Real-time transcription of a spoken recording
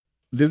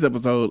This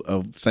episode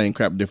of Same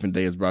Crap Different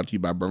Day is brought to you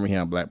by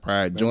Birmingham Black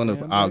Pride. Join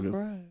us August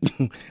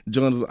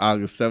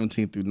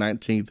 17th through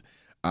 19th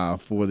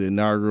for the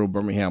inaugural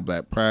Birmingham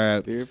Black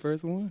Pride. Very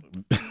first one.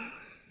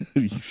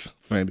 You so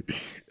funny.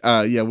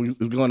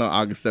 It's going on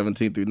August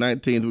 17th through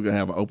 19th. We're going to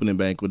have an opening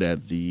banquet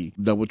at the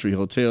Doubletree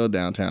Hotel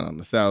downtown on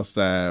the south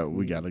side.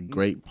 We got a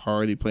great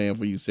party planned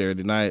for you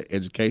Saturday night,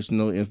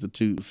 Educational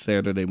Institute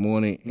Saturday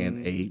morning,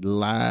 and a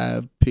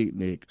live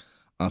picnic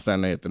on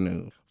Saturday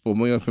afternoon. For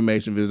more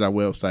information, visit our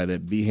website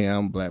at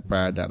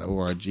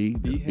bhamblackpride.org.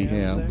 That's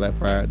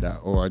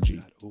bhamblackpride.org.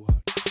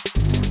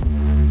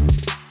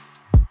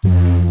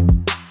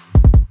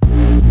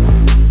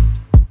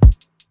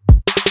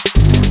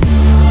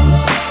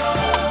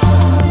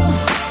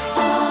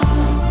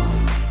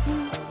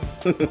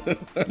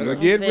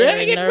 Get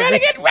ready.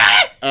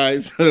 All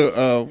right,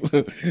 so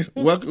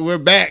welcome. We're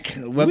back.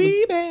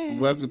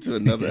 Welcome to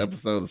another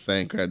episode of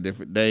Same Crap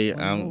Different Day.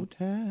 I'm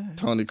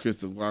Tony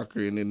Christopher Walker,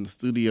 and in the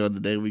studio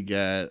today we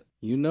got...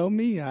 You know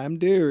me, I'm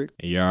Derek.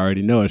 And you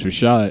already know it's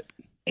Rashad.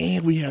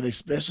 And we have a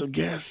special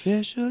guest.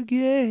 Special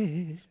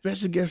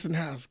guest in the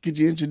house. Could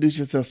you introduce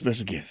yourself,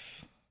 special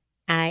guest?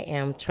 I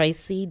am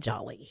Tracy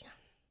Jolly.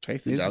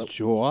 Tracy It's Jolly.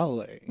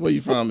 Jolly. Where you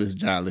from, Miss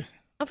Jolly?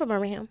 I'm from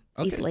Birmingham,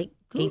 Okay, East Lake,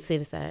 cool. Gate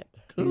City side.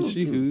 Cool.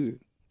 She hood.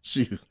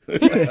 Shoot.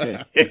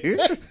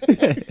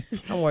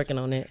 I'm working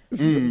on it.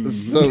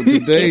 So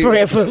today,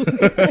 Praying for me.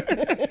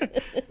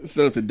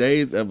 so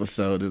today's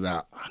episode is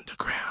our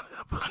underground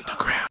episode.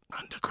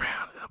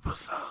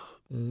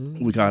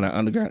 We call it our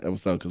underground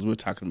episode because we're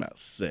talking about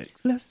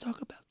sex. Let's talk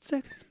about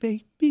sex,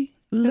 baby.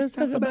 Let's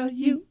talk about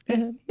you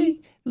and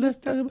me. Let's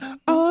talk about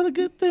all the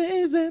good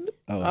things. And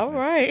All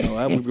right.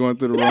 I was going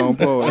through the wrong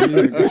part.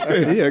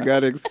 He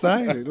got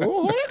excited.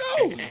 Oh, where'd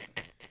it go?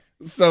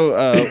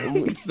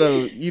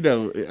 So you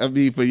know, I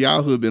mean, for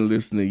y'all who have been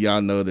listening,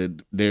 y'all know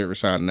that Derek,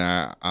 Rashad, and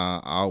I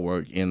all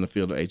work in the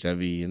field of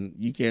HIV, and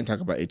you can't talk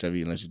about HIV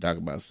unless you talk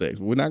about sex.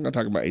 But we're not going to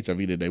talk about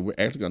HIV today. We're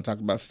actually going to talk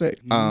about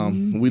sex.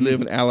 We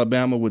live in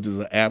Alabama, which is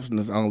an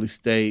abstinence-only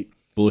state.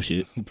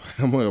 Bullshit.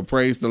 I'm going to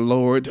praise the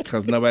Lord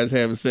because nobody's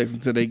having sex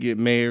until they get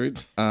married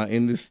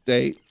in this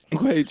state.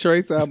 Wait,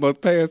 Tracy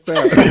almost passed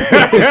out.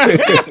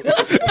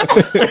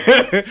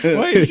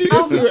 Wait, she's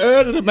too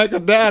early to make a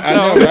diet. I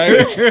know,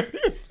 right?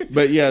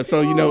 But yeah,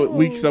 so you know,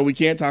 we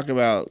can't talk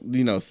about,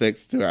 you know,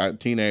 sex to our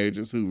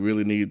teenagers who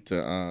really need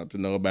to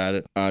know about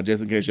it.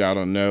 Just in case y'all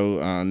don't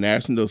know,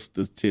 national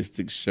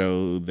statistics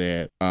show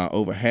that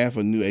over half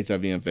of new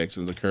HIV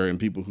infections occur in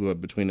people who are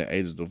between the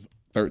ages of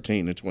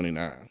 13 and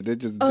 29. They're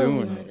just Oh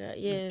doing my it. God,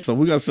 yeah. So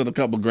we're gonna set a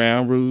couple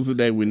ground rules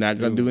today. We're not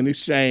gonna do any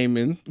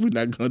shaming. We're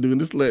not gonna do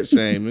any slut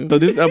shaming. So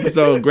this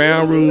episode,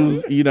 ground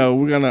rules, you know,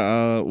 we're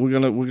not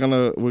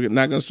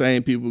gonna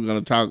shame people. We're gonna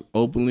talk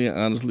openly and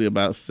honestly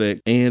about sex.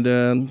 And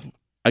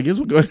I guess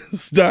we're going to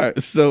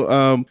start.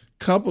 So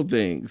couple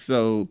things.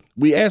 So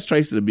we asked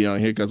Tracy to be on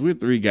here because we're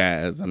three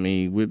guys. I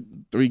mean, we're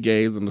three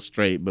gays and a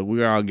straight, but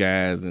we're all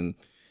guys, and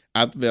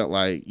I felt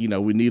like, you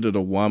know, we needed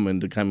a woman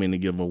to come in and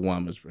give a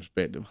woman's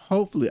perspective.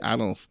 Hopefully I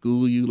don't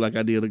school you like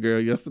I did a girl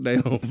yesterday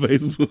on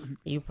Facebook.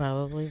 You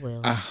probably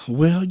will.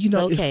 Well, you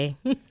know. Okay.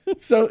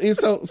 So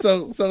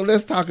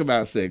let's talk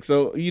about sex.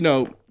 So, you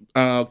know,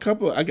 I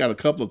got a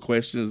couple of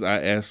questions.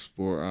 I asked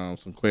for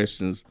some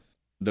questions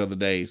the other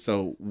day.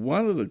 So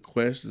one of the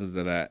questions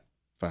that I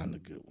found a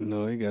good one.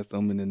 No, he got so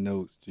many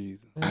notes,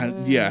 Jesus. I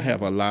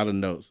have a lot of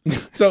notes. The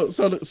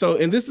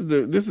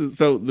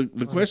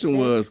question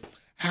was,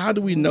 how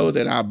do we know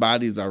that our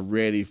bodies are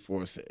ready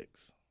for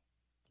sex?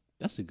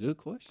 That's a good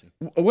question.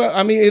 Well,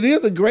 I mean, it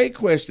is a great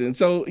question.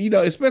 So, you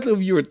know, especially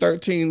if you were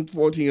 13,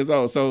 14 years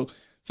old. So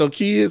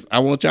kids, I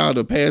want y'all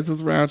to pass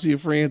this around to your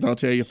friends. Don't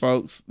tell your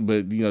folks,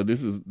 but you know,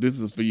 this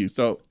is for you.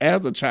 So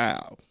as a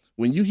child,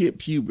 when you hit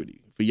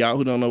puberty, for y'all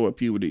who don't know what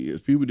puberty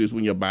is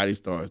when your body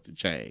starts to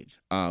change.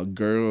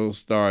 Girls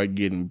start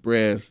getting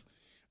breasts.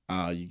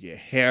 You get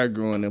hair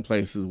growing in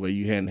places where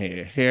you hadn't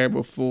had hair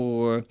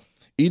before.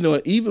 You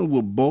know, even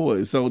with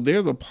boys. So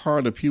there's a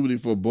part of puberty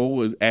for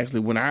boys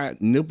actually when our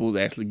nipples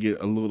actually get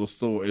a little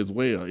sore as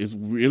well. It's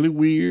really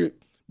weird,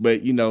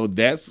 but you know,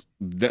 those are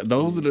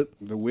the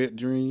wet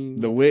dreams.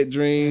 The wet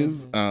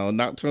dreams,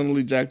 nocturnal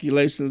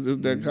ejaculations is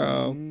that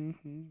called.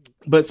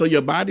 But so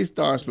your body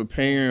starts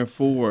preparing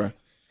for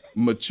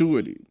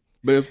maturity.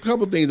 But there's a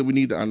couple things that we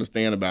need to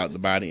understand about the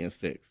body and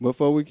sex.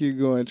 Before we keep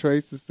going,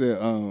 Tracy said,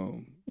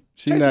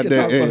 she Tracy not can that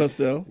talk for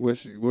herself.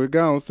 We're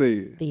gonna say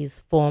it.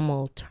 These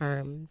formal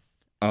terms.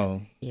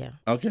 Oh, yeah.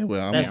 Okay,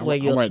 well, That's where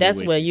I'm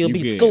right you'll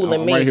be good. schooling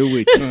I'm me. right here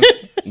with you.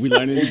 We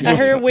learning together. I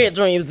heard wet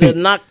dreams. The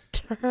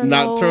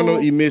nocturnal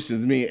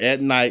emissions mean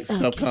at night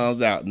stuff comes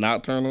out.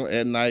 Nocturnal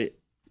at night.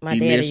 My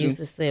daddy used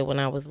to say when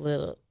I was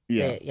little.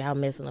 Yeah, that y'all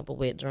messing up a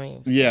wet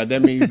dream. Yeah,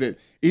 that means that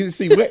you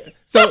see. So in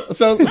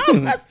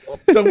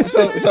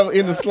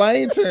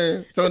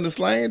the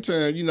slang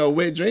term, you know,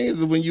 wet dreams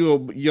is when you're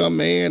a young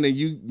man and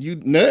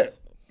you nut.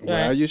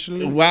 While you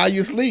sleep. while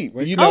you sleep.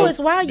 You know, it's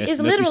while That's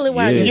it's literally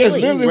while yeah. you Yes,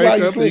 sleep. literally Wake while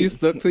you up and you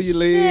sleep. stuck to your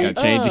leg.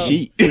 Gotta change the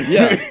sheet.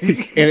 Yeah.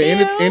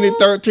 And any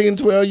 13,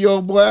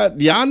 12-year-old boy,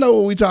 y'all know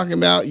what we talking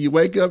about. You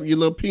wake up, your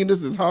little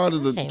penis is hard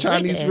as a Can't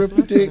Chinese wait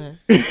to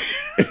ask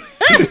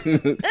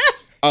arithmetic.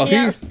 Oh,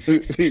 Yeah.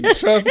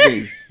 trust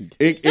me.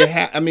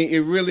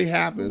 It really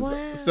happens.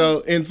 Wow.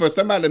 So, and for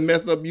somebody to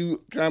mess up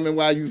you coming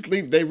while you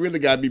sleep, they really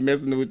got to be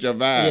messing with your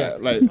vibe. Yeah,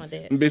 Like, my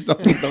dad.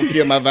 bitch, don't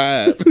kill my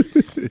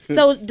vibe.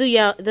 So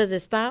does it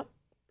stop?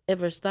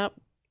 Ever stop?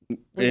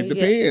 when It you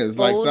get depends.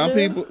 Like some older?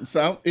 people,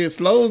 it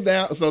slows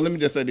down. So let me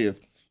just say this: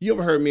 you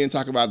ever heard men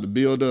talk about the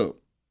build up?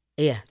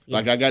 Yeah.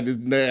 Like I got this,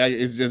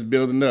 it's just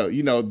building up.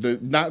 You know, the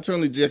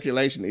nocturnal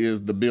ejaculation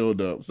is the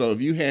build up. So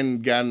if you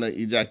hadn't gotten an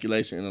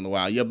ejaculation in a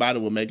while, your body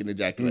will make an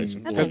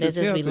ejaculation. I for think you.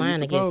 they just be lying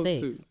to get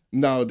sex.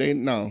 No, they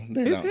don't.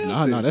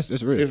 No, that's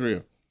real. It's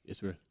real.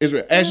 It's real. It's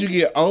real. As you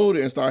get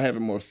older and start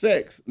having more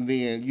sex,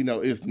 then you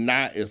know it's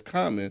not as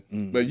common.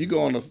 But you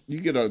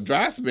get a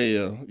dry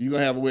spell, you're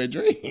gonna have a wet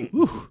dream.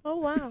 Oh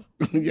wow.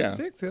 Yeah.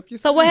 Sex help you.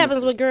 So what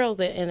happens with girls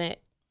in that?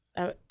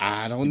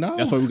 I don't know.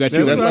 That's why we got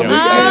you. That's why we Yeah.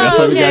 got That's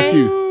why we got okay.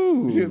 you.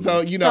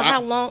 So you know, So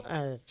how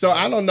long? so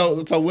I don't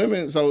know. So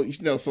women, so you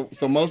know,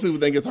 so most people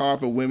think it's hard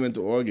for women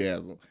to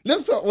orgasm.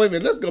 Let's wait a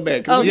minute. Let's go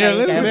back. 'Cause Okay,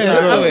 let's- okay.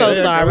 let's I'm go so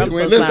ahead. sorry. I'm so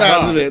Let's sorry.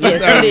 answer that.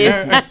 Let's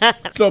Yes, answer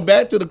it is. So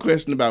back to the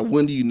question about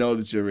when do you know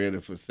that you're ready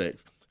for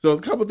sex? So a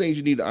couple things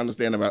you need to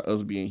understand about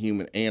us being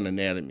human and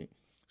anatomy.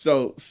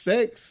 So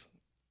sex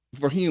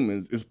for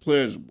humans is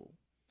pleasurable,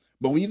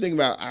 but when you think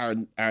about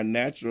our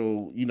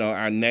natural, you know,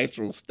 our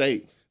natural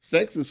state,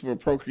 sex is for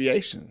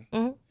procreation.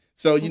 Mhm.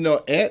 So you know,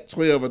 at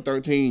 12 or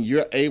 13,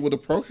 you're able to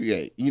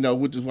procreate. You know,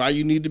 which is why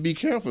you need to be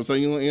careful, so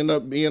you don't end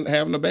up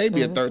having a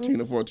baby at 13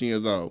 or 14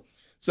 years old.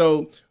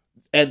 So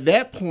at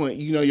that point,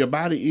 you know, your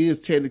body is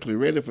technically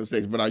ready for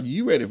sex, but are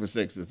you ready for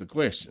sex is the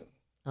question.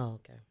 Oh,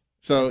 okay.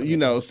 So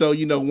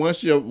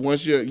once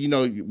you're you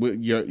know,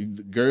 with your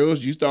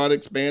girls, you start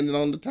expanding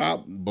on the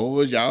top.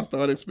 Boys, y'all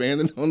start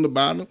expanding on the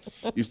bottom.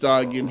 You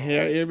start getting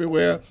hair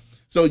everywhere.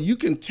 So you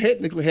can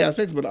technically have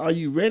sex, but are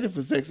you ready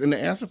for sex? And the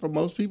answer for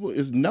most people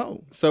is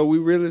no. So we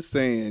really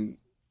saying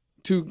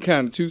two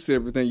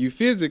separate things. You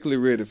physically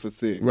ready for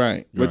sex,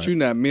 Right. but Right. you're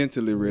not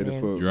mentally ready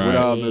for Right. what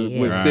all Yeah.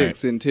 what Right.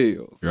 sex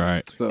entails.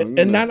 Right. So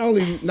And not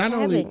only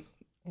Having-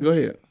 go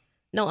ahead.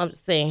 No, I'm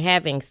saying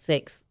having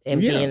sex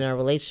and Yeah. being in a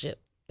relationship.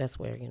 That's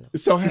where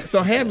So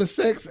having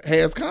sex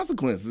has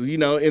consequences, you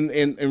know,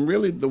 and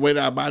really the way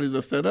that our bodies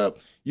are set up,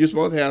 you're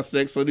supposed to have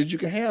sex so that you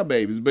can have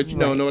babies. But you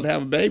know, in order to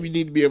have a baby, you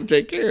need to be able to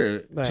take care of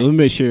it. Right. So let me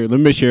make sure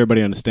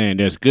everybody understand.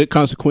 There's good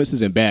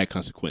consequences and bad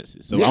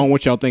consequences. So Yeah. I don't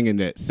want y'all thinking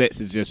that sex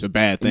is just a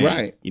bad thing.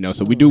 Right. You know,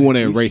 so we do want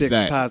to we erase sex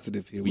that.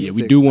 positive here. Yeah,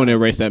 we sex do want to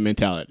positive. erase that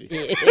mentality.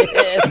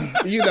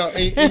 You know,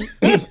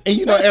 and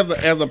you know,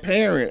 as a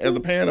parent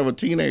of a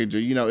teenager,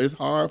 you know, it's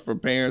hard for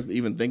parents to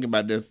even think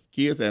about their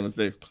kids having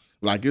sex.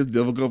 Like it's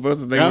difficult for us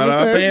to think about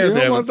our parents You don't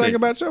having want to sex. think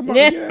about your mom.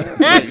 Yeah.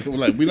 Yeah.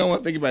 like we don't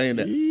want to think about any of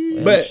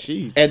that. But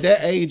sheesh. at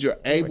that age, you're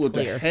able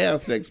to clear.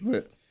 have sex.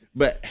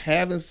 But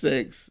having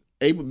sex,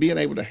 being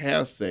able to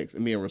have sex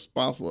and being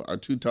responsible are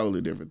two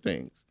totally different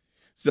things.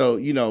 So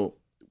you know,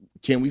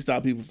 can we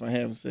stop people from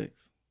having sex?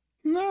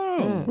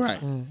 No. Right.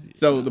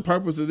 So the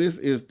purpose of this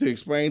is to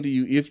explain to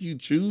you, if you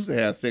choose to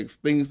have sex,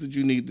 things that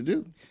you need to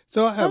do.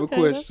 So I have Okay, a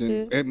question,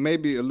 that's good. and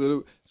maybe a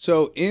little.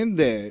 So in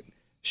that,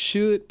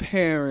 should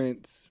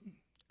parents,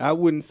 I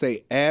wouldn't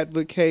say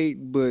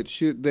advocate, but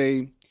should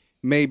they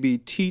maybe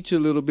teach a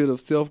little bit of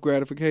self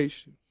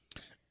gratification?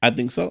 I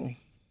think so.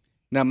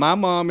 Now my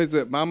mom is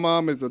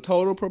a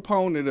total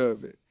proponent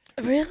of it.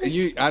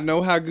 Really? I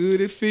know how good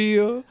it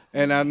feel,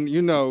 and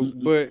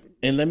but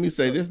And let me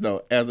say this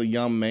though, as a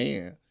young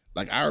man,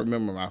 like I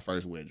remember my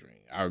first wet dream.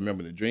 I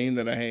remember the dream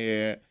that I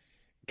had.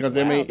 Because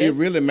I Wow, mean, it that's-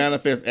 really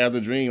manifests as a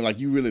dream. Like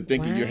you really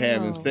thinking you're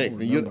having Wow. sex,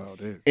 and about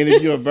that. and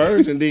if you're a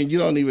virgin, then you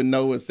don't even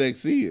know what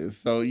sex is.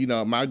 So you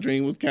know, my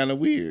dream was kind of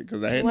weird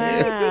because I hadn't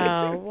had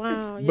Wow. sex.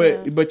 Wow.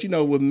 Yeah. But you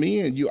know, with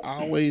men, you're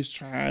always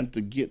trying to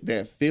get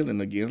that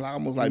feeling again. It's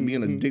almost like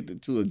being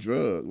addicted to a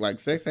drug. Like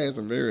sex has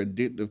some very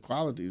addictive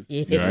qualities.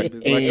 Yeah. Right.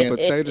 It's like a And-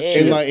 potato And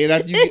chip. like, and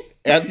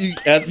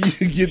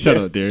after you get Shut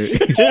that, up,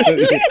 Derek.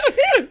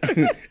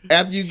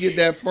 after you get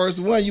that first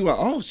one, you are,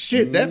 oh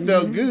shit, that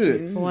felt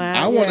good. Wow.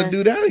 I want to yeah.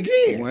 do that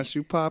again. Once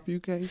you pop, you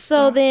can't.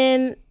 So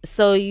then,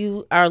 so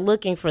you are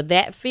looking for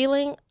that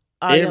feeling?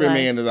 Or you're Every like,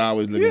 man is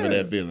always looking for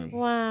Yeah. that feeling.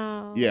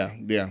 Wow. Yeah,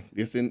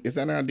 it's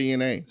in our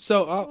DNA.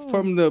 So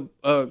from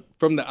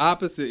the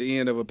opposite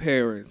end of a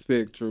parent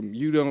spectrum,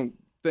 you don't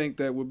think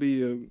that would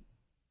be a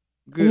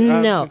good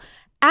No, option?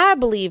 I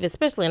believe,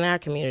 especially in our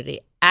community,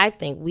 I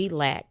think we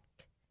lack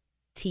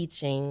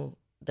teaching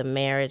the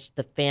marriage,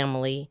 the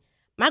family.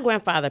 My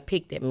grandfather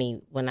picked at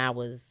me when I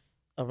was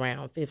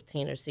around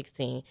 15 or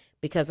 16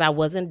 because I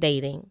wasn't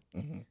dating.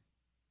 Mhm.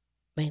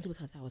 Mainly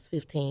because I was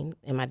 15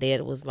 and my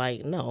dad was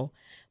like, no.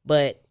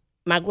 But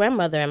my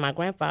grandmother and my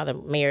grandfather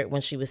married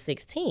when she was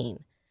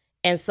 16.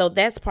 And so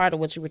that's part of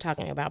what you were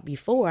talking about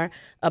before,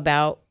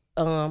 about,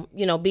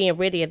 being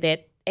ready at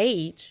that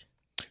age.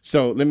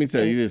 So let me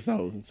tell you this.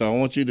 So I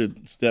want you to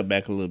step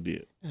back a little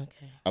bit.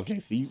 Okay,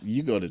 so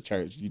you go to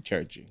church. You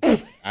churchy.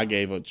 I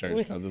gave up church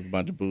because it's a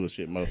bunch of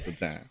bullshit most of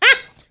the time.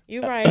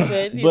 You're right,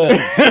 but we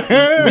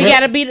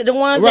gotta be the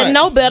ones that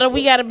know better.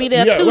 We gotta be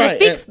there too to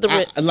fix the.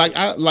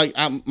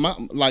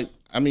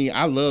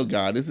 I love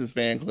God. This is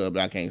fan club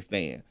that I can't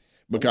stand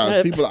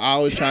because people are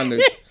always trying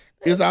to.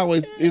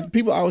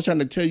 People are always trying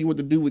to tell you what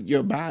to do with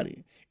your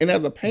body. And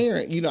as a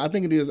parent, I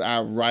think it is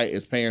our right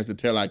as parents to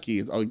tell our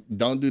kids, "Oh,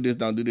 don't do this,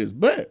 don't do this."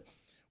 But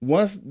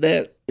once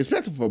that,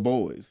 especially for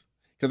boys,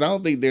 because I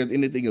don't think there's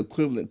anything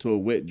equivalent to a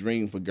wet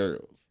dream for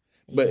girls.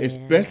 But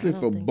especially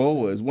for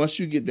boys, once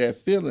you get that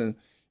feeling.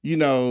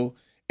 And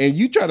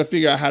you try to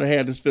figure out how to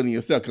have this feeling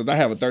yourself. Because I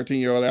have a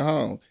 13-year-old at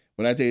home.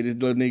 When I tell you this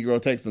little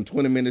Negro takes some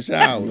 20-minute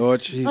showers.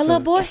 Lord Jesus. My little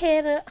boy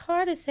had a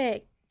heart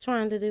attack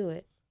trying to do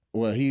it.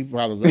 Well, he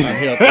probably was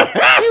unhealthy.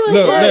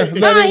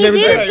 He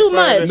did it too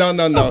much.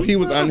 No. He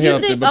was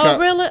unhealthy. Because,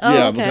 really?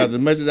 Yeah, because as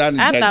much as I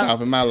jacked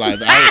off in my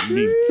life, I would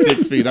be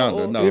 6 feet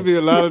under. No. There'd be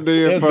a lot of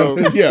dead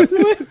folks. Yeah.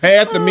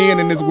 Half the men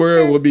in this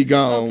world would be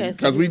gone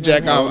because we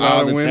jack off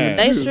all the time.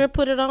 They sure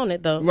put it on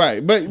it, though.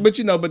 Right. But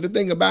the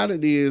thing about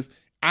it is,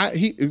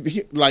 he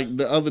like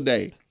the other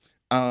day,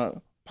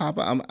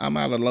 Papa, I'm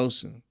out of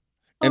lotion.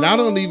 And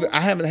I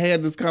haven't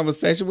had this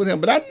conversation with him,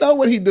 but I know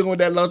what he's doing with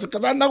that lotion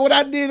because I know what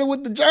I did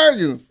with the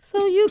Jergens.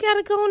 So you got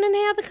to go on and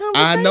have the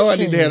conversation. I know I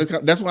need to have the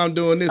that's why I'm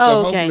doing this.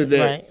 So hopefully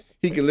that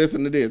he can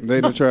listen to this.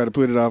 They don't try to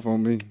put it off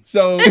on me.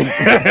 So,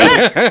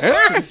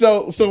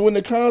 so when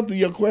it comes to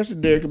your question,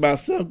 Derek, about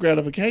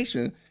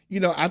self-gratification,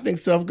 I think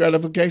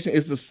self-gratification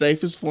is the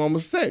safest form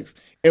of sex.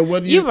 And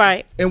whether you're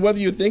right. And whether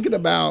you're thinking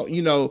about,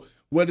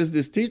 what is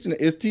this teaching?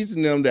 It's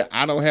teaching them that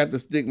I don't have to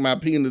stick my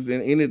penis in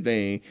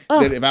anything.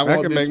 That if I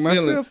want this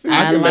feeling,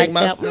 I can make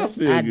myself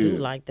feel good. I do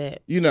like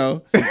that.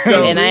 So,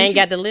 and I ain't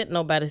got to let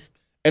nobody.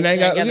 And they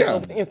got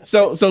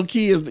So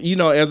kids,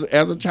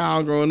 as a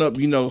child growing up,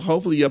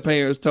 hopefully your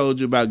parents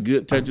told you about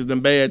good touches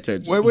and bad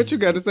touches. Wait, what you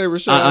got to say,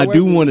 Rashad? I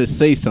do want to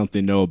say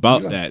something though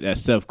about that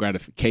self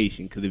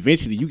gratification, because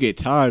eventually you get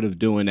tired of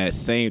doing that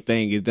same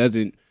thing. It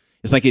doesn't.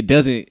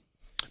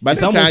 By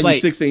the time you're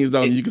 16 years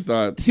old, you can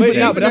start. But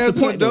that's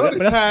the point, though.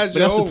 That's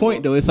the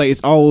point, though. It's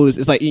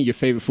like eating your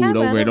favorite food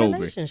over and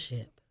over.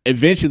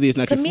 Eventually, it's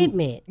not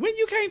commitment. Your food. When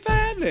you can't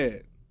find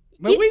that.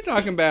 But we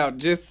talking about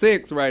just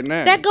sex right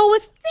now. That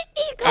goes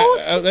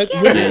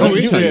together.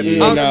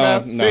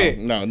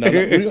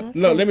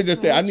 No. Let me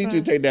just say, I need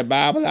you to take that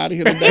Bible out of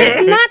here today.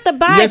 It's not the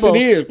Bible. Yes, it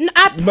is. No,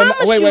 I promise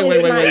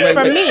it's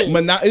not for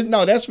me.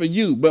 No, that's for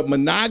you. But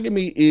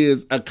monogamy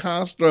is a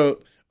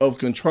construct of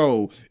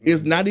control.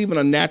 It's not even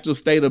a natural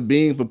state of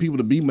being for people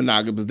to be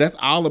monogamous. That's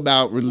all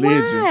about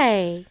religion.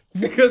 Why?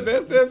 Because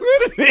that's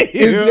what it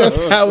is. It's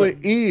just how it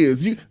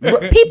is.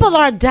 People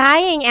are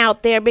dying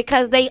out there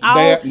because they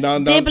all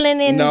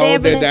dibbling and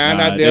dabbling. They're dying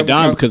out there. They're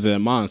dying because of their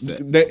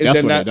mindset. That's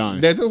what they're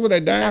dying. That's what they're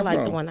dying from. I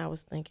like the one I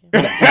was thinking.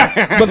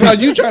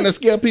 Because you trying to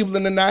scare people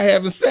into not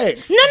having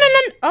sex. No.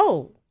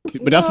 Oh.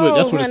 But that's what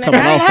it's coming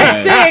off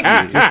as.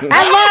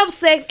 I love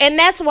sex, and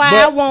that's why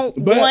I want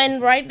one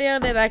right there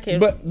that I can.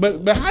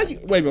 But how you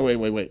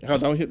wait?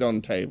 Hold on, hit on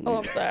the table. Oh,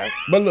 I'm sorry.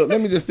 But look, let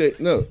me just say,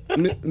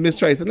 Miss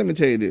Tracy, let me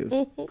tell you this.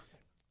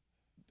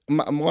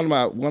 One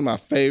of my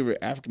favorite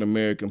African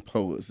American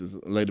poets is a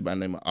lady by the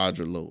name of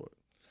Audre Lorde.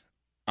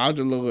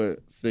 Audre Lorde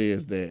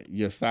says that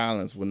your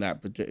silence will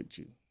not protect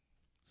you.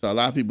 So a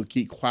lot of people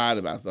keep quiet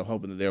about stuff,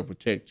 hoping that they'll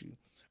protect you.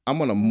 I'm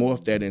gonna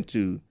morph that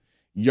into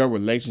your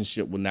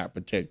relationship will not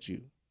protect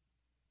you.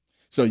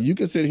 So you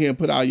can sit here and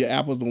put all your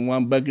apples in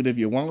one bucket if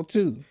you want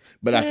to.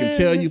 But I can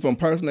tell you from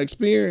personal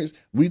experience,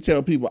 we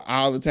tell people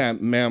all the time,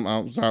 ma'am,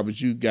 I'm sorry, but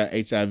you got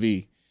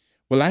HIV.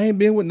 Well, I ain't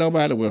been with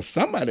nobody. Well,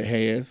 somebody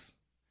has.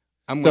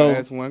 I'm going to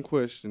ask one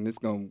question. It's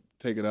going to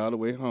take it all the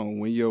way home.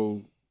 When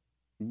your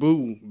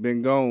boo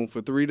been gone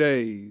for 3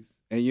 days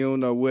and you don't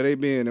know where they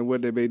been and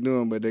what they been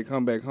doing, but they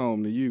come back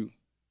home to you.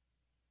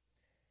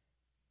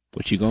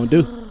 What you going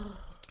to do?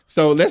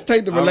 So let's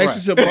take the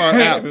relationship part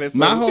out.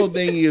 My whole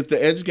thing is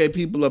to educate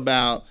people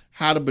about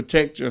how to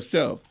protect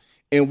yourself.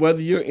 And whether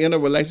you're in a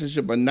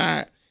relationship or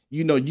not,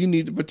 you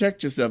need to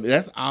protect yourself.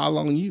 That's all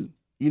on you.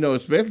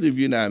 Especially if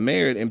you're not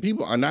married. And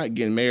people are not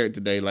getting married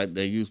today like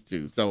they used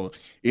to. So,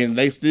 and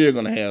they still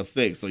going to have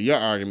sex. So your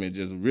argument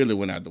just really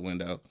went out the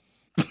window.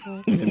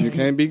 If you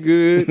can't be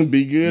good,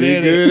 be good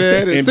at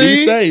it. And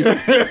be safe.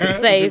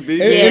 Safe. Be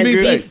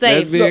safe.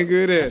 That's being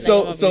good at it.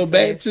 So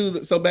back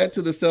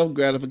to the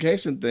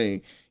self-gratification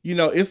thing.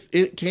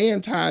 It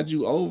can tide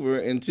you over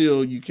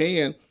until you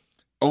can,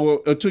 or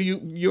until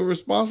you're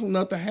responsible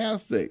enough to have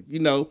sex.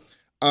 The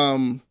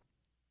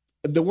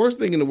worst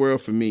thing in the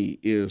world for me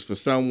is for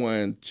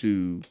someone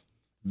to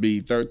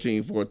be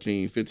 13,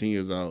 14, 15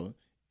 years old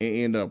and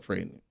end up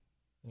pregnant.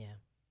 Yeah.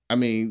 I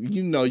mean,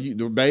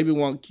 the baby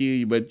won't kill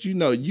you, but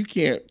you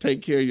can't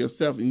take care of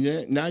yourself.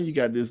 And now you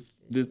got this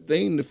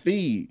thing to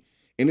feed,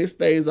 and it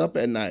stays up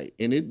at night,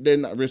 and it does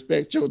not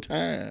respect your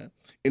time,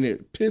 and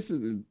it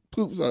pisses and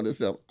poops on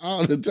itself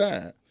all the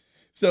time.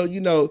 So,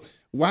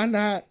 why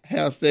not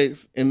have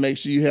sex and make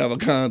sure you have a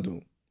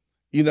condom?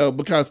 You know,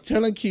 because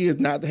telling kids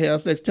not to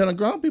have sex, telling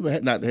grown people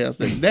not to have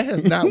sex, that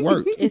has not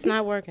worked. It's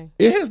not working.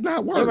 It has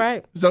not worked. You're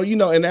right. So, you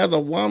know, and as a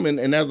woman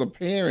and as a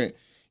parent,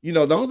 you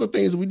know, those are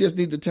things we just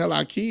need to tell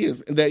our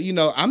kids that, you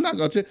know, I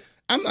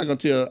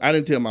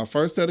didn't tell my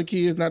first set of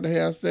kids not to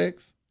have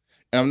sex.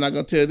 And I'm not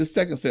going to tell the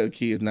second set of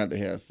kids not to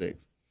have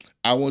sex.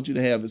 I want you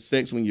to have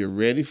sex when you're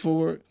ready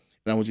for it.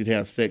 And I want you to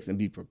have sex and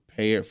be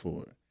prepared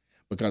for it.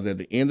 Because at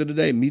the end of the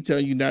day, me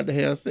telling you not to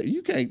have sex,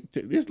 you can't,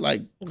 it's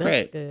like crack.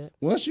 That's good.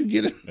 Once you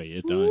get it, Oh, yeah,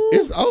 it's done.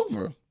 it's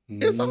over.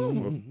 It's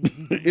over.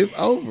 It's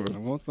over. I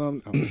want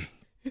some.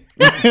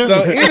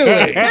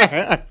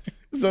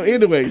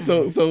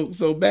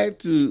 So back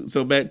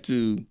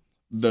to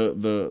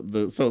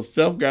the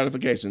self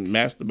gratification,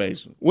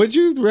 masturbation. Would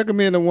you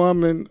recommend a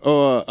woman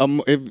or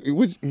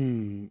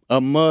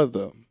a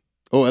mother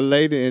or a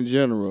lady in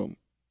general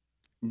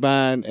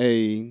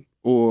buying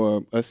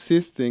or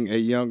assisting a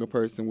younger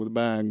person with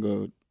buying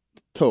a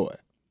toy?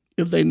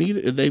 If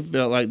they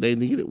felt like they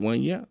needed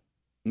one, yeah.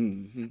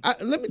 Mm-hmm.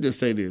 Let me just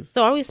say this.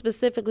 So are we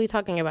specifically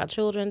talking about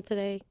children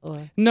today,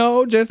 or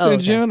No, just Oh, in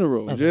okay.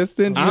 general. Okay. Just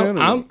in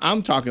general.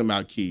 I'm talking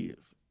about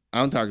kids.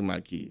 I'm talking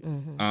about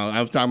kids.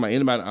 I'm talking about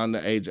anybody under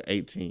the age of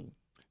 18.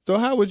 So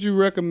how would you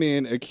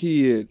recommend a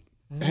kid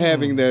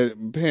having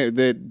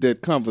that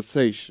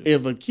conversation?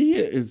 If a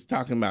kid is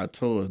talking about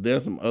toys,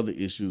 there's some other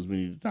issues we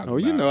need to talk about. Oh,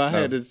 you know, I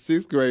had the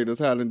 6th graders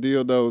hollering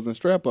dildos and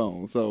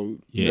strap-ons. So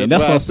Yeah, and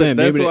that's what I'm saying.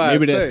 Maybe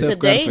that say. self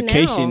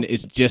gratification now-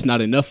 is just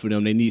not enough for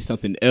them. They need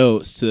something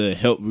else to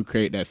help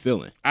recreate that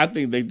feeling. I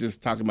think they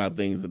just talking about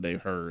things that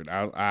they've heard.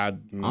 I I heard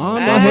think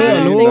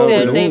no.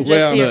 that they've just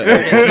Well, heard it.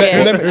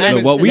 Yes. let me-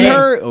 So what we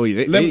heard,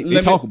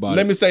 they talk about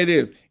Let it. me say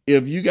this: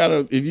 if you got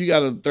a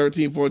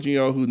 13,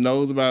 14-year-old who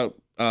knows about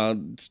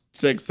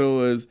sex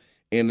toys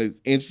and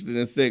is interested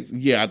in sex,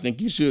 yeah, I think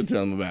you should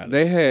tell them about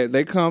it.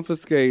 They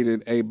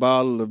confiscated a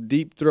bottle of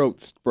deep throat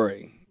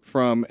spray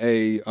from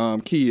a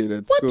kid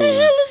at What school. the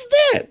hell is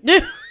that?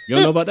 You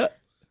don't know about that?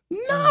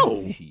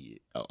 No.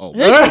 Shit. Oh.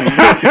 Okay.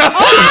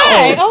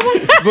 Oh my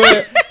God.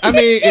 But I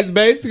mean, it's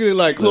basically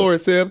like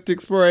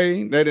chloroseptic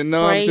spray that it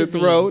numbs your Crazy.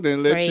 throat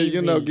and lets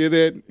you, Crazy. get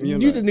it. You know.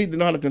 just need to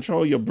know how to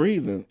control your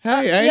breathing.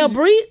 Hey, Yo, ain't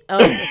breathe.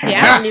 Oh,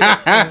 yeah,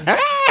 I don't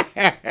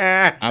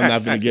I'm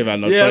not going to give out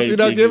no yes, trade you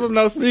don't give secrets. them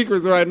no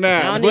secrets right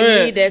now. I don't even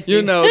But need that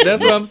you know, that's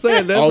what I'm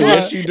saying. That's Oh, why,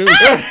 yes, you do.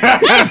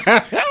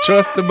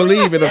 Trust and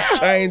believe it'll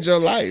change your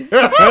life.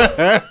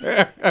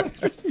 But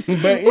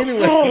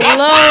anyway. even.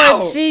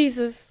 Lord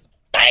Jesus.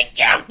 Thank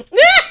you.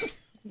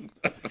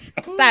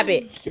 Stop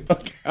it.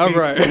 all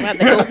right. I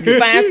have to go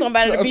find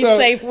somebody to be So-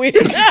 safe with.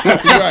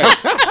 Right.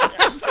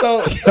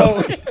 So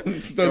Go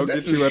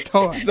this get you a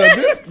toy. So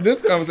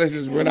this conversation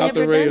just went off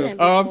the Never done rails.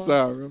 that. Oh, I'm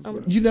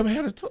sorry. You never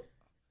had a toy?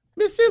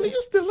 Miss Silly,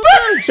 you still a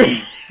virgin.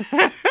 Baby,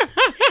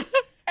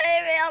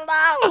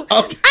 hello.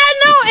 Okay.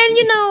 I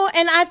know,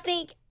 and I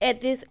think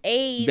at this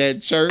age,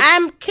 That church?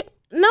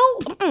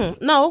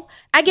 no.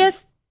 I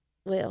guess.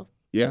 Well,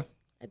 Yeah.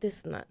 this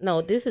is not.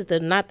 No, this is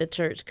not the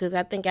church because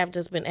I think I've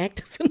just been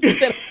active in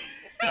the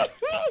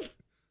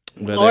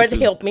Well, Lord that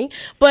too. help me.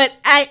 But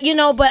I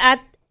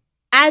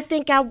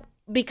think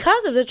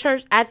because of the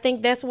church, I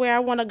think that's where I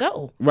want to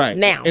go. Right.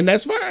 Now. And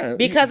that's fine.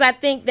 Because I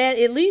think that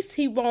at least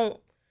he won't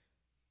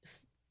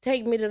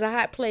take me to the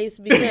hot place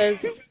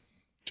because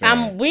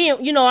I'm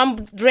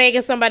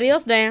dragging somebody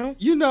else down.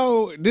 You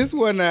know, this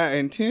wasn't our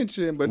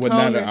intention, but Well,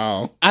 Tony, not at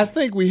all. I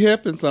think we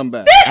helping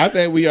somebody. I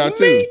think we are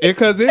too.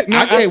 Because I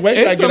can't wait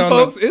till I it's get some on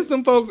folks. It's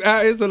some folks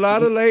out. It's a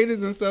lot of ladies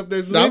and stuff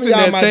that's Some of living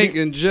y'all there might be-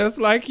 thinking just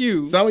like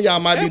you. Some of y'all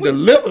might be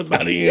delivered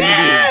by the end of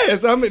this.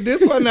 Yes, I mean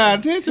this wasn't our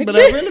intention, but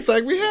I really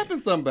think we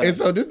helping somebody. And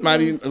so this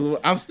might even,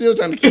 I'm still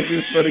trying to keep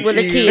this for the With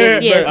the kids.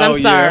 kids, yes, but- I'm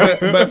sorry.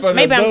 But for the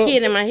Maybe I'm adults,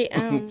 kidding my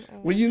head.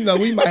 Well,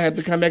 we might have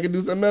to come back and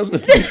do something else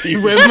with these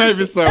people. Well,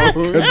 maybe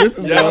so. This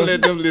is Y'all going-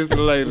 let them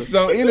listen later.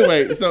 So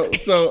anyway, so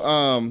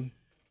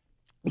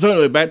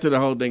anyway, back to the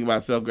whole thing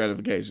about self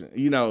gratification.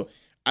 You know,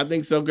 I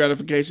think self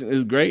gratification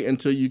is great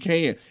until you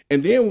can,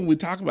 and then when we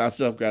talk about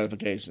self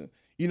gratification,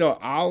 you know,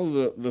 all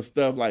of the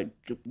stuff like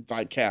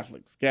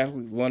Catholics,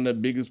 one of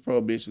the biggest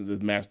prohibitions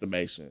is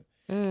masturbation.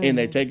 And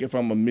they take it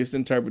from a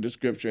misinterpreted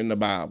scripture in the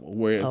Bible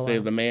where it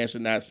says the man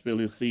should not spill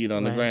his seed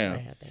on the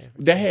ground.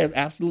 That has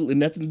absolutely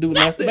nothing to do with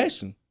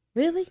masturbation.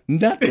 Really?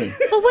 Nothing.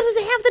 So what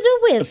does it have to do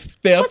with?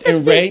 Theft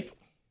and rape.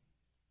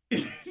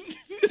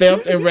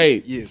 Theft and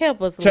rape. Yes.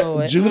 Help us,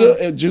 Lord.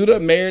 Judah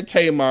married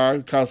Tamar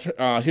because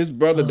his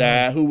brother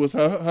died, who was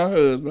her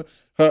husband.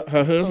 Her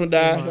husband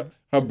died.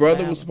 Her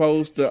brother was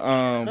supposed to.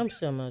 I'm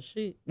sure my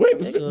shit. Wait,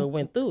 That girl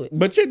went through it.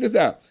 but check this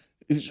out.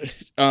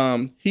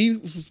 He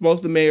was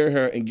supposed to marry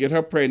her and get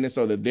her pregnant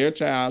so that their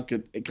child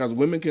could, because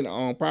women can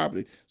own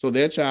property, so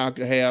their child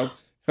could have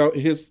her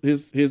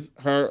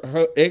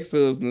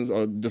ex-husband's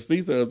or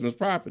deceased husband's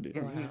property.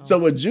 Wow. So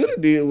what Judah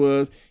did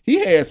was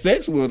he had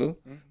sex with her,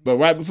 but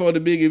right before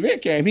the big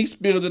event came, he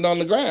spilled it on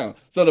the ground.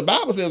 So the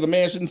Bible says a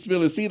man shouldn't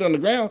spill his seed on the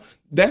ground.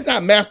 That's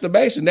not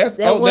masturbation. That's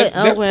pulling right.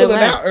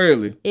 out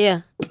early.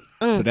 Yeah.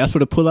 So that's where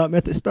the pull-out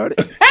method started?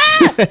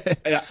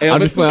 I'm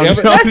just playing.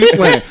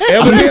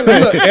 Evidently,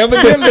 look,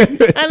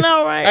 evidently. I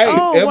know, right? Hey,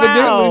 oh, evidently,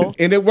 wow.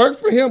 and it worked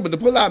for him, but the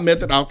pull-out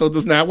method also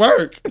does not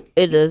work.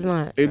 It does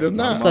not. It does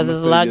not. Because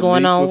there's a lot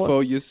going on.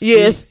 Before you speak.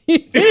 Yes.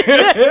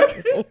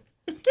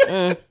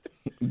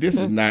 This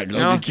is not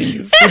gonna be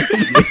kids.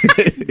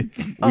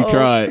 We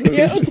tried.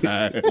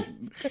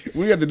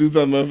 We got to do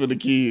something else for the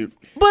kids.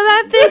 But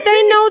I think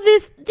they know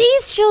this.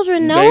 These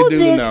children know They do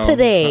this know.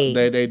 today.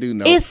 They do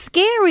know. It's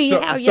scary So-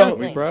 how so young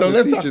we they So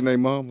let's talk- teaching their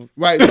mamas.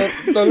 Right.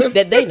 So let's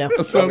that they know.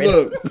 So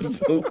look,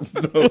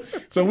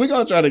 so we're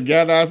gonna try to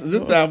gather ourselves.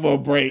 This time for a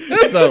break.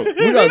 So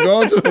we're gonna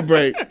go into a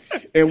break,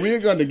 and we're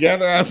gonna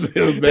gather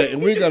ourselves back,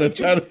 and we're gonna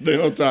try to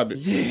stay on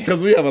topic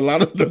because we have a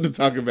lot of stuff to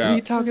talk about.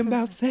 We talking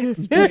about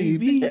sex,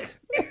 baby.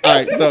 All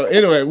right. So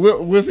anyway,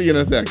 we'll see you in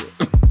a second.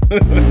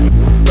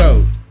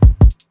 So.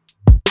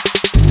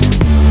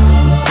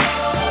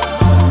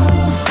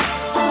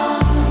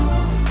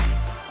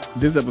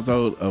 This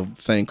episode of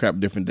Same Crap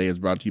Different Day is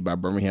brought to you by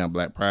Birmingham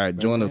Black Pride.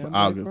 Join us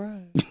August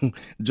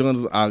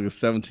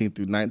 17th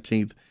through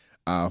 19th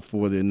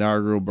for the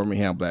inaugural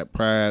Birmingham Black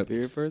Pride.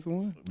 Very first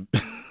one.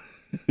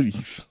 You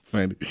so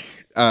funny.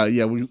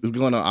 It's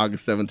going on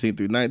August 17th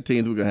through 19th.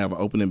 We're going to have an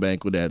opening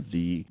banquet at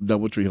the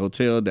Doubletree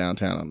Hotel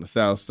downtown on the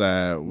south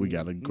side. We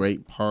got a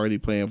great party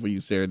planned for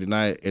you Saturday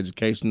night,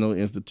 Educational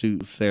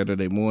Institute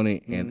Saturday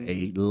morning, and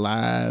a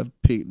live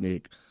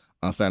picnic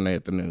on Saturday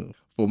afternoon.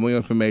 For more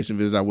information,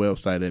 visit our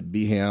website at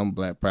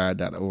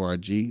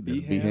bhamblackpride.org. That's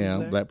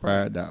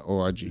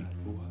bhamblackpride.org.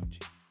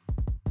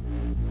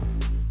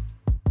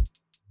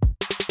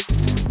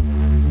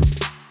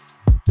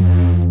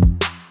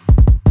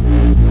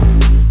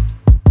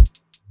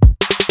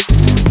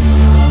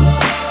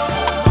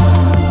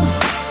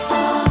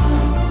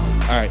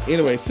 All right.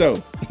 Anyway,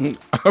 so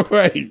all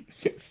right.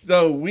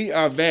 So we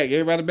are back.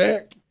 Everybody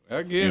back?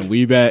 Again. And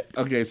we back.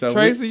 Okay. So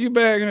Tracy, you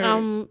back? Honey?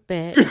 I'm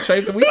back.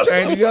 Tracy, we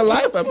changing your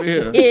life up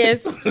here.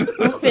 Yes. I'm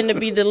finna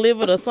be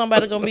delivered or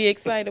somebody gonna be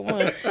excited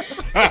one.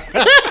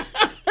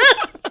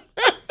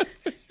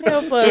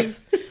 Help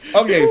us.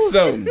 Okay,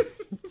 so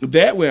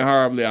that went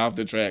horribly off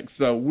the track.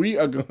 So we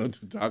are going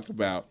to talk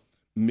about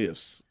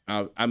myths.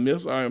 Our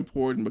myths are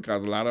important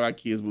because a lot of our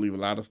kids believe a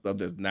lot of stuff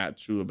that's not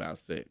true about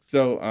sex.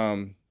 So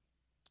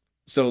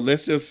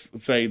let's just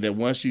say that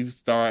once you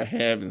start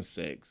having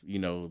sex, you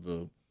know,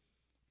 the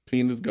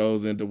penis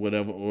goes into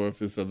whatever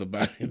orifice of the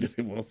body that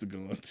it wants to go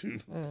into.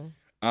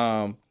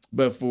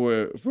 But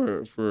for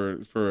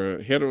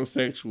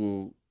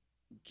heterosexual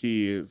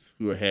kids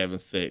who are having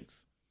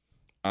sex,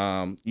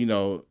 you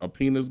know, a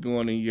penis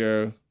going in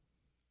your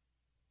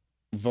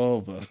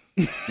vulva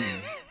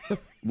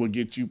will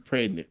get you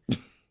pregnant.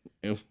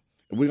 And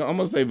I'm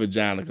gonna say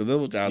vagina because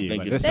that's what y'all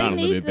think. That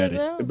sounds a little bit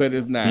better. But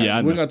it's not.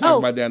 Yeah, we're gonna talk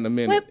about that in a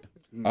minute.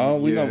 I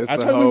told you we're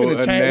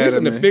finna change.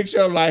 We're finna fix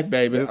your life,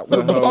 baby.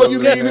 Before you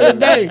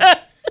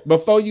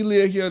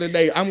leave here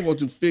today, I'm going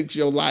to fix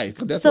your life.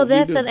 That's So what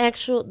that's we do. an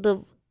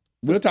actual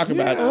We'll talk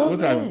about it.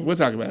 We'll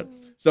talk about it.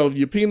 So if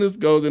your penis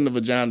goes in the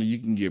vagina, you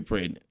can get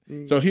pregnant.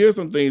 So here's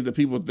some things that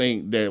people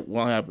think that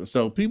won't happen.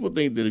 So people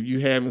think that if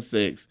you're having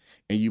sex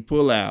and you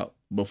pull out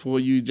before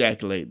you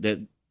ejaculate,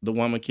 that the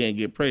woman can't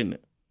get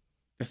pregnant.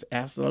 That's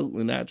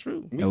absolutely not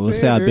true. I will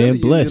say I've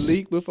been blessed. You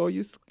leak before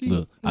you ski.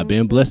 Look, I've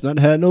been blessed not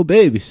to have no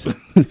babies.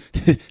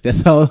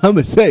 That's all I'm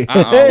gonna say.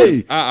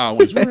 I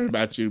always worry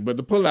about you, but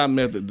the pull-out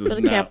method does not.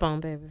 put a cap on,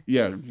 baby.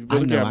 Yeah, you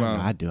put a cap on.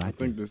 I do. I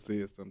think this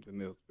is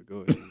something else, but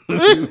go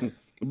ahead.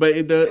 But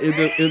it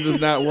does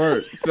not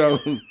work. So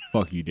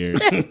Fuck you, Derek.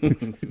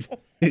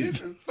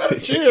 this is for the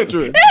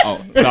children.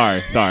 Oh,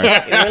 sorry.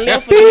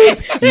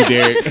 You,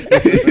 Derek.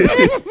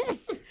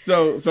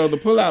 So the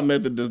pull-out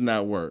method does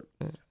not work.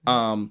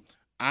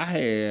 I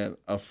had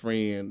a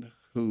friend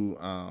who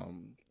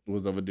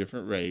was of a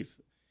different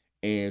race,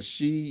 and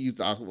she used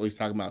to always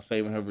talk about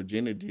saving her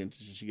virginity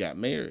until she got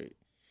married.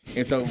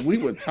 And so we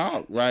would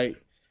talk, right?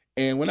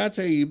 And when I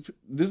tell you,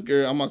 this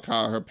girl, I'm going to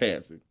call her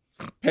Patsy.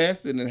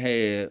 Patsy done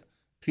had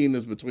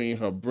penis between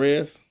her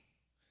breasts.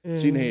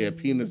 She done had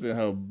penis in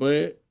her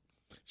butt.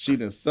 She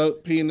done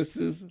sucked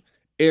penises,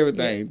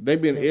 everything.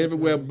 They've been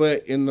everywhere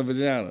but in the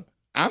vagina.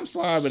 I'm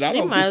sorry, but I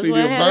don't consider you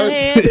a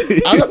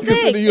virgin. I don't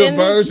consider you a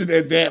virgin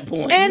at that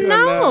point. And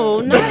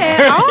no, not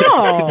at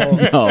all.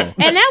 No. And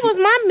that was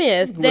my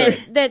myth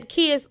that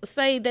kids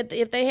say that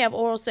if they have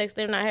oral sex,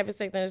 they're not having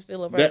sex, they're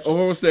still a virgin. That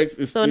oral sex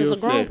is So still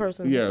it's a grown sex.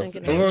 person Yes,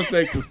 thinking that. oral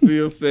sex is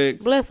still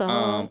sex. Bless her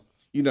heart.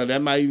 You know,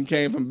 that might even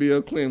came from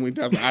Bill Clinton when he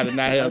talks about I did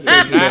not have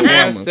sex with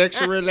that woman.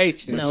 Sexual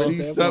relations. No.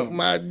 She sucked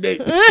my dick.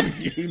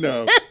 You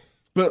know.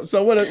 But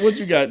so what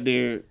you got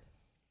there?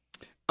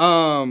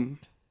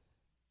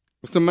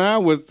 So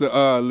mine was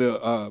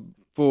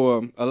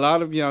for a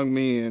lot of young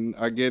men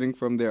are getting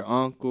from their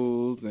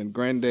uncles and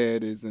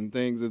granddaddies and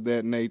things of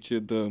that nature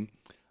the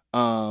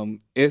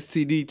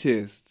STD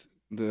test,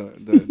 the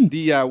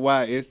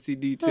DIY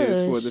STD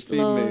test for the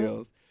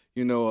females.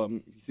 You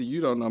know, see,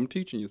 you don't know. I'm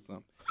teaching you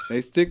something.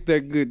 They stick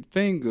that good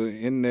finger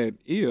in that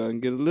ear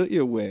and get a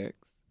little earwax,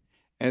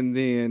 and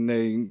then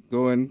they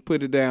go and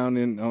put it down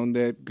on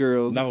that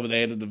girl's. No,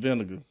 they added the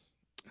vinegar.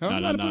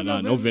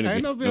 No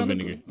vinegar. No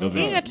vinegar. You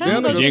ain't got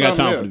time You ain't got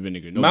time else. for the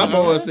vinegar. No My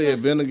vinegar. boy said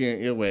vinegar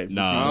and earwax.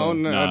 No, I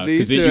don't know. nah, These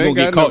because then shit you gonna ain't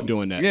get got caught no-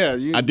 doing that.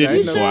 Yeah, I did it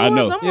ain't before. no- I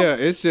know. Yeah,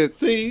 it's just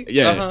see.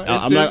 Yeah, it's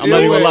I'm just not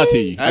even gonna lie earwax. to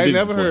you. I I ain't did it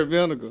never before. heard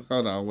vinegar.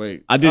 Hold on,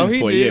 wait. I did Oh, it he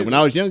before. did. Yeah, when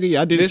I was younger,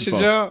 yeah, I did it This your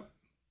before. job?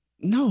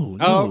 No.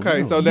 Oh,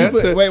 okay. no. So You that's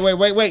put-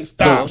 the, Wait.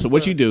 Stop. So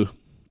what you do?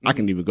 I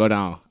can even go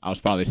down. I was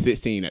probably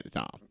 16 at the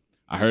time.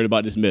 I heard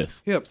about this myth.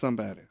 help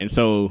somebody. And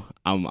so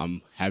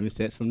I'm having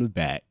sex from the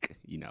back,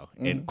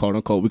 and quote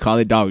unquote, we call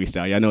it doggy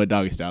style. Y'all know what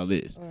doggy style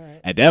is.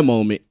 Right. At that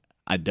moment,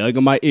 I dug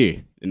in my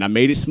ear and I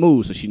made it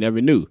smooth so she never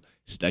knew.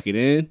 Stuck it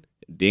in,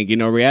 didn't get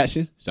no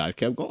reaction, so I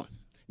kept going.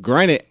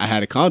 Granted, I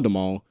had a condom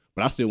on,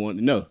 but I still wanted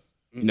to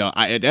know.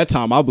 At that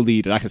time, I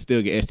believed that I could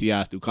still get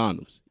STIs through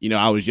condoms.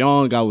 I was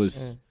young. I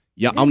was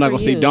young. I'm not for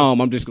gonna say you.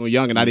 dumb. I'm just going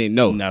young, and I didn't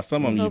know. Now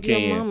some of them you Hope your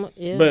can, mama-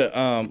 yeah.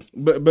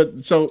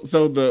 but so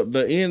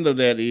the end of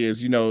that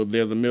is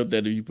there's a myth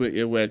that if you put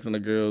earwax in a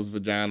girl's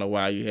vagina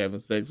while you're having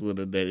sex with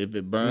her, that if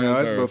it burns No,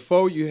 it's her,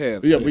 before you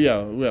have. yeah,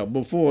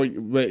 sex.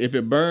 but if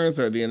it burns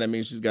her, then that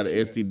means she's got an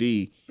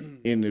STD,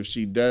 and if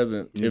she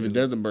doesn't, if it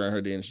doesn't burn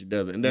her, then she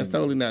doesn't, and that's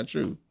totally not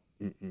true.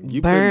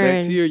 You put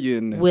Burn bacteria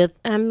in there.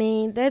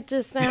 that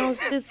just sounds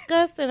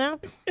disgusting.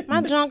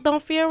 My junk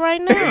don't feel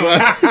right now.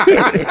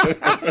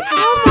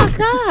 Oh my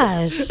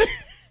gosh.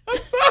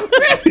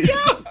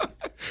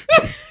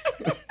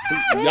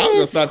 Y'all gonna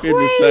is stop hitting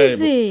this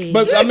crazy.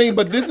 table.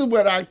 But this is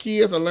what our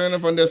kids are learning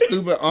from their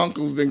stupid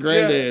uncles and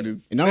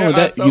granddaddies. And not There only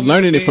are that, so you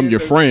learning many it from your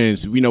things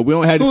friends. We don't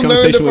have this Who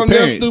learned it conversation from with their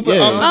parents. stupid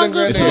Yeah. uncles and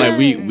Uncle It's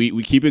granddaddies? like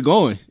we keep it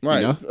going.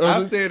 Right. I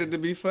said it to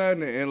be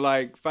funny, and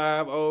like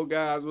 5 old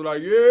guys were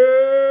like,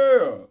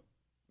 "Yeah,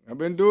 I've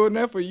been doing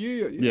that for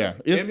years." Yeah,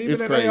 it's- and even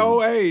it's at crazy. their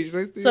old age,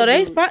 they still. So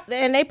they do it.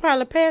 and they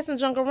probably passing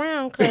junk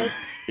around because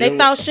they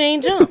thought she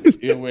ain't jump.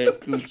 Earwax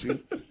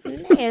coochie.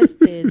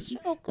 Nasty.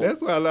 Joker.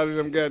 That's why a lot of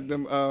them got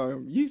them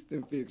yeast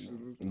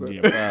infections and stuff.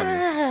 Yeah,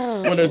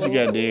 probably. What else you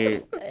got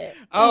there?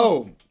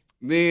 Oh,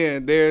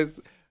 then there's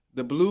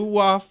the blue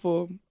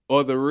waffle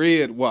or the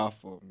red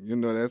waffle.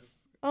 That's.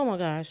 Oh my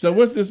gosh. So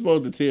what's this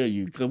supposed to tell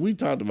you? Because we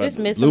talked about It's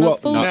this. missing Blue a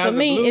food wa- Now for the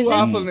me. blue Is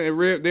waffle it? and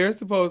red, they're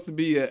supposed to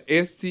be a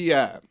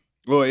STI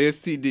or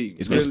STD.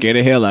 It's gonna scare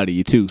the hell out of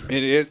you too.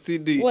 An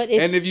STD. What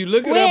if- and if you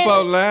look it where- up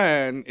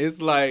online,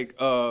 it's like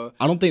I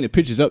don't think the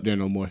picture's up there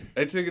no more.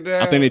 they took it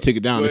down. I think they took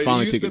it down. They Well,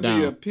 finally used took it to be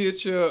down. a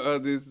picture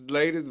of this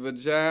lady's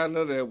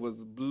vagina that was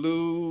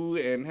blue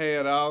and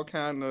had all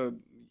kind of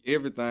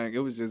everything. It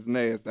was just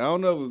nasty. I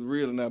don't know if it was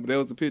real or not, but there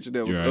was a picture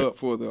that was You're right. up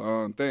for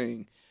the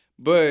thing.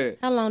 But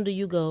How long do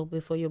you go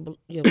before your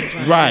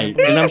vagina? Right.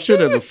 And I'm sure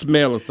there's a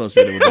smell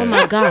associated with that. Oh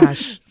my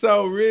gosh.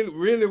 so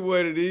really,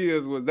 what it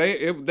is was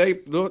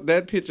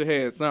that picture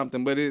had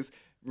something, but it's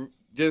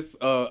just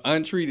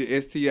untreated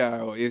STI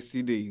or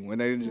STD when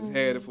they just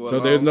had it for. So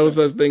a there's long no time.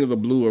 such thing as a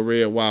blue or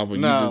red waffle.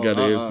 You just got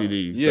an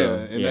STD. Yeah,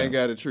 So, and they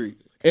got to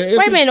treat it. And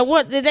Wait a minute.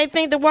 What did they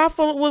think the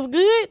waffle was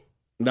good?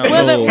 No,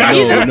 Whether-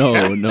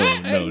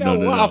 No.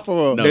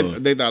 waffle. No.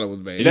 They thought it was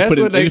bad. They just That's put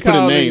a- what they they just put a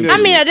call name it. to I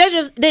mean,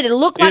 did it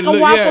look like a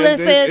look- waffle yeah, and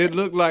said? it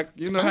looked like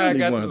I how don't I even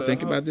got want the to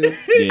think look. about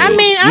this. Yeah. I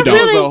mean, I You don't.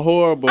 That was really. a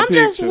horrible I'm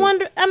picture. just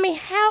wondering. I mean,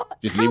 how?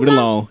 Just how leave it long-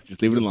 alone.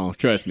 Just leave it alone.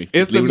 Trust me. It's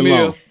Just leave a it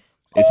alone. myth.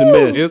 It's a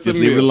myth. It's a Just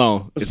leave it myth.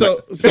 alone. It's So-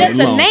 like- so- Just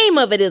the alone. name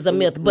of it is a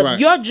myth, but Right.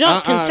 your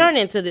junk can Uh-uh. turn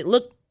into the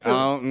look. I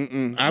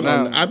don't, I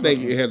don't. I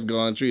think it has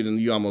gone treated and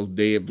you almost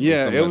dead. Before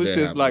Yeah, something it was that just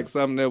happens. like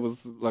something that was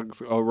like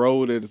a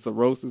road at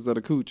cirrhosis of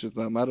the cooch or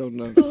something. I don't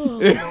know.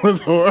 It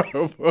was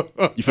horrible.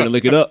 You finna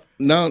look it up?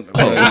 No.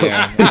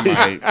 Yeah.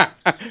 Right.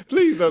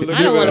 Please don't look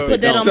I don't it want to up.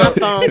 put that on So- my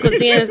phone because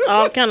then it's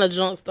all kind of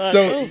junk stuff.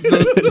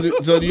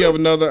 So do you have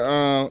another?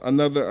 I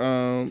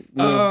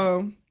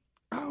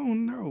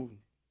don't know.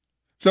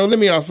 So let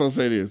me also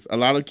say this: a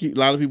lot of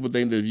people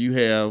think that if you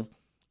have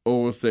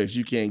oral sex,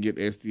 you can't get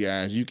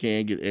STIs. You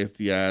can get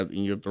STIs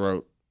in your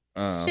throat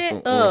Shut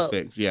from oral up.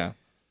 sex. Yeah.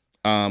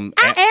 I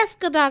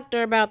asked a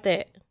doctor about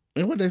that.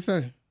 And what they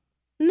say?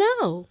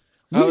 No.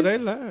 Oh, they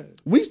lied.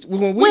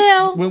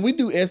 When we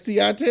do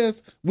STI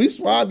tests, we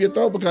swab your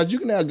throat because you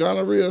can have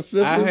gonorrhea,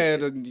 syphilis. I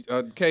had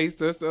a case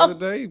just the other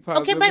day. Okay,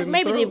 positive but in the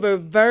maybe the throat.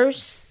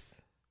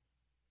 reverse.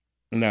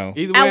 No.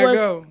 Either way I it was.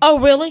 go. Oh,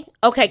 really?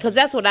 Okay, because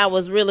that's what I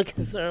was really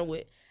concerned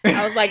with.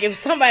 I was like, if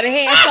somebody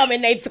had something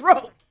in their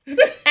throat,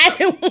 I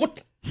didn't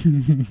want.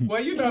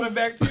 Well, you know the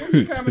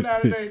bacteria coming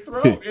out of their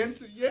throat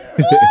into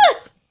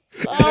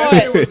All That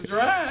right. shit was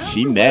dry.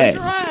 She It was nasty.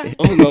 dry.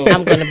 Oh Lord,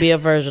 I'm gonna be a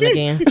virgin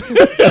again.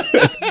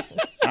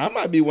 I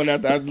might be one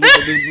after I look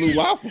at this blue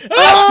waffle.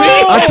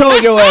 I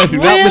told your ass do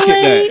not look at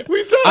Really? that.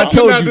 We told I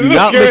told you do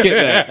not look at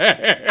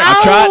that.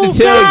 I tried to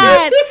tell you.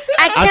 God.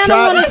 I kind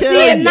tried of want to to tell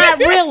see it. you. Not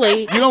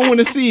really. You don't want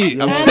to see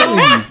it. I'm telling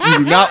you. You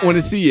do not want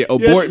to see it.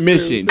 Abort you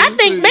mission. do. I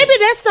think maybe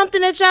that's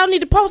something that y'all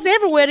need to post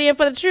everywhere then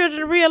for the children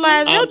to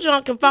realize your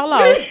junk can fall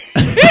off.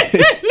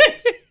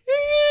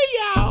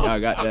 Y'all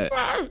got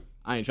that.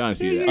 I ain't trying to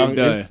see that. Oh, I'm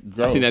done. it's I've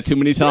gross. seen that too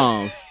many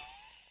times.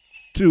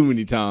 Too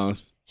many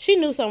times. She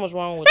knew something was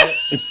wrong with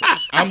it.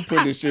 I'm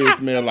pretty sure it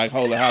smell like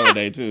Holy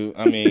Holiday too.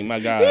 I mean, my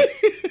God.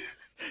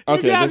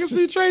 If y'all can let's see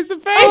just- Tracy's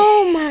face.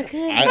 Oh my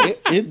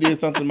goodness. it did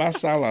something to my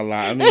shala a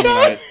lot. I mean,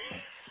 like,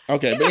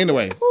 okay, but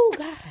anyway, Oh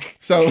God.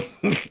 so,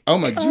 oh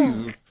my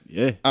Jesus.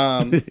 Yeah.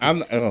 I'm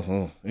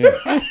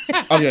yeah.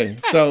 Okay,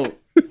 so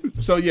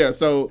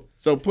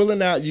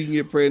pulling out, you can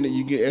get pregnant,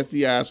 you get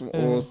STIs from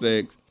oral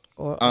sex.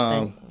 Or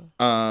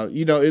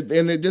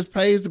And it just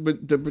pays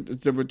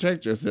to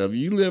protect yourself.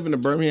 You live in the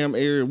Birmingham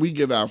area, we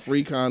give out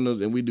free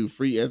condoms and we do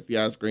free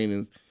STI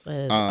screenings that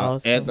is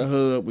awesome. at the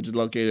hub, which is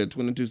located at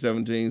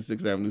 2217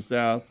 6th Avenue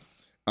South.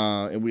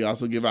 And we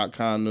also give out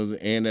condoms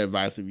and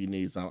advice if you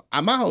need some.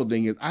 My whole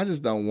thing is I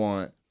just don't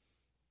want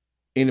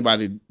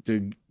anybody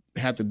to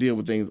have to deal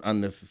with things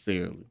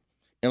unnecessarily.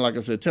 And like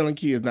I said, telling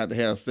kids not to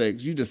have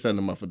sex, you just set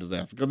them up for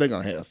disaster because they're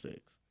going to have sex.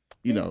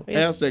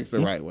 Have sex the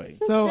right way.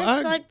 So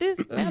Just like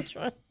this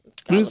natural.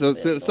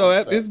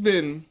 It's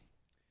been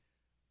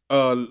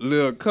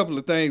a couple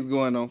of things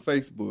going on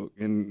Facebook,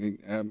 and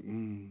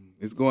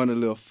it's going a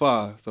little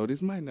far. So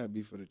this might not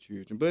be for the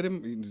children, but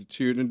the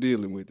children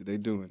dealing with it, they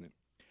doing it.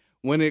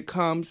 When it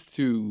comes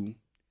to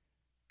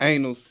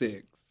anal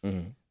sex,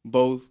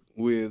 both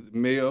with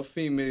male,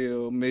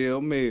 female,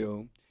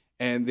 male,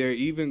 and they're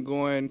even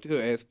going to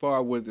as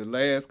far where the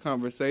last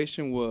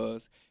conversation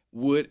was,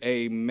 would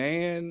a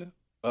man,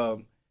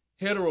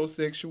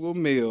 heterosexual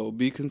male,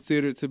 be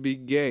considered to be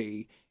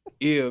gay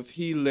if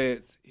he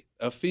lets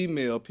a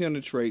female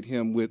penetrate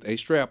him with a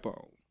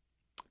strap-on?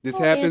 This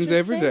happens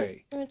every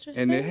day,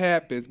 and it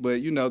happens.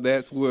 But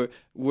that's where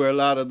a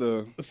lot of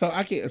the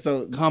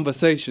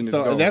conversation is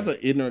going. That's an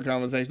ignorant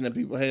conversation that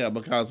people have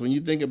because when you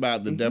think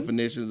about the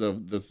definitions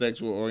of the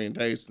sexual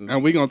orientations,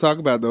 and we're gonna talk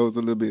about those a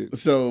little bit.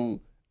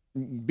 So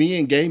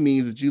being gay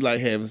means that you like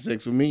having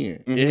sex with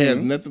men. It has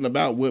nothing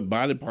about what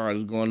body part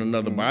is going to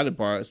another body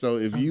part. So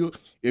if you're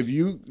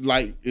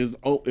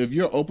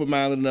open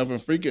minded enough and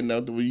freaking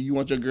enough that you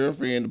want your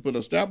girlfriend to put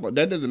a strap on,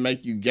 that doesn't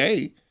make you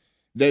gay.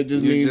 That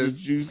just means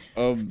that you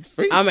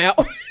freak. I'm out.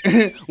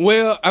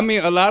 Well, I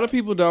mean, a lot of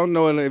people don't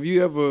know. And if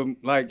you ever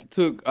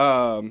took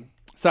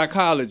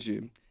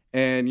psychology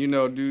and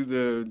do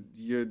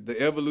the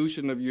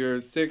evolution of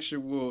your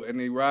sexual and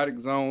erotic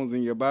zones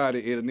in your body,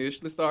 it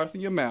initially starts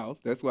in your mouth.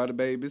 That's why the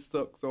babies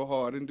suck so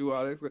hard and do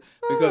all that stuff,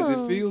 because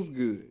it feels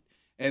good.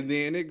 And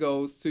then it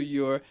goes to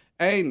your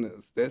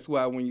anus. That's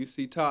why when you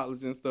see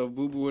toddlers and stuff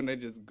boo-boo and they're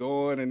just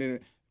going and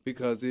then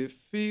because it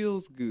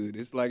feels good.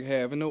 It's like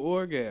having an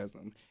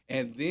orgasm.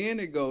 And then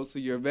it goes to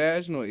your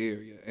vaginal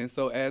area. And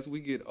so as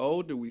we get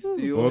older, we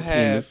still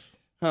have... Penis.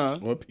 Huh?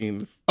 Or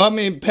penis. I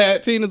mean,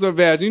 penis or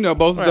vagina,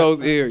 both of those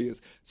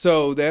areas.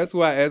 So that's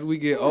why as we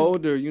get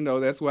older,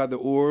 that's why the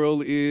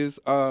oral is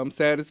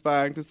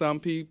satisfying to some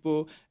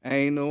people,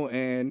 anal,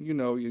 and,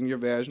 in your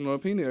vaginal or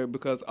penis area,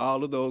 because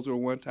all of those are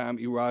one-time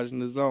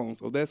erogenous zones.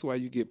 So that's why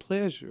you get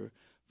pleasure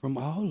from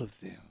all of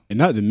them. And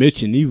not to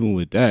mention, even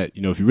with that,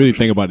 if you really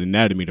think about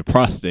anatomy, the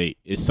prostate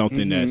is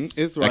something that's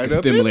it's that right can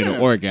up in stimulate an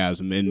there.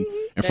 orgasm. And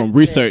from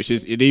research,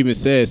 it even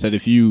says that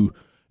if you,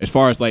 as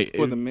far as when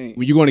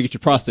you're going to get your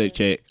prostate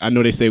checked, I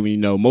know they say when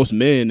most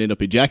men end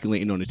up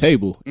ejaculating on the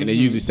table, and they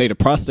usually say the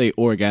prostate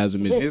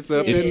orgasm is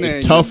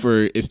it's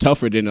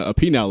tougher than a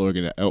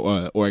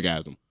penile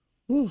orgasm.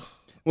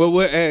 Well,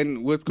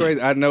 what's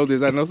crazy, I know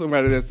this. I know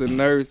somebody that's a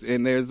nurse,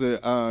 and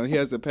he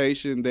has a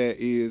patient that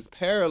is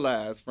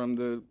paralyzed from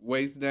the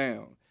waist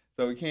down,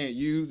 so he can't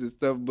use his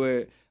stuff.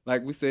 But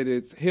like we said,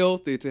 it's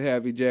healthy to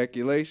have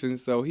ejaculation,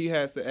 so he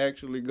has to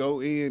actually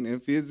go in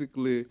and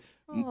physically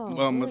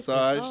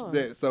massage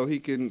that so he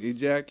can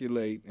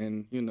ejaculate.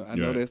 And I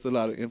know that's a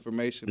lot of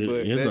information,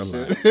 but is a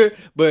lot.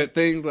 But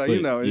things like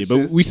it's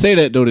but just, we say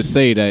that though to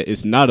say that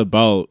it's not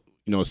about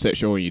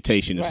sexual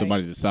orientation if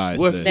somebody decides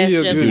what to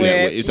feels just do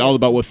where that. It's all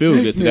about what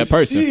feels good to that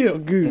person. feel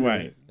good.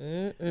 Right.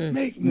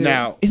 Make me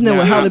Now, Isn't that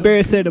what Halle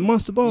Berry said to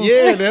Monster Ball?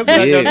 Yeah, that's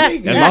like Yeah, a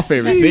that's my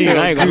favorite scene.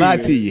 I ain't gonna lie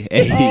to you.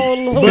 Hey. Oh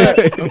Lord.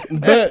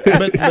 but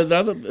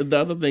the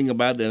other thing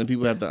about that, and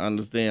people have to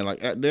understand, like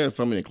there are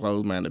so many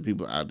closed-minded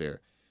people out there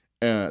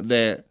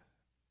that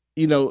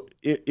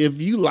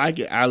if you like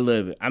it, I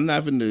love it. I'm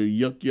not finna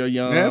yuck your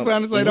young. That's why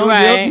I say don't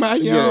Right. yuck my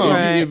young.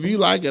 Yeah, if you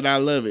like it, I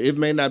love it. It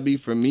may not be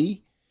for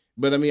me,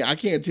 but I mean, I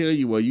can't tell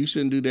you, well, you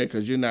shouldn't do that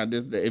because you're not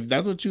this. If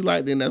that's what you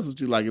like, then that's what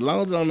you like. As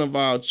long as it don't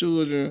involve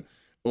children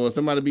or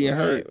somebody being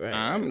hurt,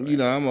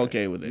 I'm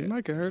okay with It it.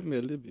 might could hurt me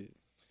a little bit.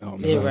 Oh,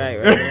 Yeah, right.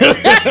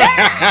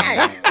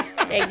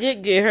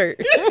 That good hurt.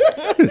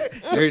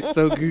 It's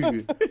so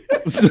good.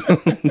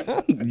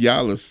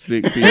 Y'all are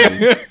sick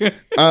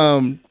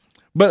people.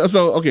 But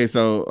so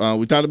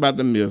we talked about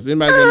the myths.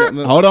 Anybody got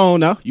nothing? Hold on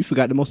now. You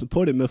forgot the most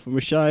important myth from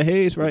Rashad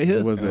Hayes right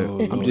here. What's that?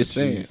 Oh, I'm just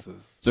saying. Jesus.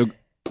 So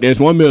there's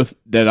one myth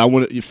that I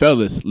want you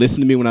fellas,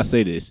 listen to me when I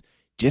say this.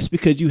 Just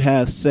because you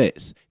have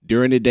sex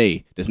during the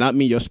day does not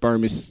mean your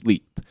sperm is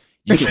asleep.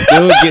 You can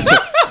still get some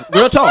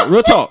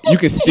real talk. You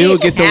can still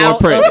get someone Out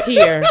pregnant. of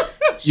here.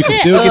 You can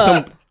still get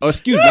some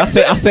excuse me, I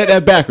said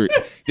that backwards.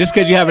 Just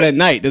because you have it at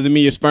night doesn't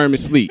mean your sperm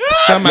is asleep.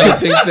 Somebody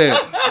thinks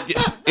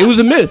that. It was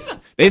a myth.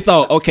 They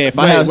thought, okay, if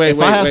I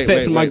have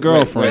sex with my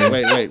girlfriend,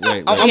 wait. I'm You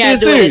being gotta do it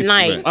serious. at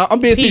night. I'm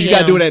being serious. You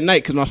gotta PM. do it at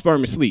night because my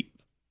sperm is asleep.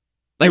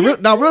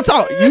 Like real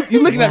talk.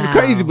 You looking at me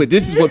crazy, but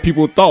this is what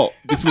people thought.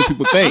 This is what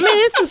people think. I mean,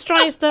 there's some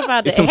strange stuff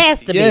out there. It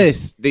has to be.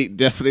 Yes,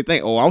 that's what they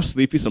think. Oh, I'm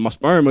sleepy, so my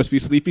sperm must be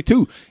sleepy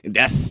too. And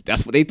that's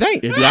what they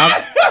think. If y'all,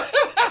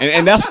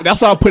 and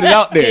that's why I put it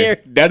out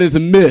there. That is a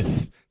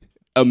myth.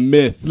 A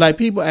myth. like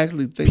people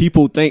actually think.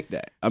 People think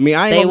that. I mean,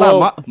 I ain't gonna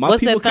lie. My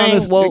What's people that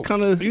thing?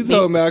 kind of. You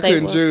told me I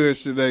couldn't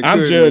judge today.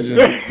 I'm judging.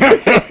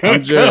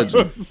 I'm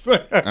judging.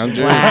 I'm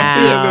judging.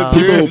 Wow.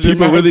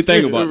 People really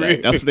think about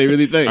that. That's what they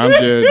really think. I'm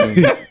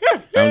judging.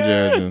 I'm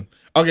judging.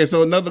 Okay,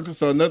 so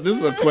this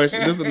is a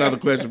question. This is another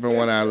question from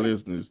one of our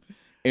listeners,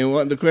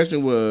 and the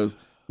question was,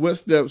 what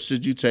steps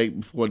should you take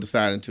before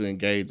deciding to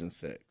engage in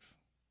sex?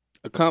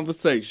 A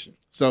conversation.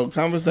 So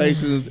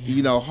conversations,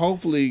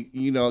 hopefully,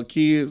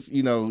 kids,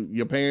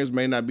 your parents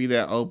may not be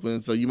that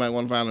open, so you might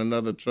want to find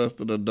another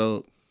trusted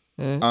adult.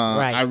 Right.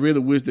 I really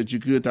wish that you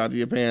could talk to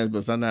your parents,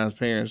 but sometimes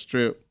parents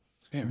trip.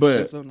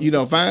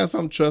 Find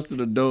some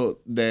trusted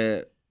adult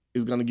that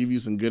is going to give you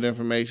some good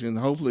information.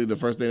 Hopefully, the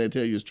first thing they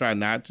tell you is try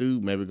not to,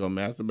 maybe go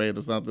masturbate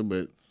or something.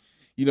 But,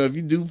 if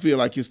you do feel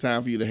like it's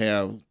time for you to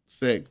have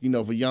sex,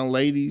 for young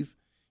ladies,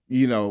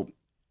 learn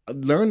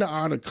the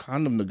art of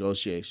condom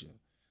negotiation.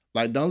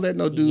 Like, don't let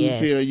no dude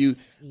tell you,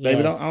 baby,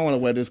 I don't want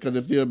to wear this because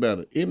it feel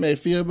better. It may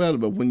feel better,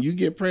 but when you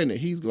get pregnant,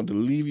 he's going to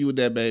leave you with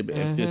that baby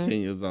at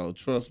 15 years old.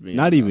 Trust me.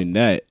 Not even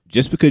that.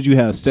 Just because you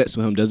have sex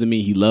with him doesn't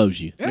mean he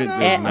loves you.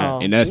 At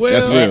all. And that's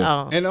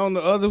real. And on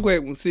the other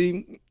way,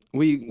 see,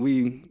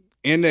 we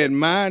in that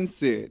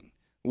mindset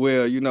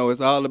where,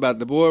 it's all about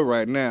the boy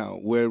right now,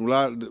 where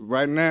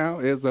right now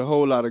there's a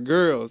whole lot of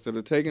girls that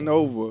are taking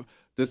over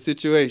the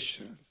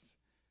situation.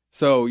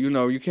 So,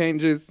 you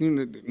can't just,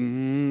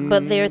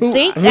 But they're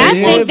thinking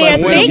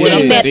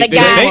that the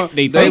guy.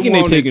 They thinking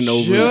they're taking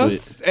over.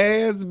 Just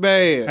as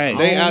bad. Hey,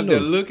 they out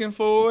there looking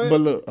for it. But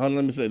look, let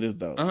me say this,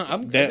 though.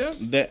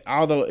 That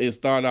although it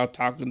started out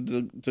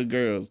talking to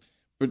girls,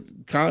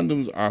 but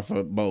condoms are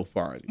for both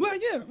parties. Well,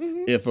 yeah.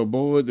 Mm-hmm. If for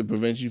boys, it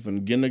prevents you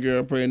from getting a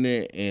girl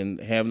pregnant and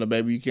having a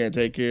baby you can't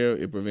take care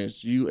of. It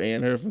prevents you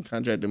and her from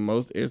contracting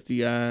most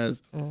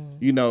STIs.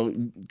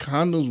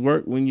 Condoms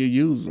work when you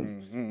use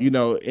them.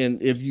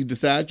 And if you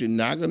decide you're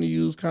not going to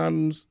use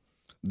condoms,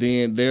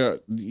 then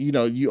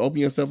you open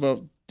yourself up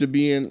to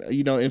being,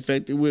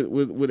 infected with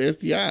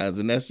STIs,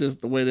 and that's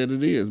just the way that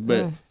it is.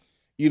 But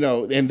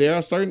and there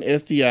are certain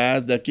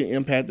STIs that can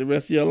impact the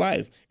rest of your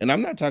life. And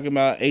I'm not talking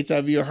about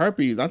HIV or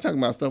herpes. I'm talking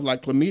about stuff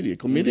like chlamydia.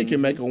 Chlamydia can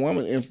make a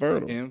woman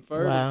infertile.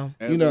 Wow.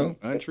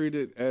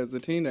 Untreated as a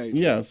teenager.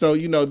 Yeah. So,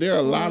 there are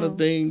a lot of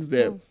things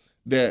that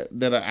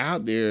are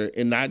out there,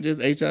 and not just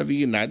HIV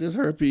and not just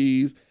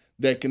herpes,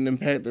 that can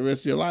impact the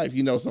rest of your life.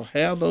 So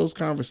have those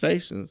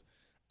conversations.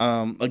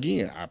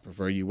 Again, I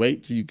prefer you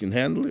wait till you can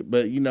handle it,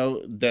 but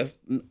that's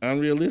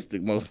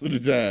unrealistic most of the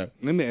time.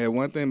 Let me add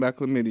one thing about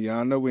chlamydia.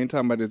 I know we ain't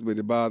talking about this, but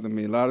it bothers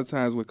me. A lot of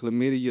times with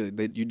chlamydia,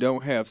 that you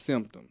don't have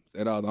symptoms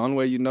at all. The only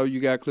way you know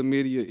you got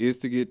chlamydia is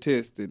to get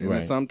tested, and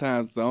right.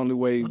 Sometimes the only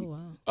way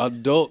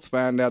adults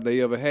find out they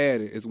ever had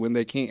it is when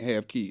they can't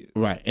have kids.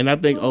 Right, and I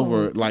think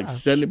over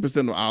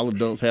 70% of all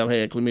adults have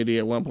had chlamydia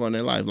at one point in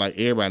their life. Like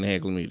everybody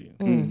had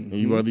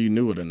chlamydia, whether you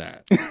knew it or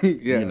not.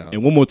 Yeah.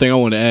 And one more thing I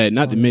want to add,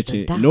 not to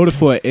mention, in order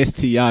for an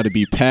STI to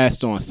be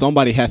passed on,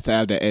 somebody has to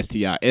have that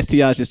STI.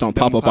 STIs just don't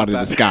pop up out of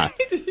the sky.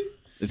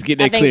 Let's get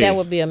that clear. I think that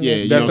would be a myth. Yeah,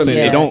 you know what I'm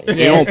saying?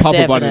 They don't pop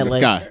up out of the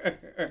sky.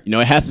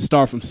 It has to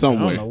start from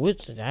somewhere. I don't know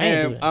which.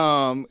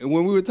 And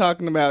when we were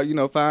talking about,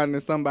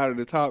 finding somebody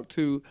to talk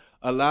to,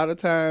 a lot of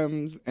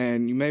times,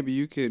 and maybe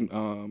you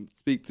can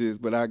speak to this,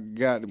 but I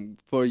got,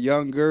 for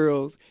young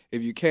girls,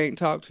 if you can't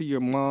talk to your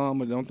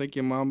mom or don't think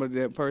your mom is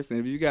that person,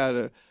 if you got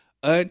a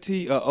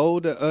auntie or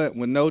older aunt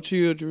with no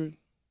children,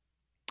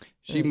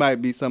 she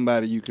might be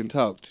somebody you can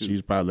talk to.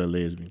 She's probably a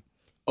lesbian.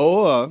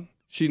 Or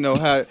she know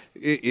how,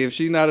 if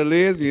she's not a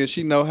lesbian,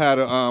 she know how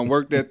to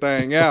work that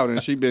thing out,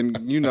 and she been,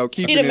 keeping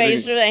She it.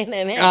 made sure ain't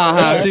nothing.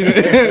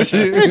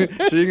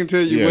 She can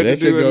tell you what to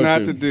do and not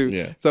to do.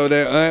 Yeah. So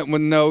that aunt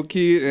with no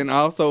kid, and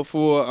also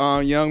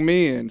for young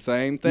men,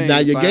 same thing. Now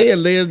your gay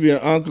and lesbian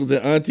uncles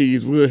and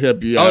aunties will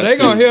help you out. Oh, they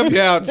gonna help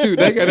you out too.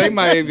 They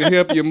might even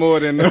help you more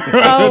than.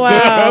 Oh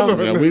wow.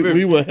 Yeah,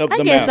 we will help them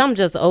out. I guess I'm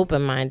just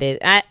open minded.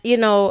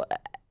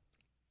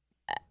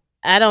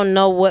 I don't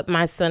know what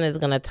my son is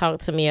going to talk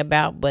to me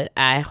about, but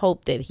I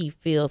hope that he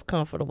feels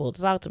comfortable to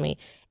talk to me.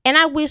 And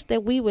I wish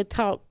that we would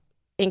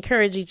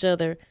encourage each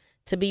other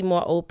to be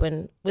more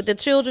open with the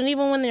children,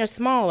 even when they're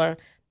smaller.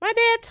 My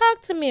dad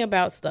talked to me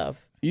about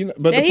stuff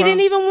but that he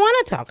didn't even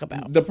want to talk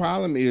about. The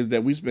problem is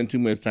that we spend too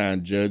much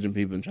time judging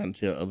people and trying to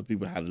tell other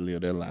people how to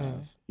live their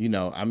lives.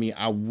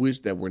 I wish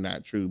that were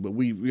not true, but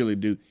we really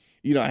do.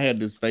 I had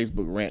this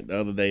Facebook rant the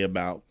other day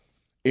about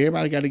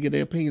everybody got to get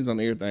their opinions on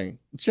everything.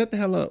 Shut the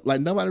hell up.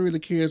 Like, nobody really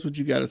cares what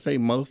you got to say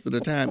most of the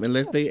time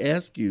unless they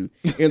ask you.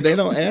 If they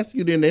don't ask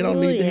you, then they don't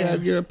need to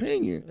have your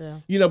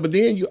opinion. Yeah. But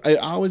then it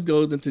always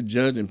goes into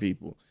judging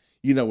people.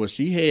 Well,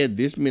 she had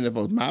this many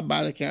votes. My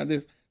body count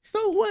this.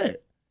 So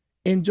what?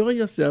 Enjoy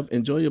yourself,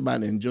 enjoy your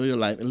body, enjoy your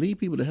life, and leave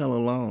people the hell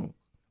alone.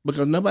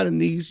 because nobody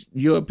needs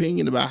your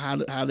opinion about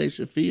how they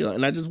should feel.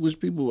 And I just wish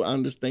people would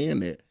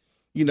understand that.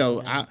 You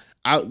know,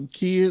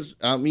 kids.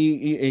 I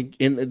mean,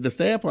 and the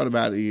sad part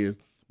about it is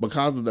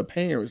because of the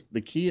parents,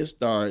 the kids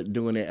start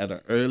doing it at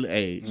an early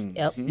age.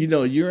 Yep. You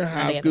know, you're in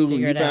high they have to school and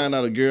figure you it out. find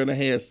out a girl that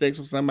had sex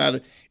with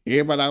somebody.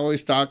 Everybody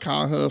always start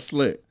calling her a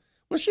slut.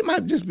 Well, she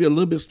might just be a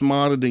little bit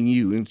smarter than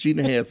you, and she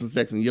done had some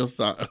sex, and your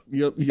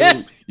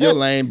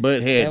lame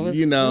butt That had, was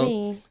you know,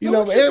 me. you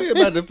know. What you think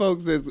about the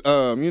folks that's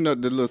you know,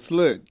 the little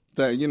slut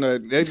thing, you know,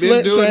 they've been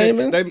Slut doing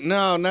shaming? it.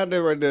 No, not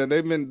that right there.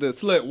 They've been the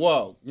slut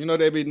walk. You know,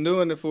 they've been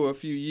doing it for a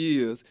few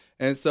years,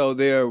 and so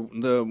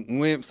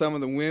some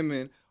of the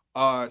women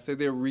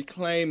they're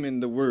reclaiming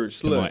the word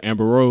Come on, slut.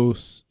 Amber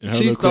Rose. And her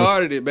She little crew.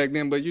 started it back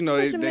then, but you know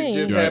What you they mean?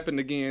 just Right. happened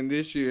again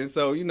this year, and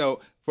so you know.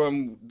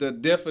 From the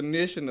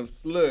definition of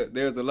slut,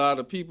 there's a lot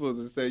of people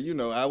that say, you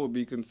know, I would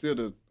be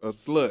considered a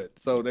slut.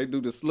 So they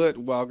do the slut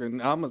walk,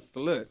 and I'm a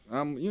slut.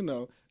 I'm, you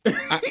know. So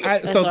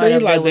That's why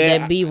things I like go with that.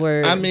 that B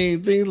word. I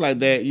mean, things like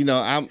that. You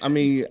know, I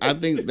mean, I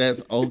think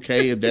that's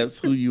okay if that's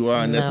who you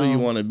are and that's who No. you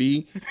want to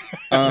be.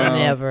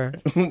 Never.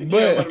 I want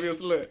But to be a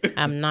slut.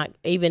 I'm not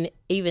even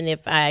if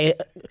I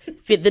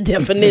fit the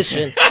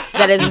definition.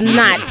 That is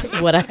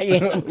not what I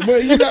am. but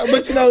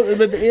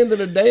at the end of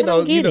the day,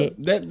 though, get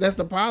it. that's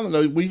the problem.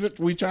 Though we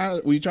try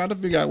to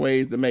figure out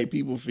ways to make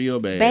people feel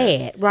bad.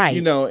 Bad, right?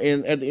 You know,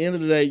 and at the end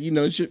of the day, you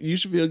know, you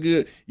should feel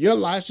good. Your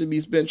life should be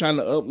spent trying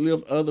to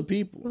uplift other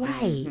people.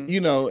 Right.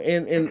 You know,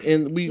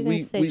 and we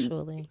Even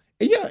sexually.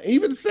 yeah,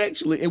 even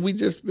sexually, and we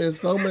just spend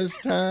so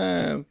much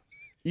time,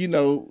 you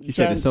know. She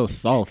said it's so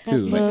soft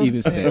too, like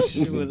even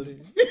sexually.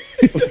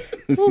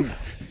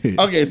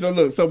 Okay, so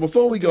look, so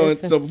before we go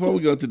Listen.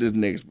 to this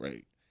next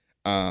break,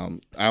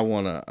 I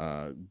want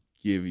to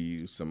give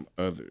you some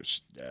other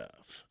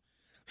stuff.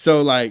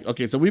 So like,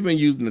 okay, so we've been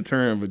using the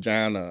term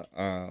vagina.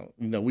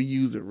 You know, we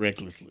use it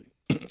recklessly.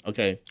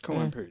 Okay,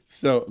 Corn purse.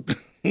 so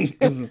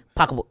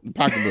Pocketbook.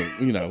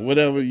 pocketbook, you know,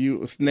 whatever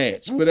you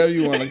snatch, whatever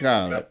you want to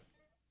call it.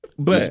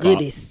 But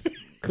Goodies.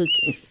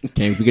 Cookies.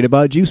 Can't forget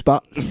about juice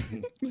box.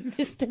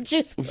 It's the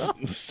juice.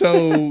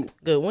 so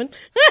Good one.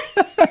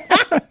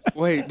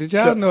 Wait, did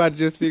y'all know I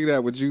just figured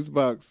out what juice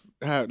box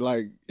how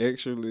like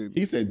actually?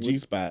 he said G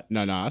spot.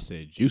 No, I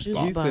said juice Juice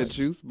box. He box. said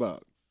juice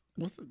box.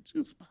 What's a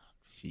juice box?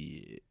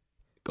 Shit.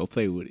 Go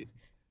play with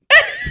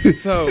it.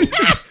 So,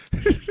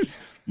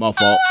 My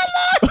fault.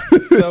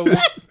 so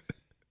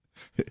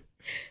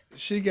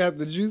she got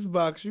the juice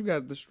box. You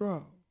got the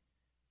straw.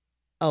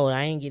 Oh,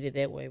 I ain't get it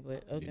that way,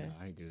 but okay. Yeah,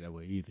 I ain't get it that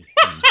way either.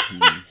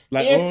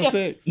 Like Yeah. oral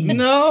sex?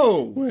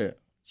 No, What?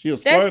 She a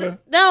That's squirter?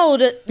 now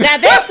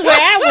that's where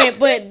I went,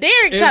 but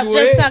Derek It's just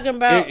wet. talking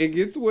about it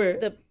gets wet.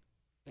 the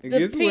It the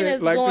gets penis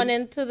wet, like going the,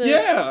 into the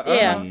Yeah,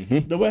 yeah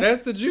Mhm. The what?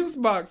 That's the juice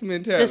box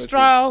mentality. the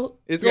straw.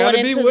 It's going got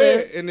to be into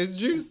wet and it's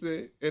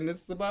juicy and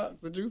it's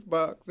the juice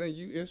box, and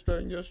you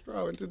insert your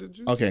straw into the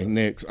juice. Okay,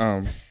 next.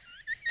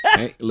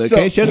 Hey, look, So-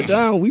 can't shut it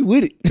down. We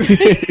with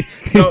it.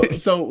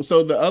 So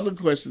the other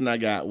question I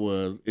got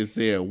was, it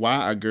said,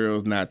 why are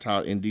girls not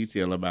taught in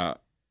detail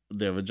about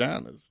their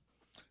vaginas?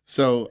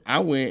 So I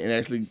went and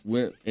actually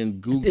went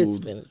and This Googled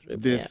finna trip me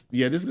this.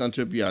 Yeah, this is gonna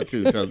trip you out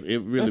too because it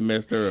really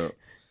messed her up.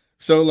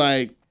 So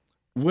like,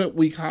 what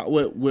we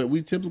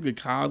typically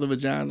call the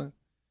vagina,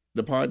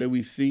 the part that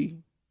we see,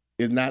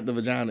 is not the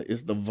vagina.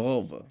 It's the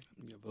vulva.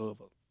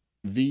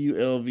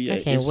 VULVA.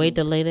 I can't wait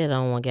to lay that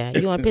on one guy.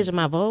 You want a picture of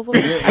my vulva? Are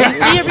you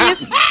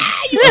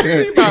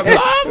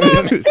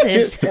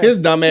serious? His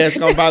dumb ass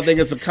gonna about think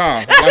it's a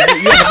car.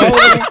 Like, you have a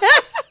vulva?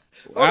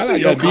 I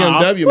like a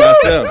BMW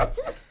myself.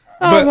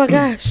 Oh my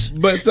gosh.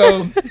 But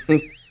so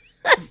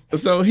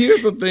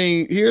here's some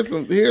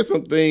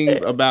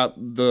things about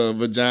the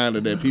vagina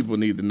that people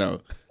need to know.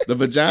 The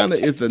vagina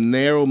is the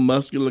narrow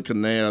muscular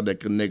canal that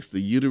connects the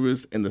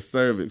uterus and the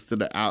cervix to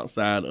the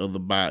outside of the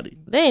body.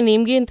 They ain't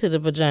even getting to the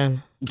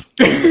vagina.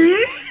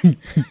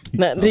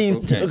 Not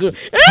these. Okay.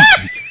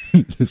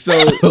 So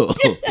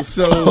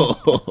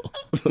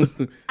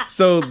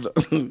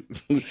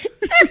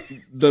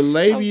the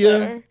labia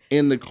sorry.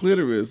 and the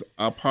clitoris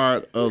are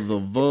part of the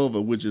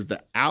vulva, which is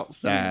the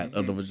outside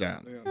of the vagina.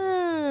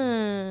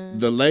 Hmm.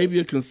 The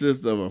labia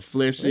consists of a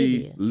fleshy,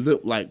 Labia.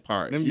 lip-like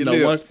part. Them You your know,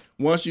 lips.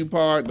 once you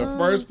part the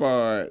first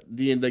part,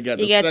 then they got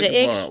the You got second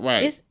your part. extra.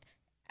 Right.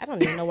 I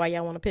don't even know why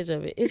y'all want a picture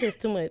of it. It's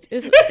just too much.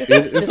 It's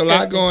It's a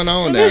lot going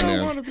on down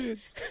there.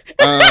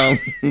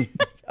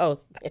 Oh,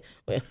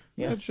 well,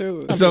 yeah. Not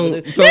sure.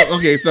 So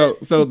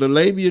the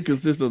labia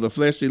consists of the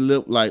fleshy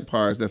lip-like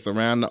parts that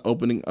surround the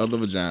opening of the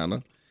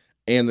vagina,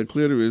 and the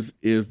clitoris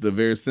is the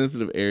very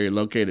sensitive area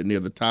located near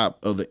the top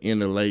of the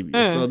inner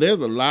labia. So there's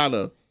a lot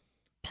of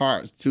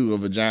parts to a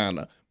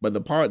vagina, but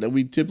the part that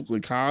we typically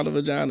call the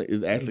vagina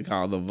is actually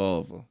called the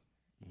vulva.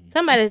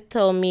 Somebody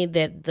told me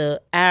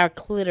that our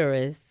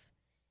clitoris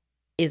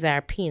is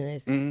our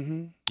penis.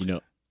 Mm-hmm. You know,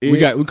 It-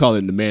 we call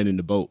it the man in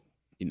the boat.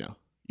 You know,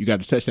 you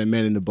got to touch that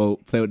man in the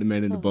boat, play with the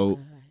man in the Oh, boat,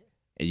 God.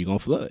 and you're gonna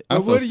flood. I'm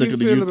But so what do sick you of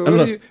the feel youth. about-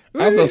 what do you-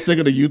 I'm so sick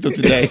of the youth of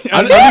today.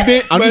 I'm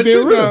being But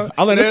real. know,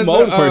 I learned that from an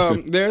older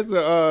person. There's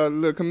a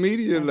little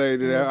comedian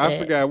lady that I Yeah.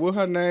 forgot what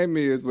her name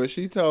is, but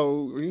she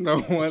told one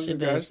of She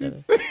the guys does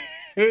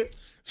she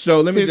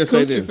So let me his just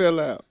say coochie this. fell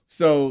out.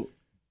 So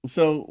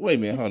wait a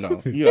minute, hold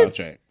on. You off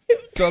track.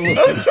 So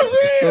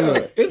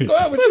look, It's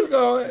going, but you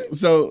going.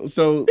 so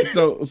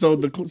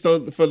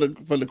for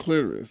the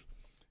clitoris.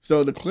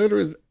 So the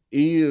clitoris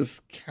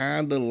is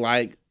kind of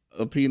like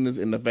a penis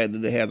in the fact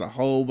that it has a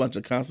whole bunch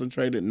of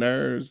concentrated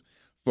nerves.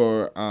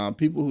 For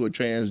people who are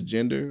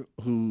transgender,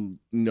 who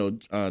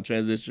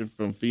transition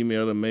from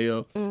female to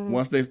male,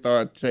 once they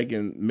start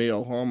taking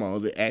male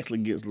hormones, it actually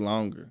gets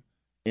longer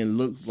and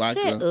looks like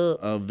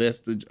a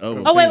vestige of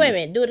a Oh, wait a penis.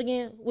 minute. Do it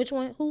again. Which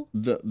one? Who?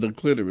 The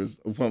clitoris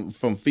from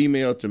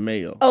female to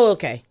male. Oh,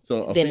 okay.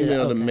 So a Then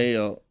female to okay.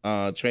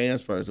 male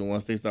trans person,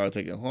 once they start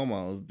taking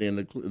hormones, then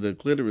the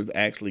clitoris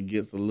actually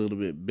gets a little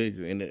bit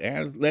bigger, and it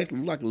actually looks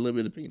like a little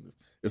bit of penis.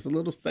 It's a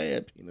little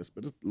sad penis,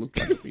 but it looks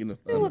like a penis.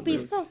 It would be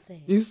so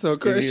sad. You so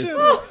crazy.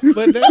 is.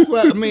 But that's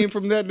why, I mean,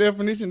 from that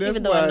definition, that's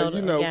Even though I why, know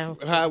the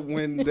guy. how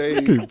when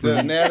the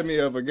anatomy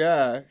of a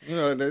guy,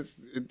 it's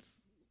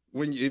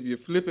when if you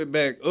flip it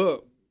back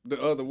up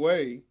the other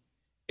way,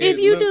 If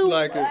it you looks do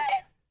like what?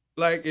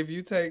 like if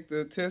you take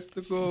the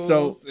testicles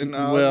So and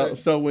all well, that.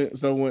 so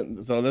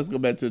let's go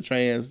back to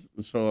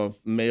a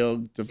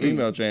male to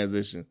female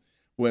transition.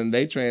 When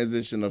they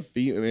transition a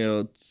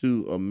female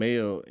to a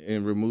male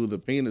and remove the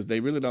penis,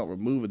 they really don't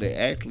remove it. They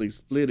actually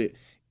split it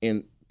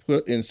and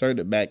insert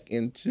it back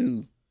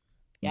into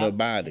the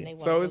body.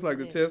 So it's like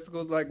the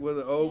testicles, like with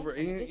the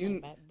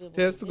ovary,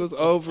 testicles,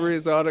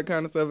 ovaries, all that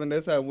kind of stuff, and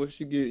that's how what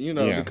you get. Yeah,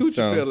 the coochie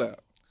so- fell out.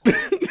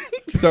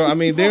 So I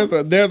mean, there's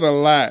a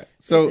lot.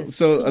 So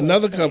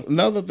another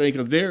thing,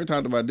 because Derek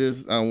talked about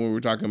this when we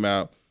were talking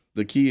about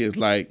the kids,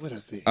 like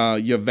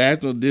your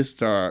vaginal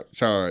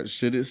discharge,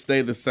 should it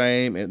stay the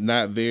same and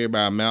not vary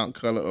by amount,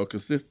 color, or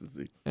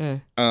consistency?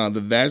 The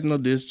vaginal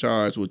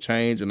discharge will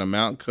change in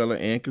amount, color,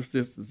 and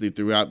consistency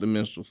throughout the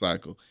menstrual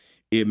cycle.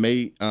 It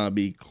may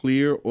be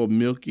clear or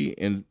milky,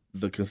 and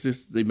the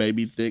consistency may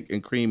be thick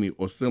and creamy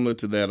or similar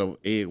to that of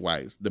egg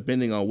whites,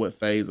 depending on what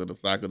phase of the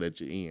cycle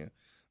that you're in.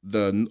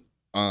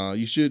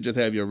 You should just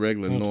have your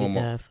regular Thank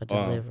normal. you, God, for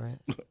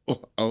deliverance.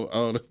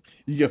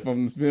 You get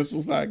from the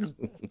menstrual cycle.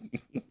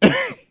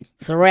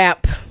 It's a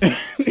wrap.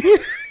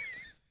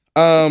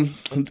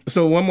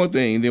 So one more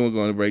thing, then we're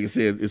going to break. It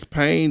says, is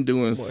pain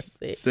during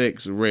sick.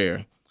 sex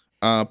rare?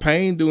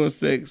 Pain during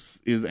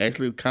sex is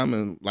actually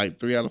common. Like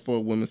 3 out of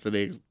 4 women say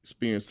they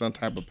experience some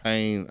type of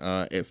pain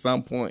at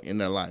some point in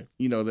their life.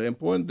 The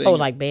important thing. Oh,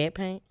 like bad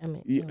pain? I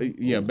mean,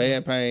 yeah,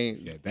 bad pain.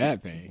 Yeah,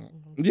 bad thing.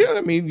 Yeah,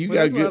 I mean, you But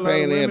got that's why a good lot of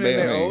pain and women bad in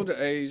their pain older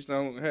age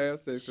don't have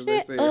sex because they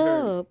say it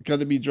hurt.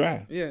 because it be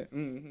dry. Yeah.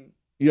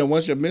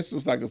 Once your menstrual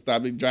cycle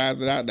stops, it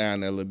dries it out down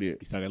there a little bit.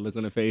 You saw that look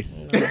on the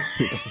face.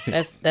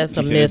 that's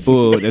a You said myth.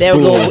 full, that's There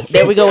we full. go.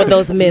 There we go with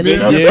those myths.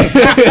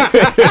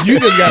 You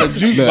just got a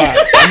juice box.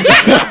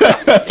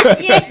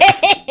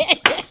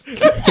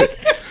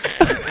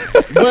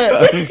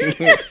 But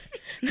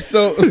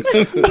so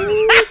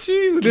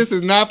This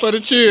is not for the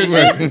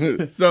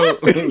children.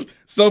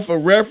 so for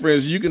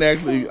reference, you can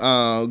actually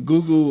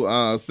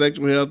Google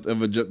sexual health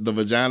and the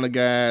vagina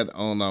guide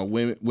on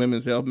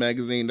Women's Health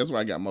magazine. That's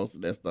where I got most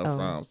of that stuff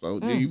from. So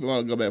you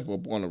want to go back for a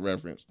point of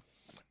reference.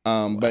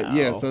 But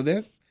yeah, so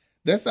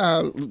that's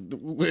how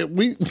we're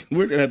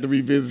gonna have to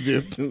revisit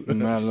this.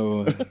 My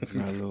lord.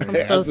 I'm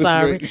so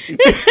sorry.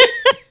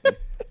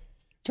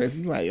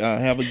 Tracy, you might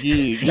have a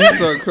gig. You're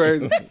so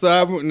crazy.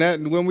 So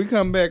when we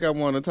come back, I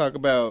want to talk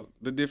about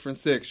the different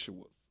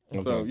sexuals.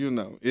 So,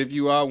 if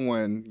you are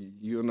one,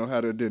 you'll know how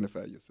to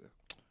identify yourself.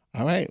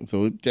 All right, so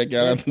we'll check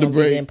out That's after the gonna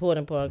be the break.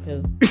 important part,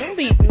 because don't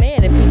be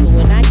mad at people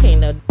when I can't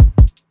know.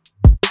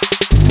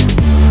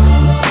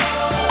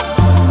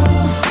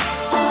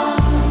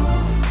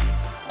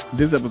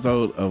 This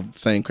episode of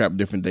Same Crap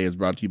Different Day is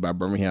brought to you by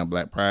Birmingham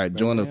Black Pride.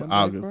 Join us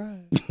August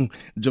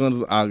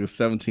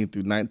 17th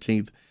through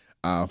 19th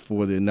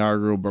for the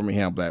inaugural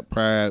Birmingham Black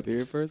Pride.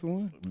 Very first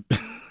one.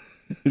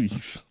 You're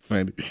so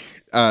funny.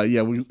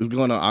 It's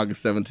going on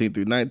August 17th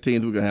through 19th.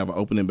 We're going to have an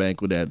opening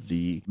banquet at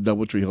the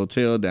Doubletree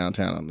Hotel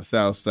downtown on the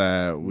south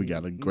side. We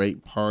got a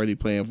great party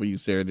planned for you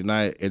Saturday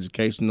night,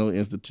 Educational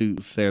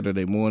Institute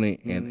Saturday morning,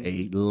 and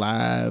a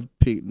live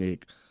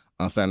picnic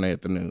on Saturday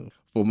afternoon.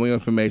 For more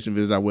information,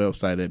 visit our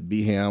website at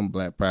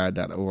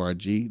bhamblackpride.org.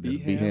 That's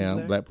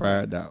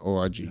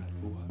bhamblackpride.org.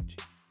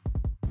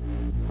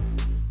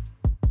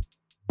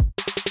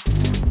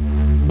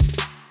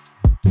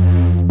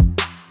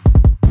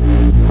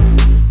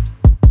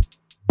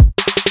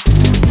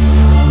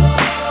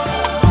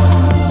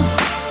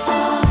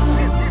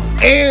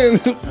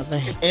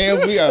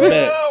 And we are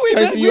back.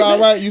 Tracy, you all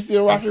right? You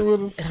still rocking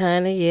with us?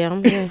 Honey, yeah,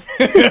 I'm here.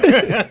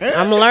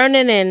 I'm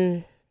learning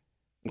and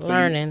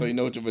learning. So you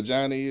know what your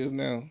vagina is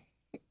now?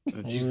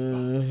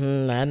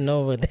 I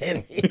know what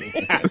that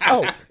is.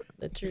 Oh,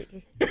 The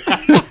children.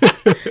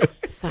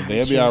 Sorry,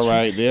 They'll be all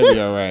right. They'll be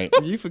all right.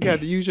 You forgot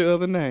to use your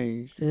other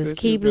names. Just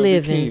keep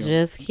living.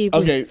 Just keep.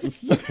 Okay,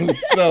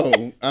 so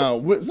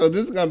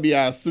this is gonna be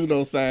our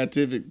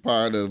pseudoscientific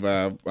part of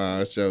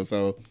our show.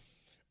 So,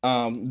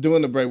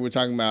 during the break, we're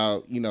talking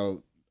about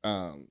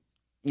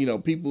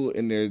people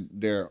in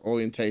their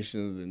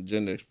orientations and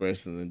gender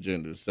expressions and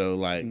genders. So,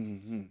 like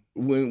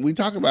when we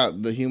talk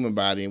about the human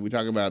body and we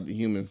talk about the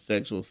human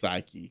sexual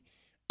psyche,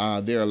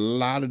 there are a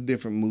lot of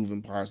different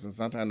moving parts, and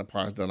sometimes the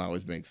parts don't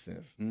always make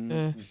sense.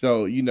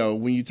 So,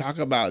 when you talk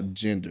about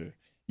gender,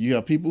 you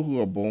have people who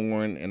are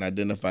born and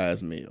identify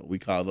as male. We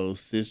call those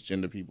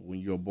cisgender people. When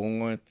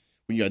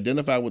you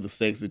identify with the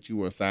sex that you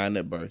were assigned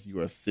at birth,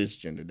 you are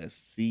cisgender. That's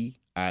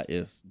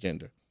CIS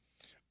gender.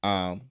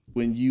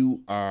 When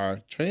you are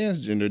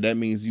transgender, that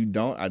means you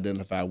don't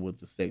identify with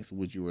the sex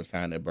which you were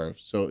assigned at birth.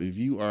 So if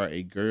you are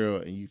a girl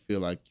and you feel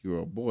like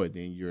you're a boy,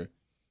 then you're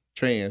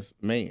trans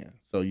man.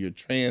 So you're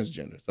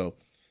transgender. So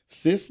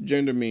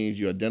cisgender means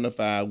you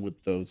identify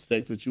with the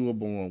sex that you were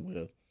born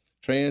with.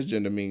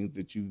 Transgender means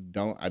that you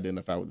don't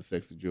identify with the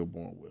sex that you were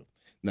born with.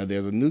 Now,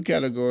 there's a new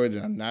category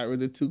that I'm not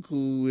really too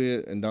cool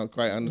with and don't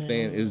quite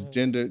understand is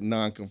gender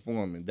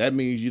nonconforming. That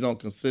means you don't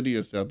consider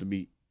yourself to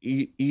be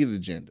either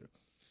gender.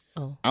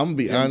 Oh. I'm gonna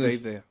be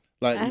honest.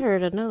 Like I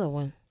heard another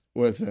one.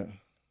 What's that?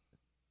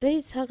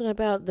 They talking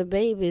about the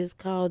babies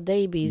called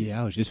babies.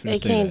 Yeah, I was just they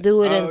finna say can't that.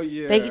 do it. Oh, And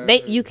yeah.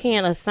 you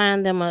can't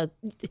assign them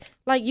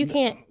you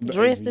can't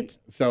dress it.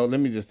 So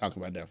let me just talk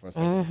about that for a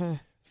second. Mm-hmm.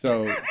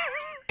 So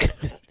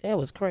That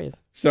was crazy.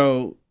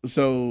 So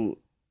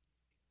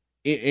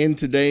in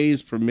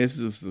today's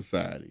permissive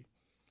society,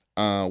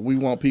 we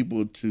want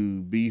people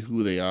to be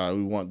who they are.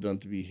 We want them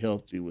to be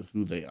healthy with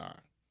who they are.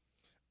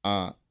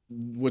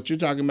 What you're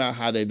talking about,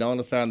 how they don't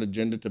assign the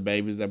gender to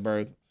babies at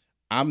birth,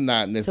 I'm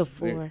not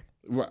necessarily.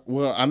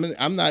 Well, I'm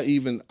not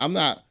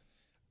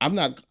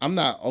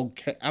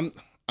okay.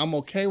 I'm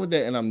okay with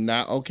that, and I'm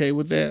not okay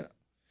with that.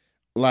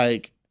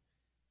 Like,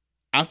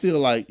 I feel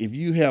like if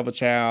you have a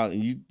child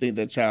and you think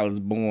that child is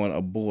born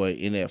a boy,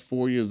 and at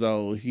 4 years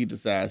old he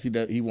decides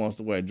he wants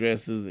to wear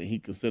dresses and he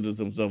considers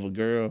himself a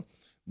girl,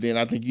 then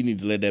I think you need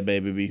to let that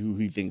baby be who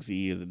he thinks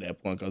he is at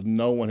that point, because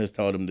no one has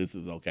told him this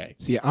is okay.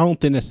 See, I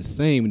don't think that's the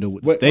same though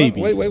with Wait.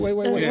 babies.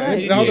 Yeah,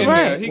 he Hold on.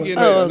 getting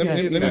Let there.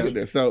 me get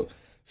there.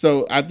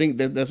 So I think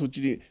that's what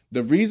you need.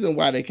 The reason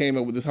why they came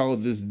up with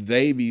this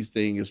babies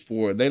thing is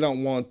they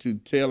don't want to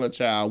tell a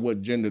child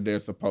what gender they're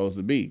supposed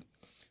to be.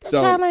 The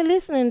child ain't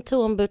listening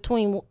to them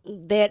between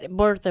that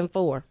birth and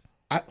 4.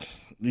 I'm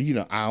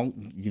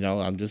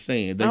just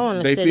saying.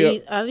 They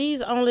feel. Are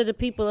these only the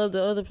people of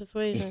the other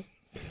persuasions?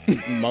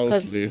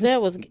 Mostly.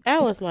 I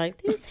was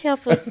like, this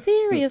heifer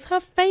serious. Her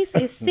face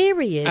is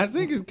serious. I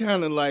think it's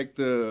kind of like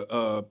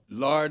the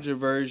larger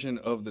version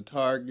of the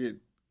Target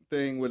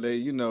thing where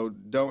they,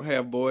 don't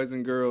have boys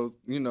and girls,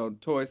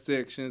 toy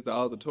sections.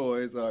 All the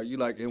toys are you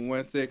like in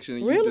one section.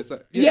 And really? You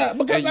decide, yeah,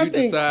 because and I you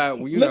think. decide,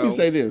 Let me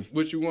say this.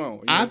 What you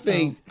want. I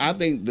think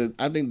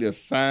the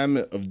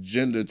assignment of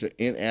gender to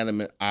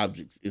inanimate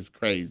objects is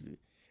crazy.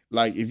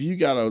 Like, if you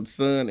got a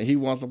son and he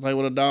wants to play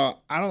with a dog,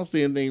 I don't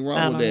see anything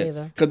wrong with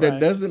that. Because that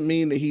doesn't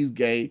mean that he's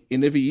gay.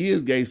 And if he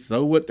is gay,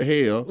 so what the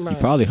hell? He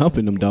probably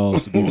humping them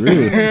dogs, to be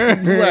real.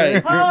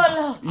 Right.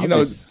 Oh,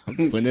 no.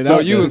 Putting it So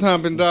out you there. was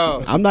humping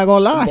dogs. I'm not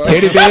going to lie.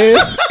 Teddy bears.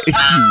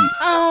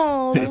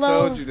 Oh, I Lord.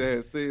 told you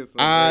that. Said something.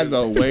 I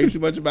know way too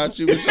much about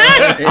you, Michelle.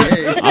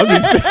 I'm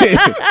just saying.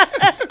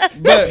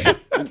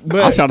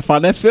 but I'm trying to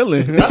find that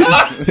feeling.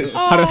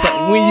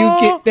 When you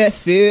get that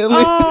feeling.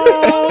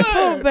 Oh,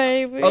 poor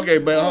baby. okay,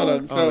 but hold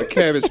on. So the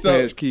Cabbage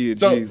Patch Kid.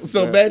 Back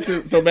to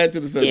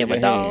the subject Yeah, but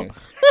at hand.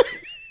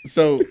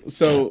 So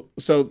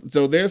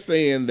they're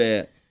saying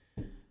that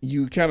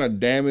you kind of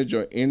damage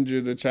or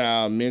injure the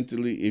child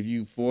mentally if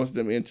you force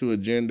them into a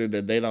gender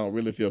that they don't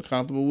really feel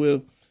comfortable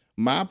with.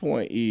 My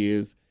point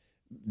is,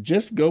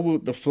 just go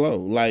with the flow.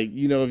 Like,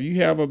 if you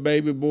have a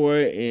baby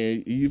boy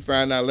and you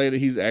find out later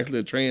he's actually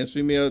a trans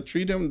female,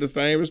 treat him with the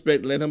same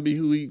respect. Let him be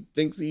who he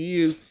thinks he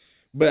is.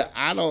 But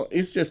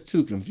it's just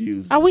too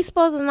confusing. Are we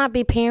supposed to not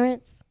be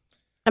parents?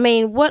 I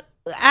mean,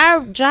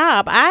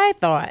 I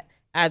thought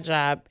our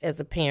job as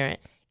a parent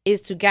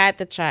is to guide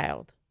the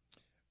child.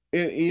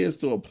 It is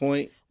to a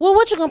point. Well,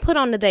 what you gonna put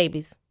on the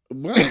babies?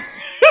 What?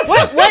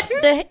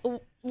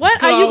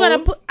 What are you gonna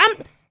put?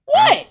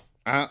 What?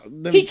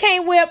 They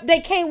can't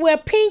wear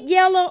pink,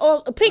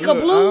 yellow, or pink or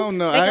blue. I don't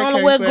know. They I can only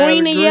can't wear say I green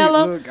and agree.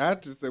 yellow. Look, I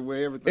just say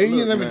wear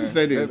everything. Let me just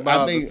say this. That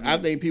bothers I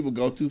me. think people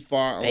go too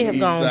far on They have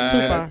each gone side. too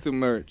far. That's too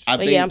much.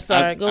 I'm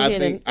sorry. Go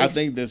ahead. I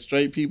think that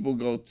straight people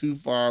go too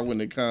far when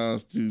it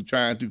comes to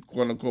trying to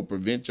quote unquote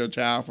prevent your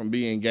child from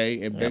being gay.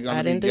 If they're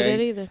gonna be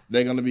gay,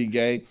 they're gonna be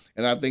gay.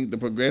 And I think the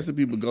progressive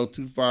people go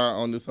too far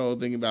on this whole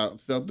thing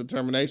about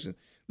self-determination.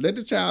 Let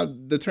the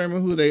child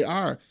determine who they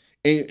are.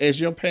 And as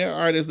your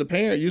parent, as the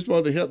parent, you're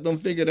supposed to help them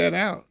figure that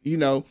out.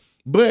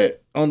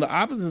 But on the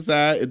opposite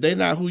side, if they're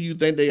not who you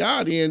think they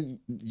are, then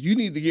you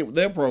need to get with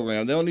their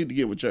program. They don't need to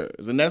get with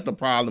yours. And that's the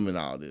problem in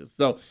all this.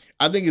 So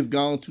I think it's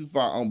gone too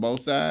far on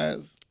both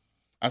sides.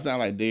 I sound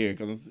like Derek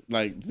because I'm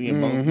like seeing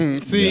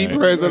both. See, Yeah.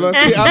 President.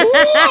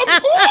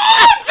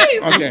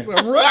 Jesus. Okay.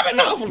 Rubbing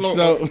off a little.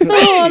 So, Oh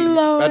About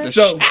Lord. to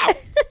so,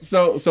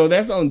 shout. so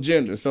that's on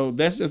gender. So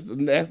that's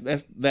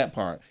that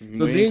part. So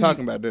We then ain't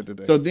talking about that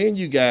today. So then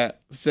you got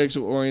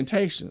sexual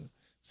orientation.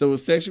 So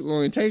with sexual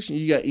orientation,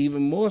 you got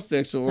even more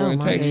sexual Oh, my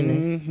orientation.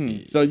 goodness.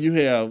 Mhm. So you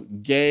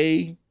have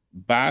gay,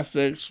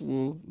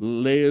 bisexual,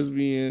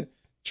 lesbian,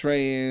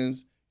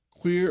 trans,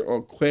 queer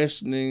or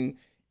questioning,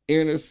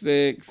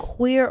 intersex,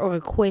 Queer or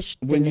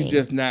questioning. when you're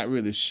just not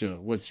really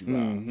sure what you are.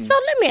 Mhm. So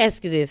let me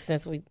ask you this,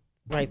 since we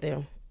right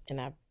there,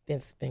 and I've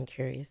been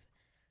curious.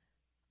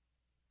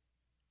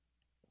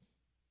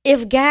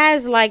 If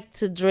guys like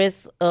to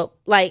dress up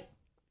like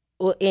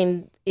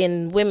in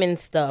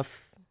women's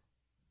stuff,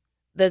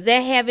 does that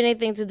have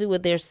anything to do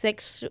with their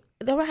sex?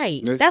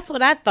 Right. Yes. That's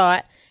what I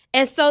thought.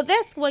 And so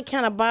that's what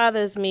kind of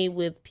bothers me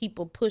with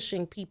people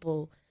pushing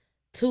people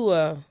to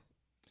a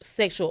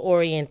sexual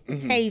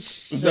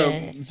orientation.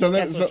 So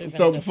That's what you're so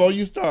gonna do. before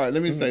you start,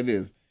 let me say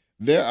this.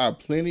 There are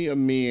plenty of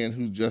men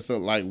who dress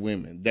up like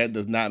women. That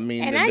does not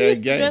mean And that I they're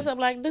used gay. to dress up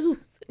like dudes.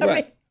 I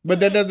Right. mean, But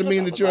that doesn't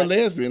mean Dress that up you're a like-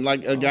 lesbian.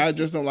 Like a guy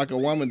dressing up like a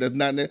woman, that's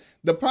not that.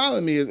 The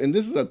problem is, and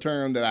this is a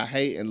term that I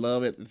hate and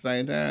love at the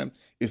same time,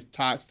 is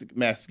toxic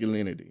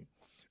masculinity.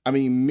 I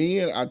mean,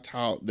 men are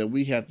taught that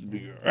we have to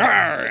be,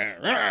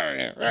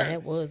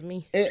 that was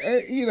me. and,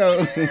 you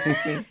know,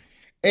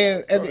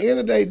 and at the end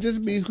of the day,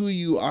 just be who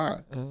you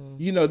are.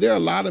 You know, there are a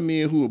lot of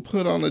men who will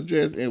put on a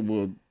dress and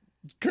will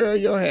curl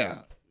your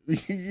hair,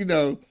 you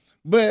know.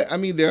 But I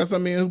mean, there are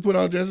some men who put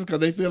on dresses because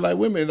they feel like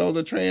women. Those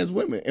are trans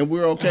women, and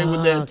we're okay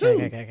with that too.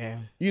 Okay.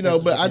 You know,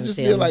 That's but what I you're just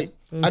gonna feel tell like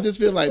I just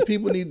feel like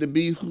people need to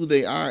be who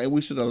they are, and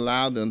we should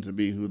allow them to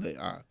be who they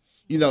are.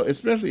 You know,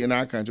 especially in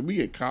our country, we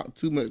get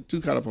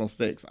too caught up on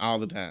sex all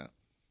the time.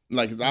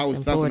 Like it's always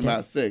something important.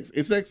 about sex.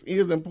 Sex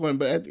is important,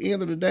 but at the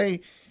end of the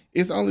day,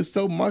 it's only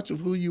so much of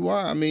who you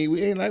are. I mean,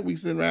 we ain't like we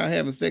sitting around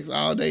having sex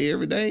all day,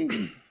 every day.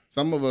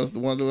 Some of us, the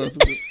ones of us,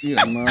 who, you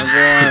know. My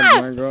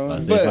God, my God. I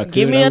said, But- if I could,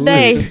 Give me I a would.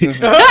 day.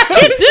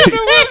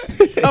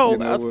 Oh, You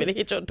know I was what? gonna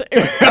hit your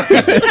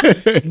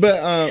tail.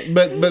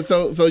 But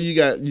so you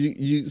got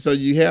so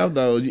you have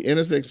those.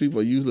 Intersex people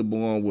are usually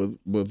born with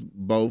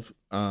both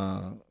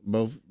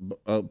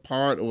a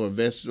part or a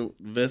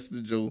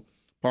vestigial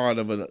part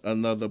of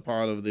another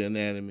part of the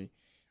anatomy.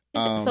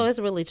 So it's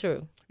really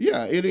true.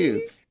 Yeah, it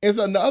is. And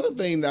so the other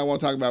thing that I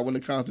want to talk about when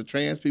it comes to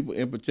trans people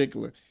in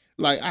particular,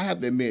 like I have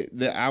to admit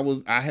that I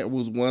was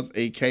once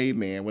a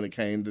caveman when it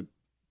came to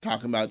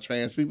talking about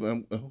trans people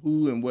and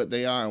who and what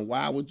they are and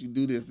why would you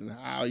do this and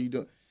how you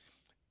do.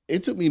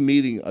 It took me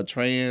meeting a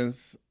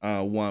trans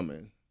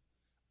woman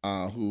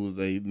who was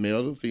a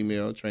male to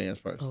female trans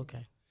person,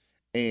 Okay.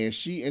 and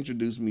she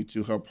introduced me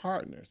to her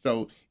partner.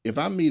 So if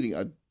I'm meeting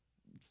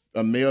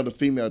a male to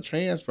female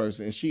trans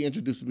person and she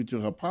introduces me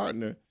to her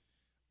partner,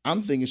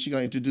 I'm thinking she's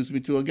gonna introduce me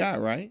to a guy,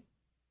 right?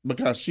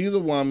 Because she's a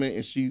woman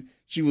and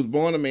she was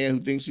born a man who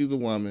thinks she's a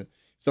woman.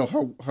 So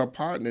her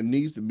partner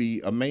needs to be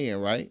a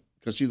man, right?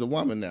 Because she's a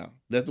woman now.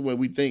 That's the way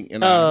we think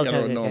in our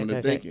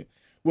heteronormative thinking.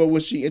 Well,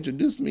 when she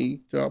introduced me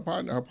to her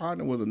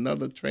partner was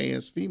another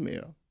trans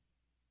female.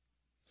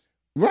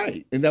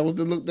 Right. And that was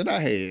the look that I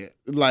had.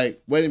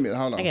 Like, wait a minute,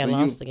 hold on. I got So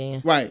lost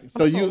again. right.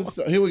 So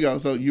so here we go.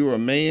 So you're a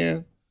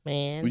man.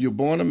 Man. Well, you're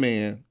born a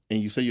man, and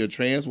you say you're a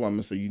trans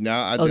woman, so you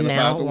now Oh, identify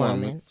now as a a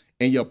woman. woman.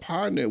 And your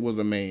partner was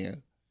a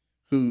man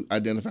who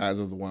identifies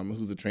as a woman,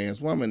 who's a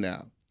trans woman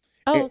now.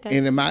 Oh, okay.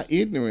 And in my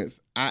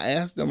ignorance, I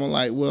asked them, I'm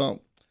like,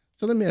 well,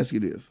 so let me ask you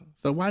this.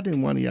 So why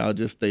didn't one of y'all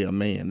just stay a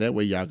man? That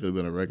way y'all could have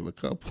been a regular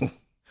couple.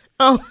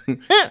 Oh.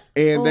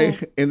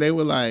 And they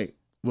were like,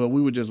 well,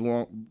 we were just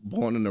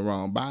born in the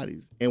wrong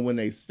bodies. And when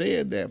they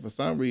said that, for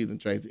some reason,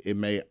 Tracy, it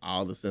made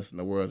all the sense in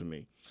the world to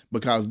me.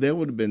 Because there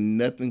would have been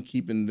nothing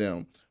keeping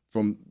them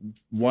from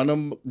one of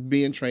them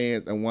being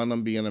trans and one of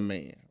them being a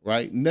man,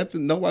 right?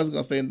 Nothing. Nobody's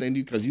going to say anything to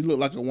you because you look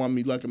like a woman,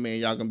 you look like a man,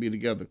 y'all going to be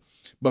together.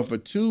 But for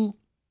two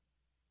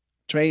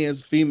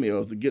trans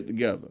females to get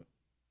together,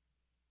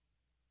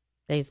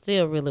 They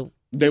still really.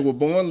 they were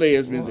born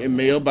lesbians in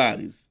male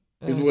bodies,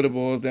 is Mm. what it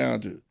boils down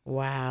to.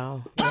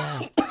 Wow.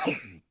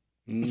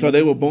 Yeah. So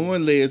they were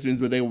born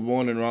lesbians, but they were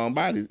born in wrong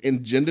bodies.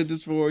 And gender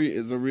dysphoria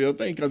is a real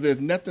thing because there's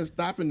nothing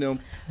stopping them.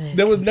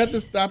 There was nothing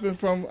stopping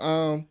from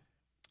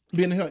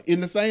being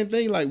in the same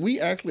thing. Like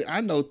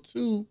I know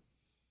two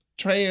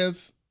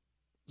trans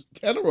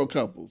hetero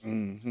couples.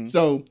 Mm-hmm.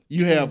 So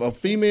you have a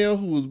female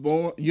who was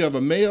born, you have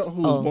a male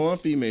who was Oh. born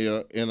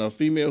female and a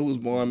female who was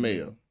born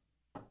male.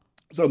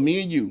 So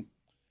me and you.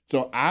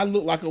 So I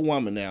look like a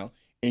woman now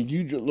and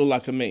you look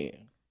like a man.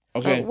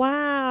 Okay. So,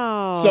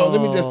 wow. So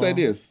let me just say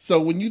this. So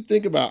when you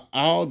think about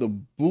all the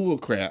bull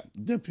crap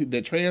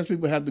that trans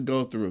people have to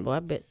go through, Boy, I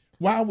bet.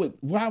 why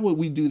would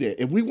we do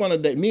that? If we want to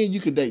date, me and you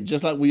could date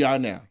just like we are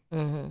now.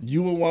 Mm-hmm.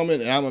 You a woman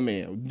and I'm a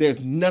man. There's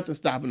nothing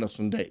stopping us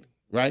from dating,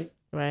 right?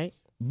 Right.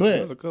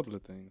 Well, But a couple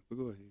of things, but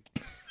go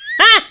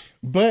ahead.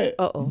 but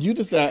Uh-oh. you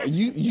decide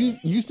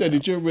you said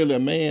that you're really a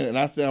man and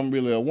I said I'm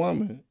really a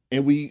woman.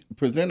 and we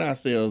present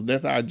ourselves.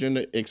 That's our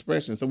gender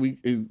expression. So we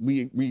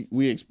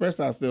express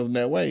ourselves in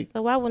that way.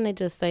 So why wouldn't they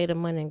just save the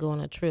money and go on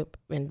a trip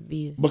and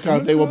be?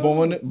 Because they were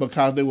born in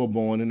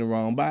the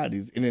wrong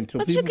bodies, and until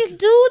But people, you can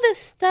do this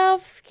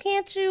stuff,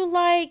 can't you?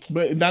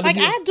 but not like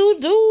if you- I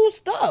do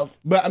stuff.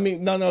 But I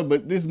mean, no.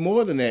 But there's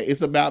more than that.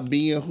 It's about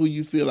being who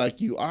you feel like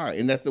you are,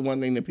 and that's the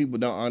one thing that people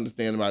don't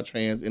understand about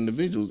trans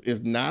individuals.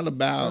 It's not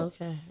about.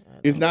 Okay.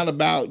 It's not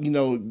about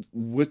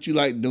what you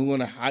like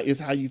doing. It's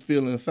how you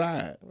feel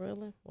inside.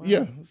 Really? Wow.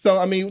 Yeah. So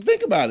I mean,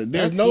 think about it.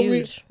 That's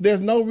huge.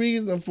 There's no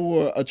reason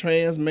for a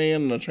trans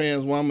man and a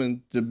trans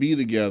woman to be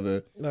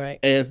together Right.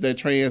 as their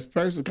trans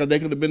person, because they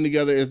could have been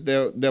together as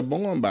their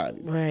born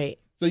bodies. Right.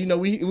 So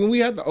we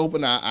have to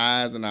open our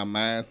eyes and our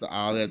minds to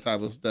all that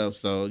type of stuff.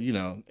 So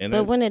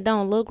But when it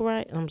don't look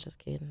right, I'm just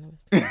kidding. I'm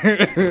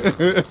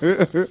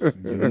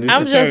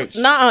I'm just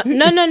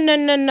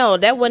no.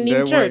 That wasn't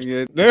even church. He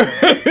couldn't do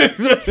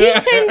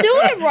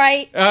it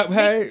right.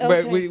 Hey,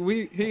 but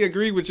Okay. he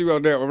agreed with you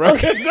on that one,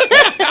 right?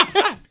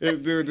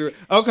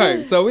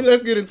 Okay, so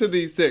let's get into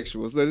these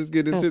sexuals. Let's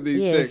get into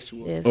these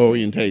sexuals. Yes.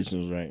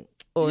 orientations, right?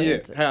 Yeah,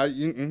 how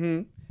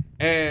you?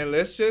 And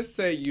let's just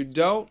say you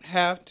don't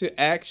have to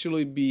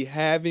actually be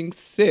having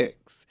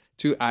sex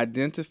to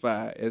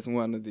identify as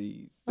one of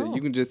these. So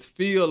you can just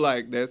feel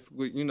like that's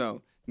what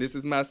this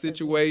is my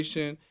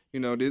situation.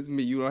 This is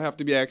me. You don't have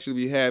to actually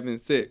be having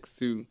sex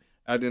to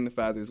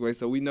identify this way.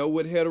 So we know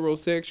what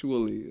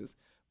heterosexual is,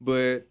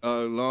 but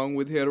along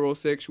with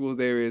heterosexual,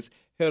 there is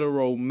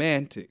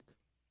heteromantic,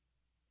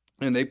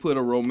 and they put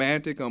a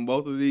romantic on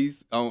both of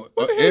these. On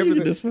What the hell everything. you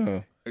get this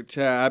from?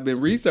 Child, I've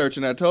been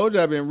researching. I told you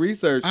I've been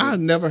researching. I've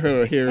never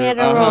heard of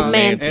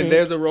Heteromantic. And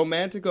there's a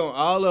romantic on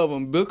all of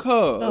them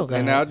because, Oh, God.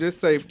 and I'll just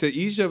say to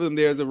each of them,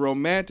 there's a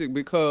romantic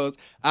because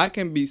I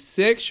can be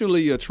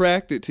sexually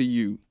attracted to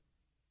you,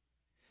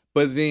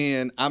 but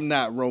then I'm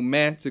not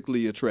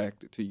romantically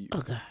attracted to you. Oh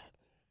God.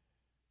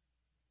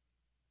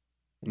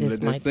 Let This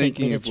that might sink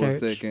take me in to for a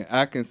church. second.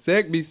 I can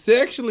be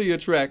sexually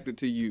attracted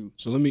to you.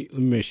 So let me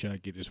make sure I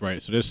get this right.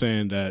 So they're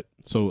saying that.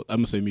 So I'm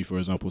gonna say me for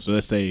example. So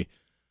let's say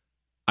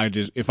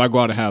if I go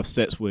out and have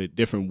sex with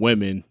different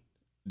women,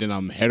 then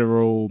I'm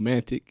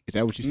heteromantic. Is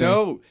that what you're saying?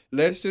 No,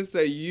 let's just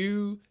say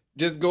you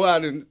just go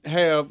out and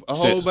have a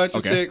whole Sex, bunch of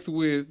okay. sex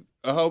with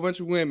a whole bunch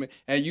of women,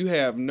 and you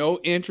have no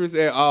interest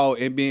at all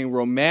in being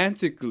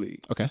romantically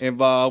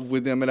involved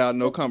with them without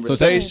no So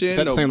conversation. is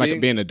that the no same like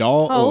being a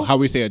dog, Hoe. or how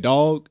we say a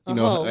dog? A You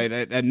know, hoe. like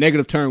that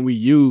negative term we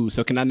use.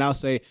 So can I now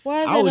say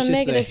Why is I that was a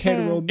just negative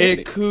term? heteromantic?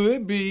 It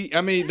could be.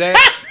 I mean that.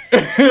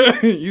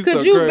 you Could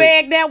so you crazy.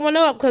 bag that one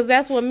up? Because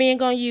that's what men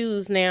gonna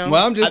use now.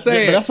 Well, I'm just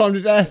saying. But that's what I'm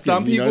just asking.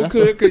 Some you know,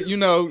 people that's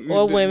could,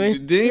 Or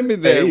women. deem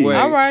it that Hey. way.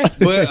 All right.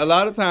 But a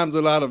lot of times,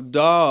 a lot of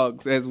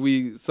dogs, as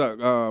we call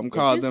Did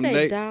you them,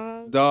 say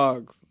dog?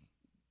 dogs.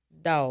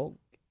 Dog.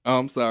 Oh,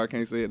 I'm sorry, I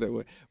can't say it that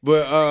way.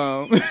 But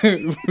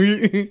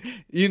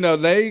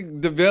they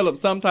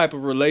develop some type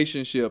of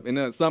relationship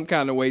in some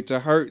kind of way to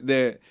hurt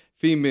that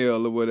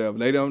female or whatever.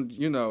 They don't,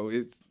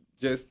 it's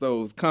just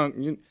those.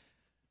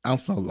 I'm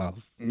so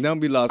lost. Don't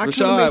be lost. I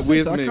kinda make Rashad sense.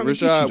 with I me. kinda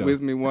get you, Rashad though.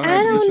 with me. 100%.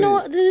 I don't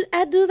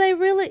know. Do they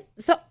really?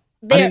 So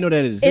I didn't know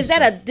that existed. is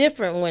that a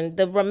different one?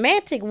 The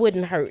romantic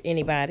wouldn't hurt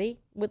anybody,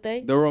 would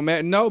they? The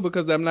romantic, no,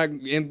 because I'm not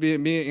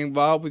being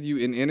involved with you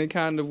in any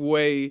kind of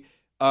way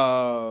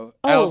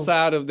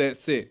outside of that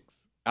sex.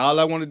 All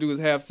I want to do is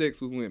have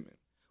sex with women.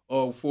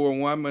 Or for a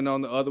woman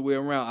on the other way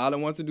around. All I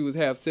want to do is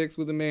have sex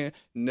with a man.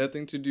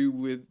 Nothing to do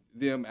with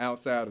them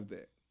outside of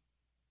that.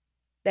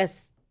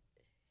 That's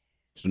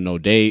So no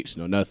dates,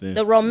 no nothing.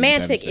 the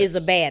romantic Just having is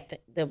a sex. bad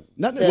thing.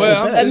 Not the-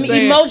 Well, I'm just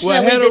saying,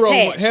 emotionally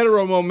detached.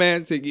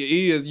 heteromantic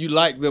is you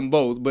like them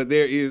both, but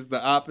there is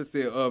the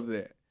opposite of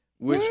that.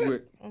 Which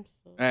I'm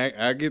sorry.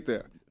 I get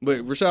that. But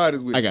Rashad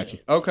is with I got me. you.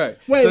 Okay.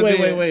 Wait. So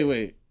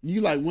then-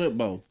 You like what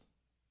both?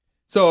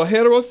 So a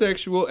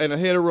heterosexual and a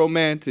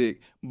heteromantic,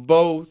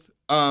 both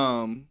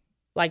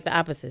Like the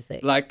opposite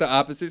sex. like the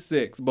opposite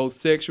sex, both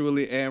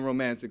sexually and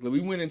romantically. We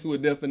went into a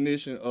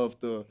definition of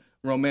the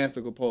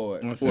romantical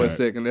part for a Okay.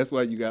 second. That's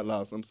why you got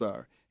lost. I'm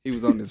sorry. He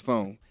was on his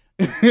phone.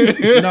 No,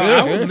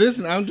 I was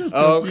listening. I'm just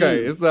confused. Okay,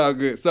 it's all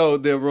good. So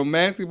the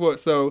romantic part,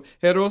 so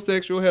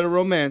heterosexual,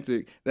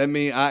 heteromantic, that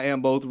means I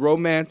am both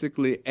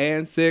romantically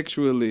and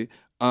sexually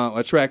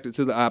attracted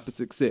to the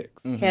opposite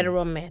sex.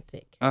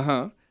 Heteromantic.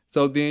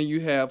 So then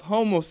you have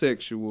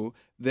homosexual,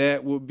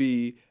 that would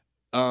be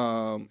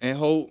and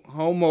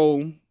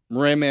homo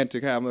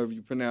romantic, however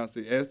you pronounce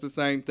it. It's the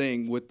same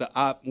thing with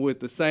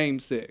the same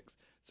sex.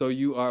 So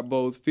you are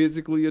both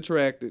physically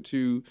attracted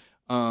to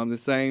the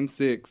same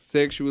sex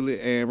sexually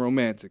and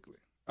romantically.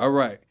 All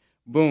right.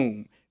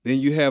 Boom. Then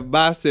you have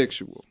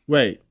bisexual.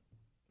 Wait.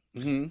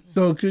 Mm-hmm.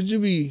 So could you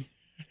be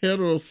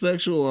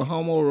heterosexual or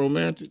homo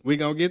romantic? We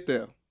gonna get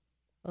there.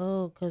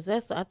 Oh, because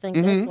I think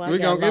Mhm. that's why We I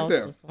got gonna get lost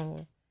there. or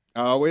somewhere.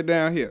 All the way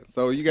down here.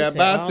 So you got You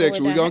said all the way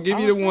bisexual. We're down gonna give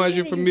you here. the Oh, ones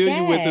you're you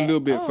familiar with a got- little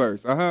bit oh.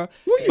 first. Where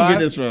you get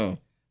this from?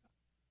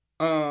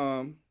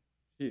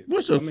 Shit.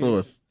 What's your I mean,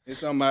 source?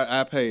 It's on my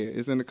iPad.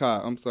 It's in the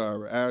car. I'm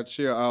sorry. I'll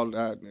share all.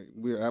 I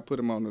put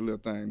them on the little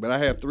thing, but I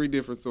have 3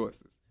 different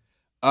sources.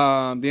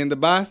 Then the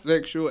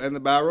bisexual and the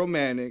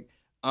biromantic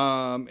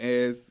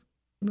is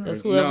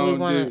That's whoever we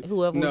want.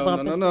 Whoever we bump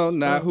into. no,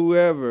 not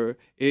whoever.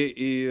 It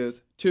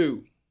is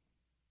two.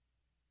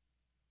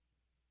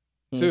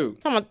 Two.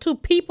 Come on, two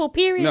people.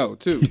 Period. No,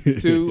 two.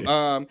 Two.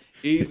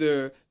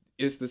 Either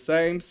it's the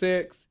same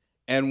sex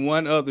and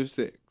one other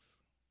sex.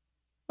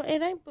 But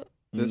it ain't.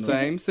 The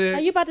same sex.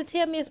 Are you about to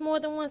tell me it's more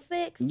than one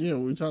sex? Yeah,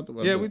 we talked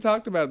about. Yeah, that. we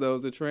talked about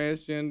those. The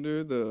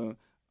transgender, the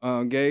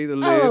gay, the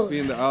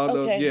lesbian, all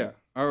those. okay. Yeah.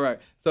 All right.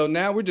 So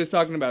now we're just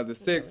talking about the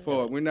sex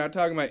part. We're not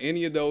talking about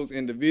any of those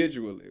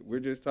individually. We're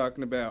just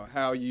talking about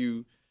how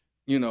you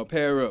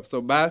pair up.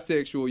 So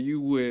bisexual, you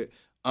would,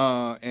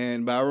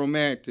 and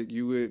biromantic,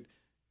 you would,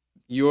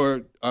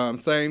 your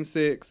same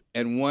sex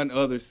and one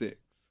other sex.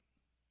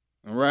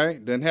 All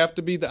right. Doesn't have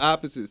to be the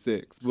opposite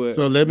sex, but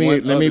So let me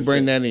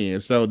bring sex. that in.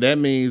 So that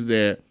means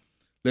that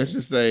let's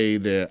just say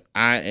that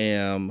I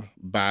am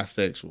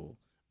bisexual.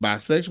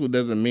 Bisexual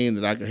doesn't mean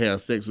that I can have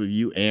sex with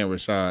you and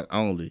Rashad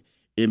only.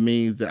 It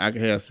means that I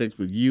can have sex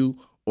with you,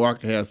 or I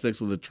can have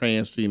sex with a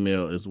trans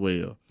female as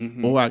well,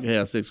 or I can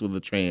have sex with a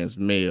trans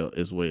male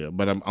as well.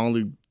 But I'm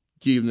only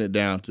keeping it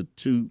down to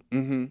two.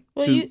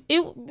 Well, me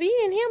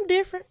and him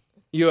different.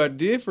 You are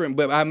different,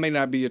 but I may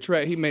not be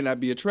he may not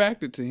be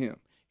attracted to him.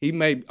 He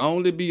may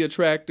only be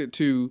attracted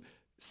to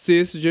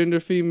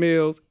cisgender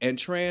females and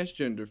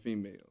transgender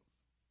females.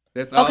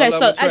 That's all Okay, I'm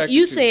so attracted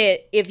you to. said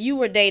if you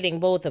were dating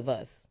both of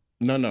us,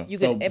 No. you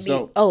so, could.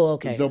 so,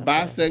 okay. so I'm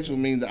sorry. bisexual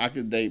means that I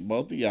could date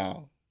both of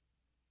y'all,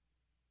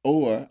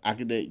 or I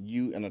could date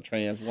you and a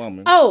trans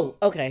woman. Oh,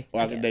 okay.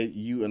 Or I could date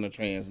you and a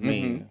trans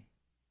man.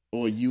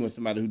 Or you and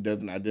somebody who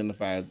doesn't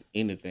identify as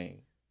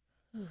anything.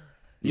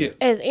 Yes.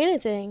 As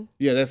anything,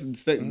 Yeah, that's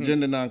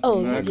gender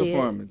non-conforming. Oh,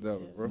 Non-conforming,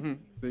 though.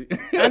 See?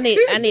 I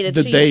need a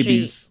The cheat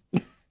babies.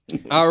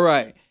 sheet. All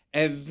right.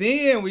 And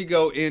then we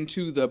go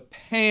into the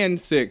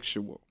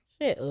pansexual.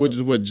 Shit, Which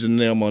is what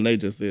Janelle Monáe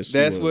just said.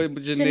 That's was. what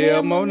Janelle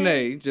Janelle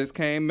Monáe just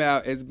came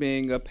out as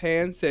being a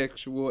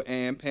pansexual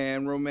and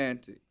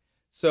panromantic.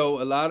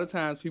 So a lot of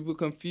times people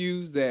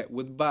confuse that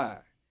with bi.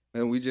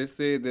 And we just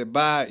said that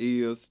bi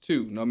is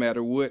two. No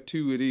matter what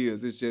two it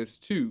is, it's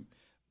just two.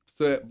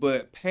 So,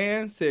 but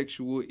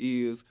pansexual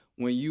is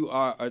when you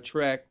are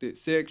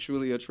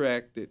sexually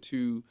attracted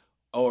to,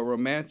 or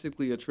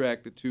romantically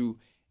attracted to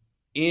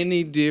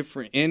any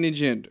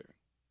gender,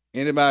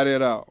 anybody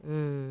at all.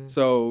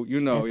 So,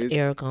 That's it's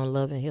Eric on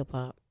Love and Hip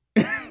Hop.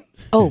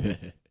 Oh,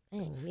 dang,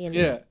 me and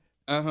yeah,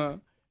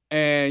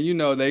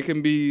 and they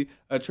can be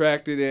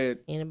attracted at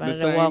Anybody the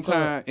that same walk up.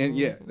 time, and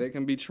they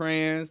can be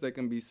trans, they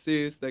can be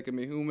cis, they can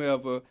be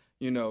whomever.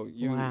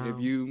 Wow. If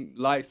you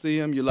see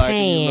them, you like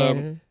them, you love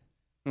them.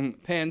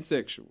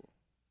 Pansexual.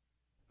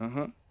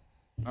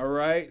 All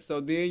right. So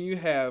then you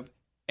have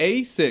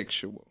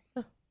asexual.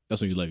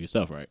 That's when you love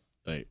yourself, right?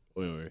 Like,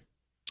 wait.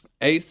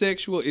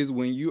 Asexual is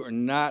when you are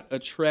not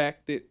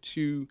attracted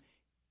to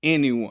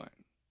anyone.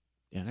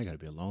 Yeah, that gotta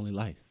be a lonely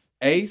life.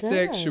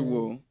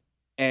 Asexual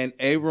and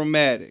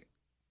aromantic.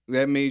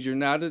 That means you're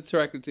not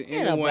attracted to Ain't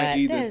anyone,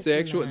 nobody- either that's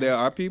sexual. not- There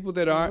are people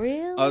that aren't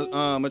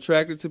Really?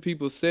 attracted to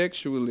people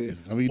sexually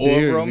It's gonna be or dead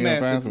if you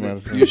can't find romantically.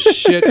 somebody. You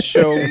shut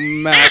your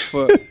mouth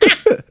up.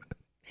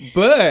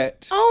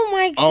 But Oh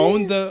my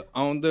god.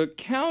 on the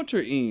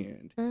counter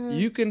end, Uh-huh.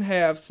 you can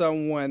have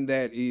someone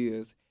that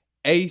is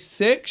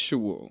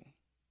asexual,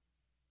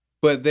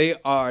 but they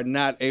are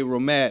not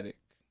aromantic.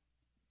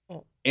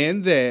 Oh.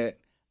 In that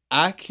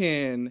I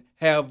can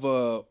have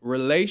a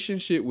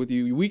relationship with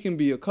you. We can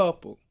be a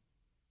couple.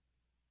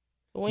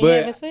 When you but-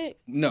 having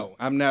sex? No,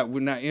 I'm not.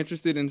 We're not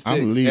interested in I'm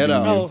sex leaving at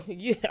all. you. Oh,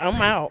 yeah,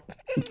 I'm out.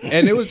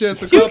 And it was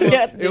just a You couple.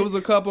 got It was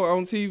a couple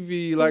on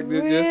TV like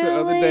this just the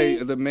other day.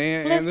 Really? The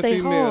man Bless and the they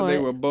female. They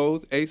heart. were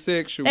both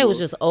asexual. They was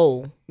just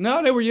old.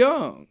 No, they were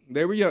young.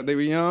 They were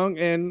young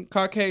and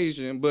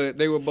Caucasian, but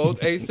they were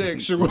both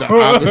asexual.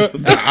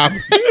 The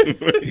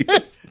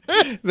opposite.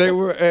 They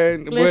were,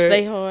 and Bless but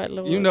they heart,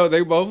 Lord.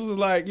 they both was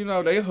like, they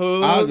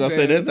hugged. I was gonna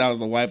say and that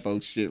sounds like white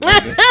folks shit.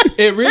 Right there.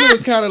 It really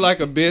was kind of like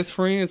a best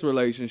friends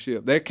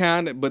relationship.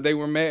 But they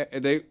were married.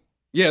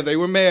 They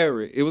were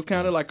married. It was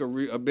kind of like a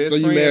best. So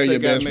you friends marry that your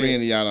got best married.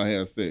 friend and y'all don't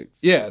have sex.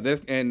 Yeah,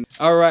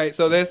 all right.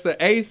 So that's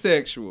the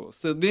asexual.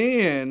 So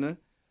then,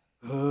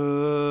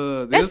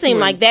 that seemed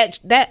like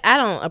that I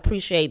don't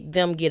appreciate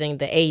them getting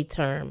the A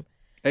term.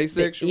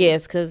 asexual.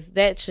 Yes, because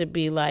that should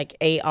be like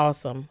a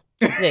awesome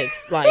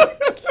sex. Like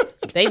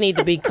they need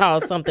to be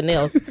called something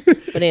else.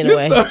 But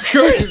anyway, So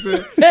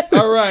crazy.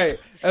 All right.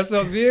 And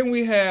so then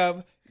we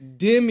have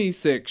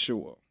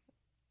demisexual.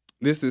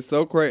 This is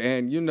so crazy,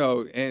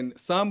 and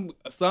some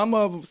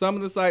of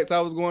the sites I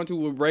was going to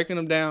were breaking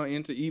them down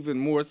into even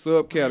more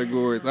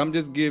subcategories. I'm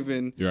just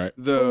giving You're right.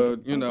 the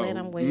glad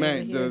I'm way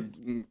over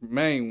here.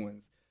 main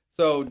ones.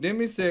 So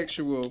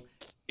demisexual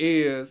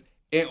is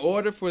in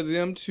order for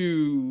them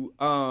to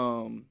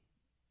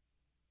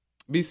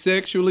be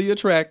sexually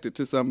attracted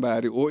to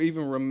somebody or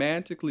even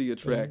romantically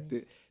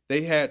attracted,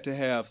 they had to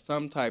have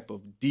some type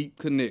of deep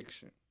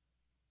connection.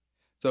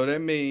 So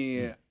that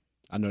means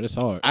I know that's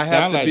hard. I have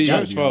Sound to like be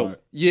church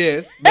folk.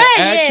 Yes, but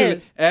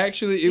Yes.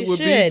 actually, it You would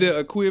should. be the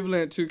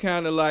equivalent to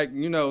kind of like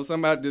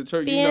somebody at the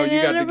church. Being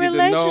You got in to a get to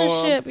know 'em,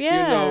 relationship,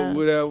 yeah.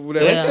 whatever.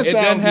 That just it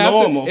doesn't sounds have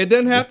normal. to. It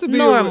doesn't have to be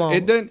Normal.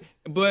 It doesn't.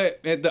 But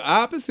at the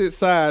opposite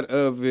side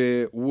of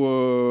it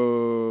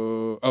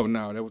was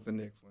that was the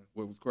next one.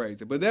 What was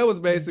crazy, but that was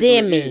basically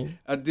Demi.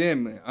 a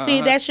demi.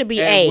 See, that should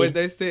be and A. what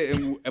they said,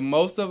 and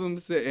most of them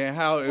said, and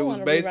how it was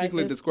wanna rewrite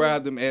basically this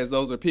described them as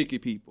those are picky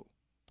people.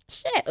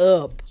 Shut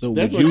up. So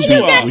That's would what you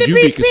you be, got would to you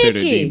be be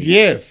considered picky. Demi?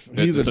 Yes,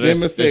 he's a So that's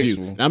you.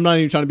 demisexual. I'm not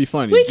even trying to be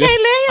funny. We can't let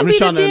him I'm be just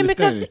the trying to demi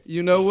understand because it.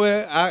 You know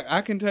what?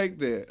 I can take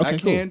that. I Okay,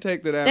 can cool.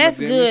 take that. I'm That's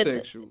a good.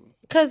 demisexual.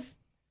 because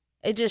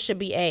it just should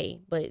be A.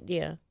 But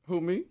yeah, Who,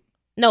 me?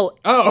 no,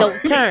 Oh.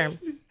 no term.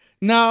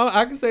 No,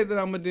 I can say that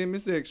I'm a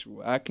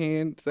demisexual. I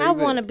can say I that.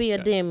 want to be a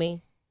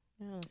demi.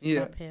 Oh, stop Yeah.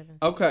 having-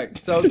 Okay,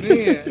 so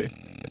then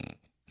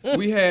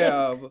we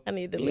have I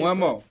need to one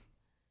more, listen.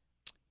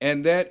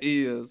 and that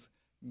is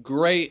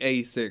gray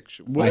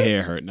asexual. My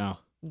hair hurt now.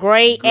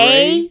 Grade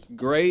A.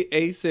 Gray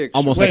asexual.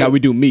 Almost Wait, like how we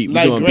do meat. We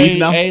like doing grade beef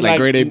now? A, Like like-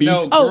 grade A beef?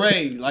 No, Oh,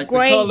 gray, like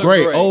gray. the color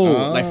Great. gray. Oh,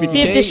 like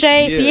 50 50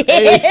 Shades. Yes.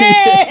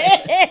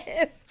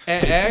 Yes.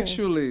 And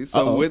actually, so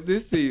Uh-oh. what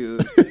this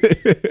is.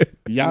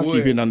 Y'all Would.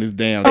 keep hitting on this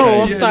damn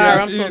Oh, thing. I'm sorry.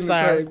 yeah, I'm so in the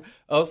sorry. same-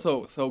 Oh,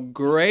 so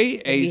gray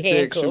Be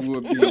asexual handcuffed.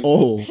 would be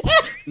Oh.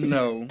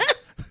 no.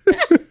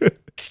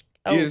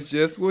 Oh. It's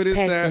just what it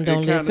Paxton, sounds. It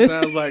don't kind of listen.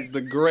 sounds like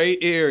the gray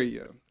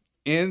area,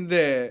 in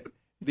that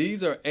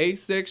these are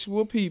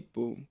asexual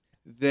people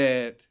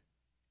that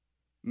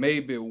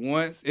maybe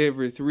once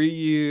every 3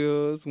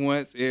 years,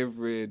 once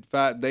every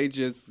 5, they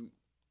just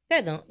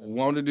That don't.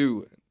 want to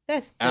do it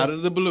That's just, out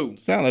of the blue.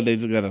 Sound like they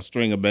just got a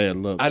string of bad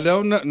luck. I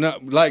don't know. No,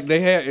 like they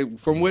had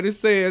from what it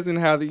says and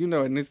how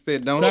and it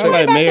said don't Sound show.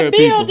 like married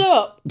build people.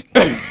 up.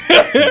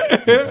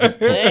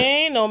 There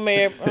ain't no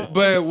married.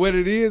 But what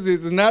it is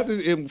it's not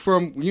that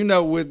from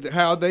with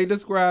how they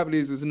describe it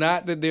is it's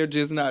not that they're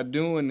just not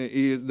doing it,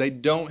 is they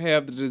don't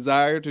have the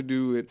desire to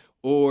do it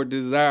or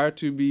desire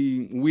to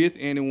be with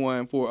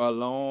anyone for a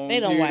long They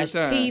don't period watch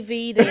of time.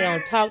 TV. They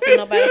don't talk to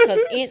nobody because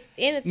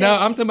anything. No,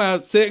 I'm talking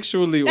about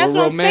sexually That's or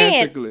what I'm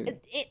saying. romantically.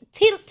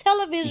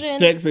 Television.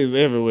 Sex is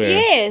everywhere.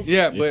 Yes.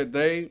 Yeah, but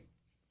they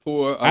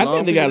for a I long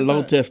think they got period low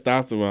of time.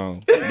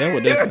 testosterone. That's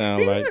what that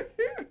sound like.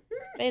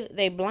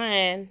 They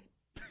blind.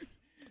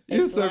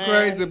 It's so blind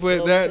crazy,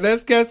 but little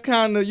that's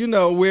kind of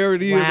where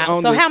it is Wow.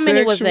 on So the how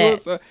many was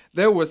sexual that?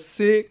 There were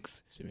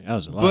 6. That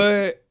was a lot.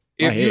 But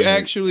My if you head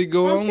hurt. actually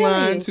go I'm telling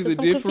online you, to 'cause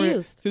the I'm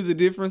confused.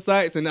 different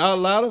sites, and a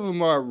lot of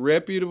them are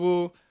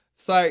reputable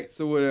sites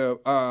or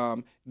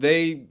whatever,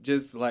 they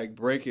just like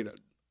break it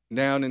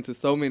down into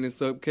so many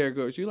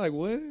subcategories. You're like,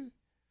 what?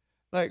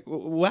 Like,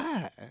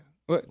 why?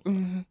 What?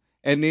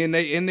 And then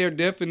they in their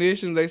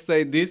definitions they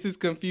say this is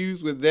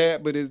confused with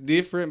that, but it's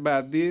different by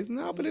this.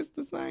 No, but it's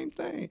the same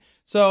thing.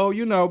 So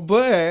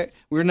but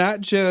we're not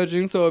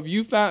judging. So if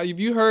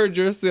you heard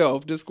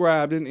yourself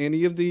described in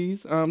any of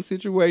these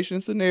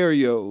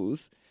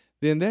scenarios,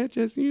 then that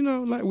just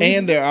like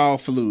And they're all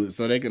fluid,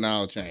 so they can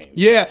all change.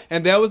 yeah,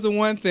 and that was the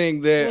one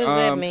thing that What does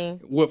that mean?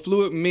 What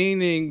fluid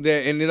meaning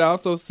that, and it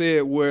also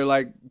said where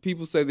like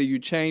people say that you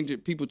change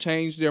it, people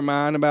change their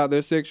mind about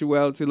their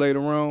sexuality later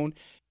on.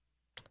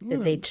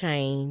 That they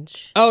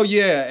change. Oh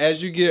yeah,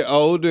 as you get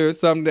older,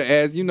 something that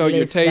as your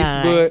Bliss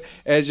die.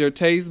 as your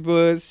taste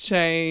buds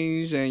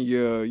change and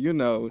your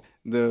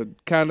the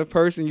kind of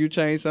person you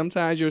change,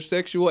 sometimes your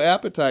sexual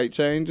appetite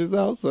changes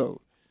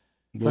also.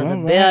 For Well, the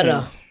all right.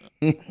 better.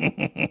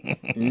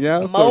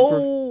 Yeah,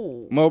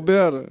 so More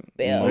better.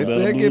 better. They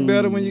say it get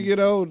better when you get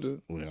older.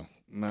 Well,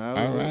 Nah,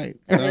 all right.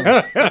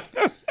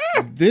 So,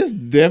 this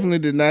definitely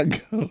did not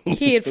go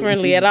Kid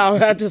friendly at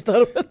all. I just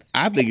thought about that.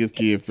 I think it's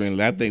kid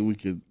friendly. I think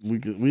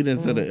we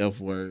didn't say the F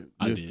word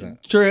I this did. time.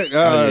 Trent,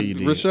 Oh, yeah, you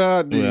did.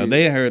 Rashad did. Well,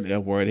 they heard the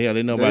F word. Hell,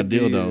 they know about They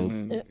did.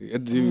 dildos. I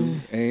do.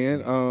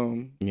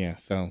 And Yeah,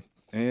 so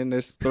and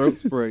there's throat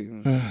spray.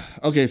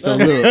 okay, so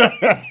look.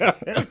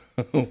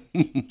 Oh,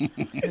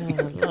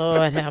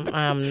 Lord,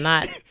 I'm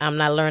not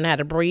learning how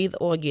to breathe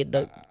or get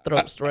the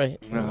throat straight.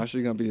 Nah,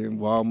 she gonna be in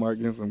Walmart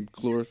getting some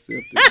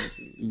Chloraseptic.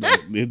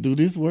 Let's do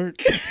this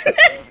work.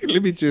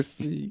 Let me just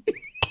see.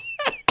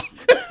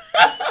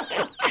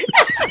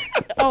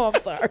 Oh,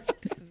 I'm sorry.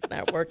 This is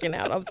not working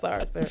out. I'm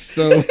sorry, sir.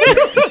 So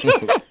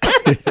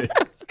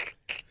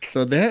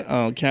so that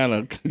kind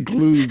of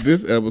concludes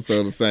this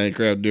episode of Same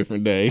Crap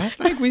Different Day. I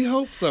think we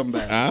hope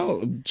somebody.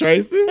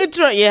 Tracy?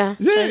 Yeah.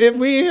 Yeah, if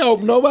we ain't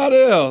help nobody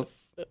else,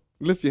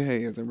 lift your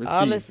hands and receive.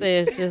 All it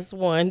says is just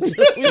one.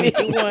 Just we need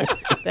one.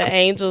 The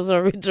angels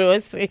are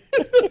rejoicing.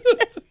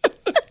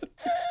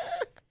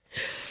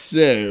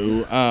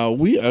 So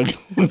we are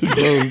going to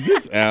close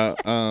this out.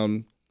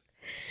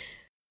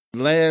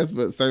 Last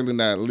but certainly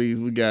not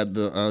least, we got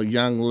the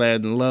young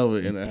Latin lover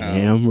in the house.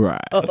 Damn right.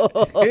 Oh.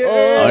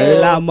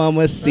 Hola,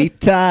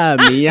 mamacita,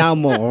 mi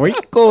amo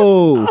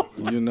rico.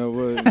 You know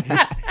what?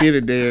 Hit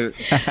it there.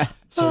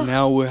 So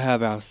now we'll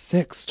have our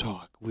sex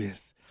talk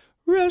with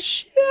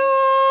Rashad.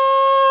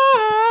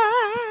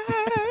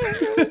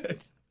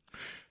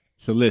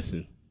 So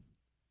listen,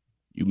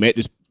 You met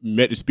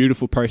this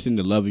beautiful person,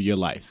 the love of your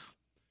life.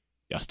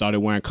 Y'all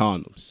started wearing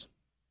condoms.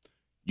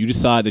 You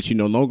decide that you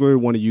no longer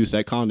want to use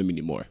that condom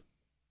anymore.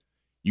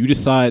 You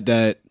decide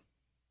that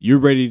you're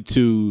ready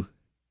to,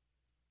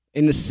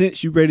 in a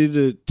sense, you're ready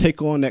to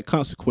take on that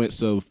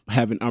consequence of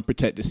having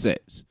unprotected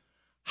sex.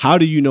 How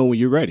do you know when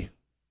you're ready?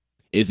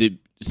 Is it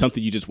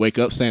something you just wake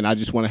up saying, I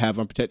just want to have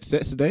unprotected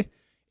sex today?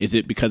 Is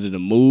it because of the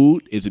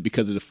mood? Is it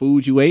because of the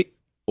food you ate?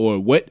 Or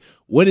what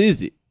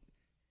is it?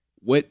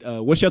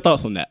 What's your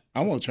thoughts on that?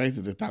 I want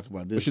Tracy to talk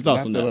about this. What's your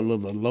thoughts on that? I feel a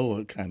little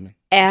lower coming.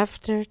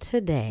 After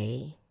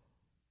today,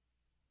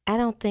 I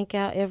don't think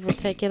I'll ever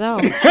take it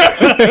off.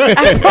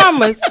 I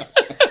promise.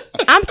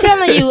 I'm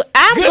telling you,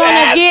 I'm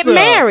going to get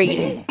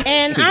married.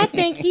 And I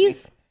think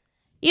he's,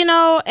 and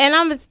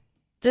I'm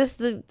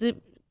just,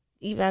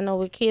 even I know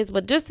we're kids,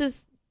 but just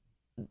as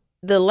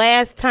the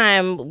last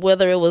time,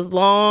 whether it was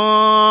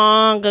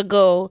long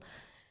ago,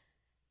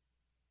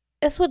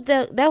 that's what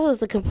that was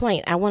the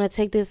complaint. I want to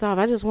take this off.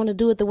 I just want to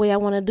do it the way I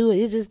want to do it.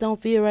 It just don't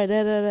feel right.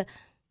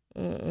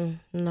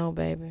 No,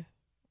 baby.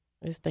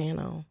 It's staying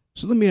on.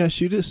 So let me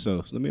ask you this.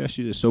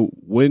 So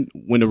when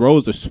the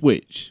roles are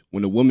switched,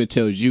 when a woman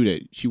tells you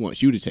that she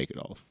wants you to take it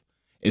off,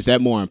 is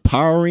that more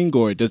empowering,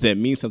 or does that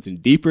mean something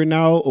deeper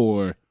now,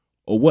 or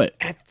what?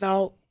 I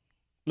thought.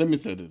 Let me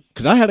say this.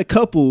 Because I had a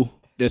couple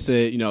that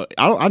said,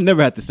 I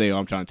never have to say, oh,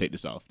 I'm trying to take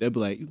this off. They'd be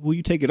like, well,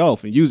 you take it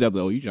off and use that.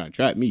 Like, oh, you trying to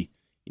trap me.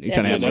 You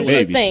trying to have my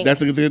babies.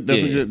 That's a good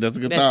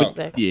thought.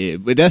 Exactly. Yeah,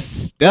 but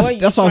that's all.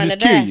 I was just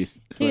curious.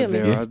 But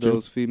there are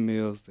those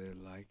females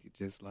that like it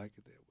just like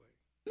it that way.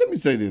 Let me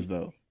say this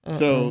though.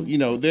 So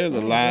there's a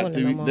lot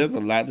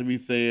to be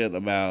said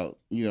about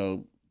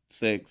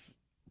sex,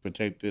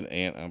 protected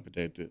and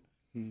unprotected.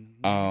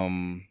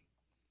 Mm-hmm.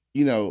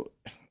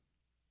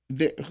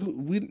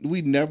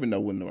 We never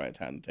know when the right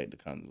time to take the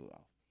condoms off.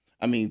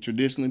 I mean,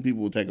 traditionally, people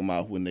will take them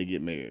off when they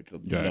get married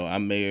because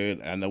I'm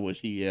married. I know what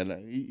she had.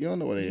 You don't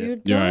know what they had. You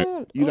don't.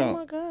 Right. You don't. Oh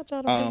my God,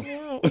 y'all don't take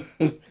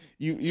me out.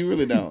 You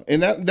really don't.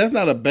 And that's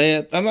not a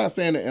bad. I'm not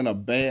saying it in a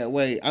bad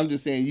way. I'm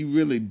just saying you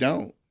really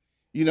don't.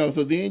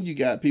 So then you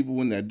got people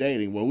when they're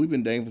dating. Well, we've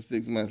been dating for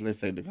 6 months.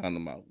 Let's take the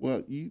condom out.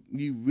 Well, you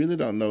really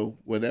don't know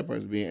where that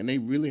person being, and they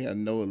really have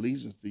no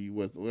allegiance to you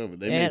whatsoever.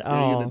 They may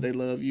tell you that they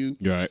love you,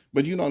 Right.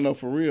 But you don't know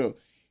for real.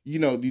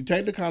 You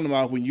take the condom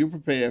off when you're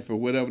prepared for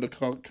whatever the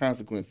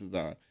consequences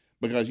are.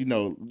 Because,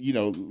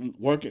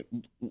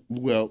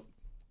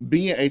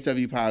 being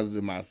HIV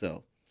positive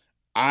myself,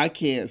 I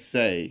can't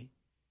say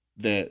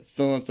that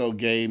so-and-so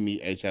gave me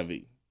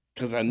HIV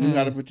because I knew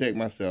how to protect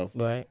myself.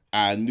 Right.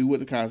 I knew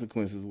what the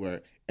consequences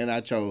were, and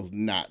I chose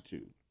not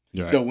to.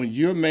 Right. So when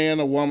you're a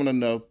man or woman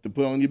enough to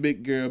put on your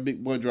big girl,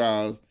 big boy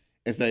drawers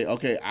and say,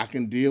 okay, I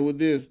can deal with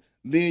this,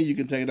 then you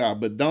can take it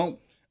off. But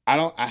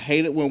I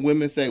hate it when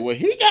women say, well,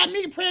 he got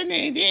me pregnant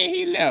and then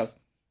he left.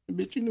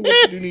 Bitch, you knew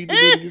what you need to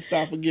do to get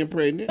stopped from getting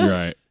pregnant.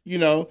 Right.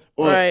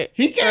 Or right.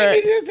 he gave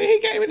me this and he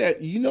gave me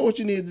that. You know what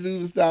you need to do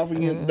to stop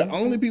from getting. The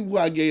only people who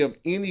I gave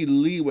any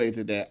leeway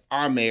to that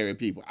are married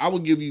people. I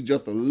would give you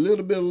just a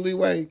little bit of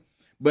leeway.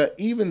 But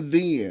even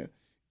then,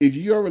 if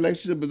your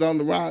relationship is on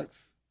the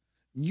rocks,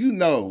 you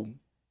know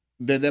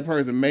that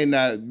person may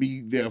not be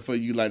there for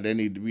you like they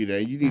need to be there.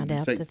 You need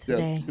to take steps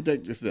to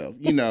protect yourself.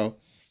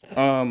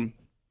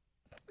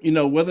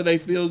 Whether they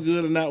feel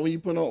good or not when you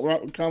put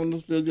on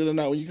condoms, feel good or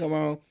not when you come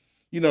on.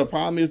 The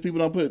problem is people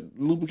don't put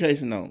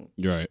lubrication on them.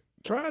 Right.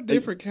 Try a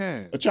different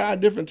kind. Or try a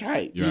different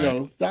type.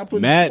 Right. Stop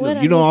putting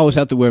Magnum. You don't always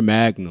have to wear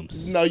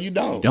magnums. No, you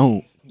don't. You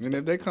don't. And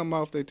if they come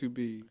off, they too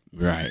big.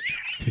 Right.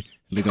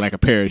 Looking like a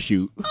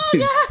parachute.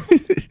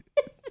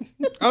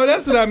 Oh,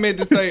 that's what I meant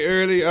to say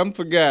earlier. I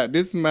forgot.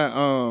 This is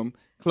my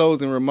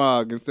closing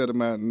remark instead of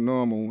my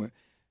normal one.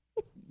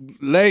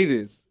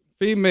 Ladies,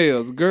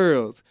 females,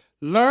 girls,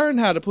 learn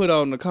how to put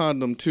on the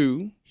condom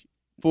too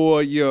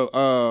for your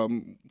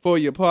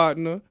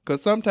partner,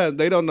 because sometimes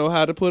they don't know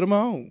how to put them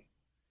on,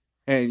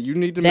 and you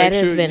need to make sure. That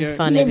has been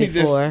funny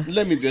before.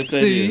 Let me just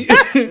say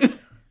this: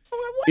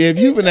 if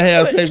you're gonna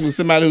have sex with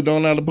somebody who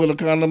don't know how to put a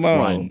condom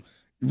on,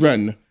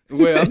 run.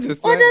 Well, I'm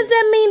just saying. Or does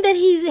that mean that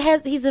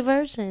he's a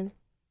virgin?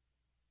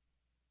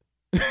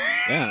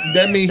 Yeah.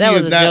 That means that he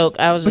was is a not, joke.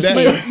 I was just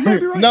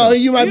no,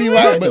 you might be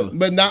right,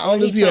 but not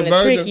only is he a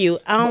virgin. Trick you.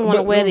 I don't want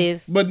to wear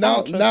this. But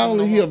not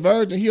only he a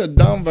virgin, he a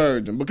dumb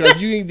virgin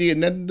because you ain't did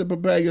nothing to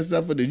prepare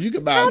yourself for this. You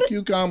could buy a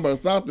cucumber or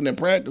something and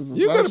practice.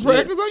 You could have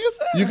practiced on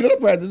yourself. You could have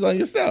practiced on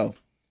yourself.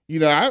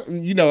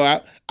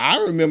 I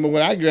remember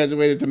when I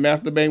graduated to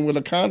masturbating with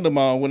a condom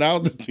on when I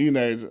was a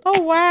teenager.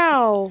 Oh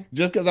wow!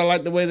 Just because I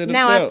like the way that it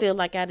now felt. I feel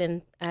like I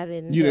didn't You hurt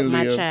didn't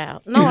my live.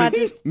 child. No, I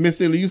just. Miss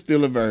Silly, you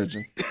still a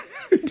virgin.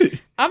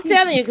 I'm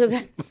telling you, because I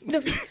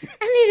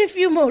need a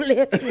few more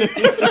lessons,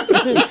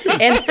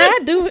 and I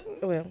do it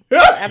well.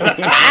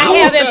 I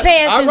haven't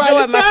passed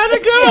enjoyed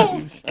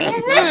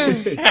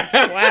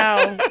my.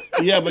 Wow.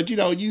 Yeah, but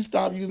you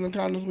stop using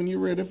condoms when you're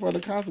ready for the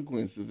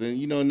consequences, and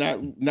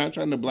not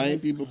trying to blame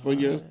people for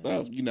your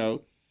stuff.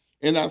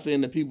 And not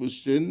saying that people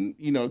shouldn't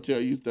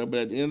tell you stuff, but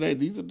at the end of the day,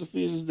 these are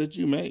decisions that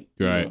you make.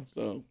 Right.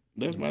 So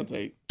that's my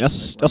take.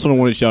 That's what I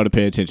wanted y'all to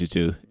pay attention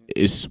to.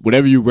 it's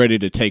whatever you're ready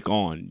to take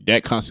on.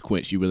 That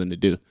consequence you're willing to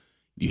do.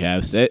 You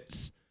have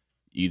sex,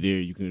 either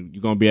you're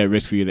gonna be at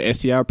risk for the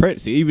STI or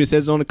pregnancy. It even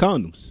says it on the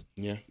condoms.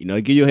 Yeah.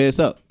 Give your heads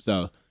up.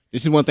 So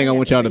this is one thing I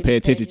want y'all to pay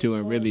attention to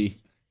and really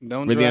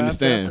Don't really drive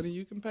understand. faster than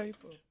you can pay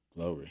for.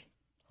 Glory.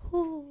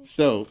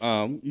 So,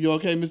 you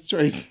okay, Mr.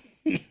 Tracy?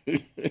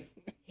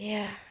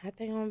 Yeah, I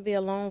think I'm gonna be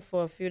alone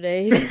for a few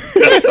days.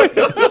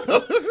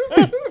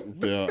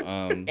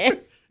 Well,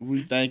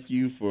 we thank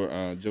you for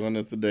joining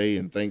us today,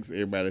 and thanks to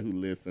everybody who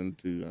listened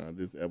to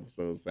this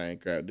episode of Same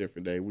Crap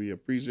Different Day. We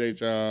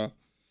appreciate y'all.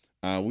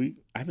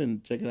 I've been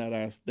checking out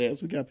our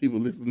stats. We got people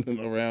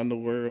listening around the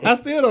world. I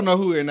still don't know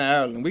who in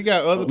Ireland. We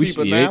got other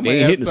people now. I'm they gonna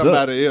ain't ask hitting us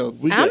somebody else.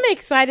 I'm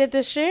excited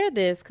to share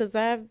this because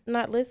I've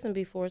not listened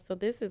before, so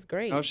this is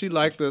great. Oh, she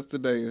liked us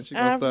today, and she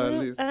gonna start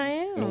listening. I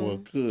am. Oh, well,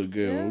 good.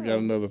 We got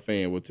another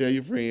fan. Well, tell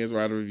your friends,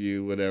 write a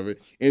review, whatever. And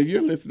if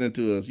you're listening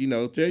to us,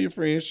 tell your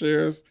friends,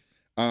 share us,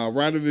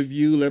 write a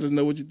review, let us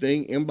know what you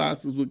think,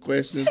 inbox us with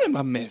questions. Send him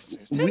a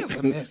message. Send us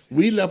a message.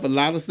 We left a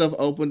lot of stuff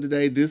open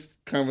today. This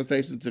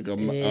conversation took a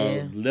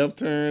left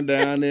turn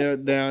down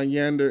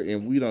yonder,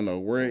 and we don't know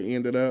where it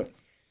ended up.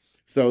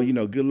 So,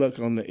 good luck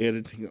on the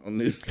editing on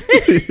this.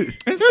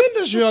 And send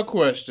us your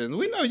questions.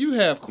 We know you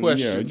have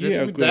questions.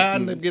 Yeah, We're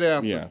dying to get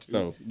answers. Yeah,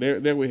 so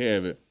there we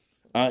have it.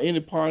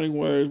 Any parting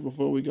words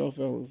before we go,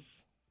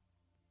 fellas?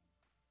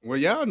 Well,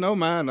 y'all know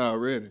mine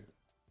already.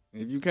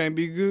 If you can't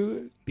be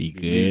good, be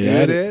good, be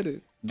good at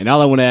it. And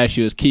all I want to ask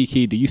you is,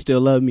 Kiki, do you still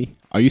love me?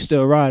 Are you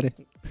still riding?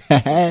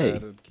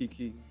 Hey,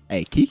 Kiki.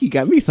 Hey, Kiki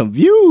got me some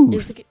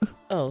views.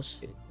 Oh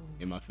shit!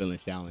 In my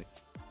feelings challenge.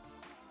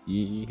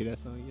 You hear that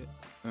song yet?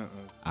 All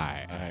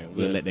right.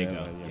 We'll We'll let that let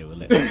go. that one, Yeah, we'll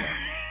let that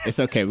go. It's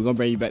okay. We're gonna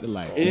bring you back to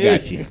life. We Yeah.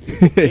 got you.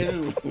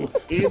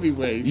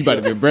 Anyway, You about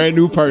to be a brand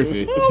new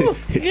person.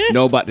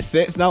 Know about the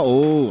sex now?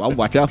 Oh, I'll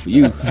watch out for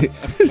you.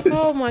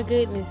 Oh my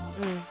goodness.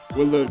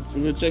 well, look,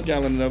 we'll check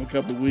y'all in another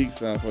couple of weeks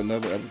for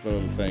another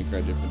episode of Same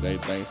Crap Different Day.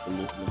 Thanks for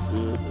listening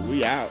to us. And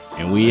we out.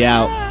 And we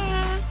out.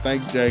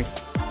 Thanks, Jay.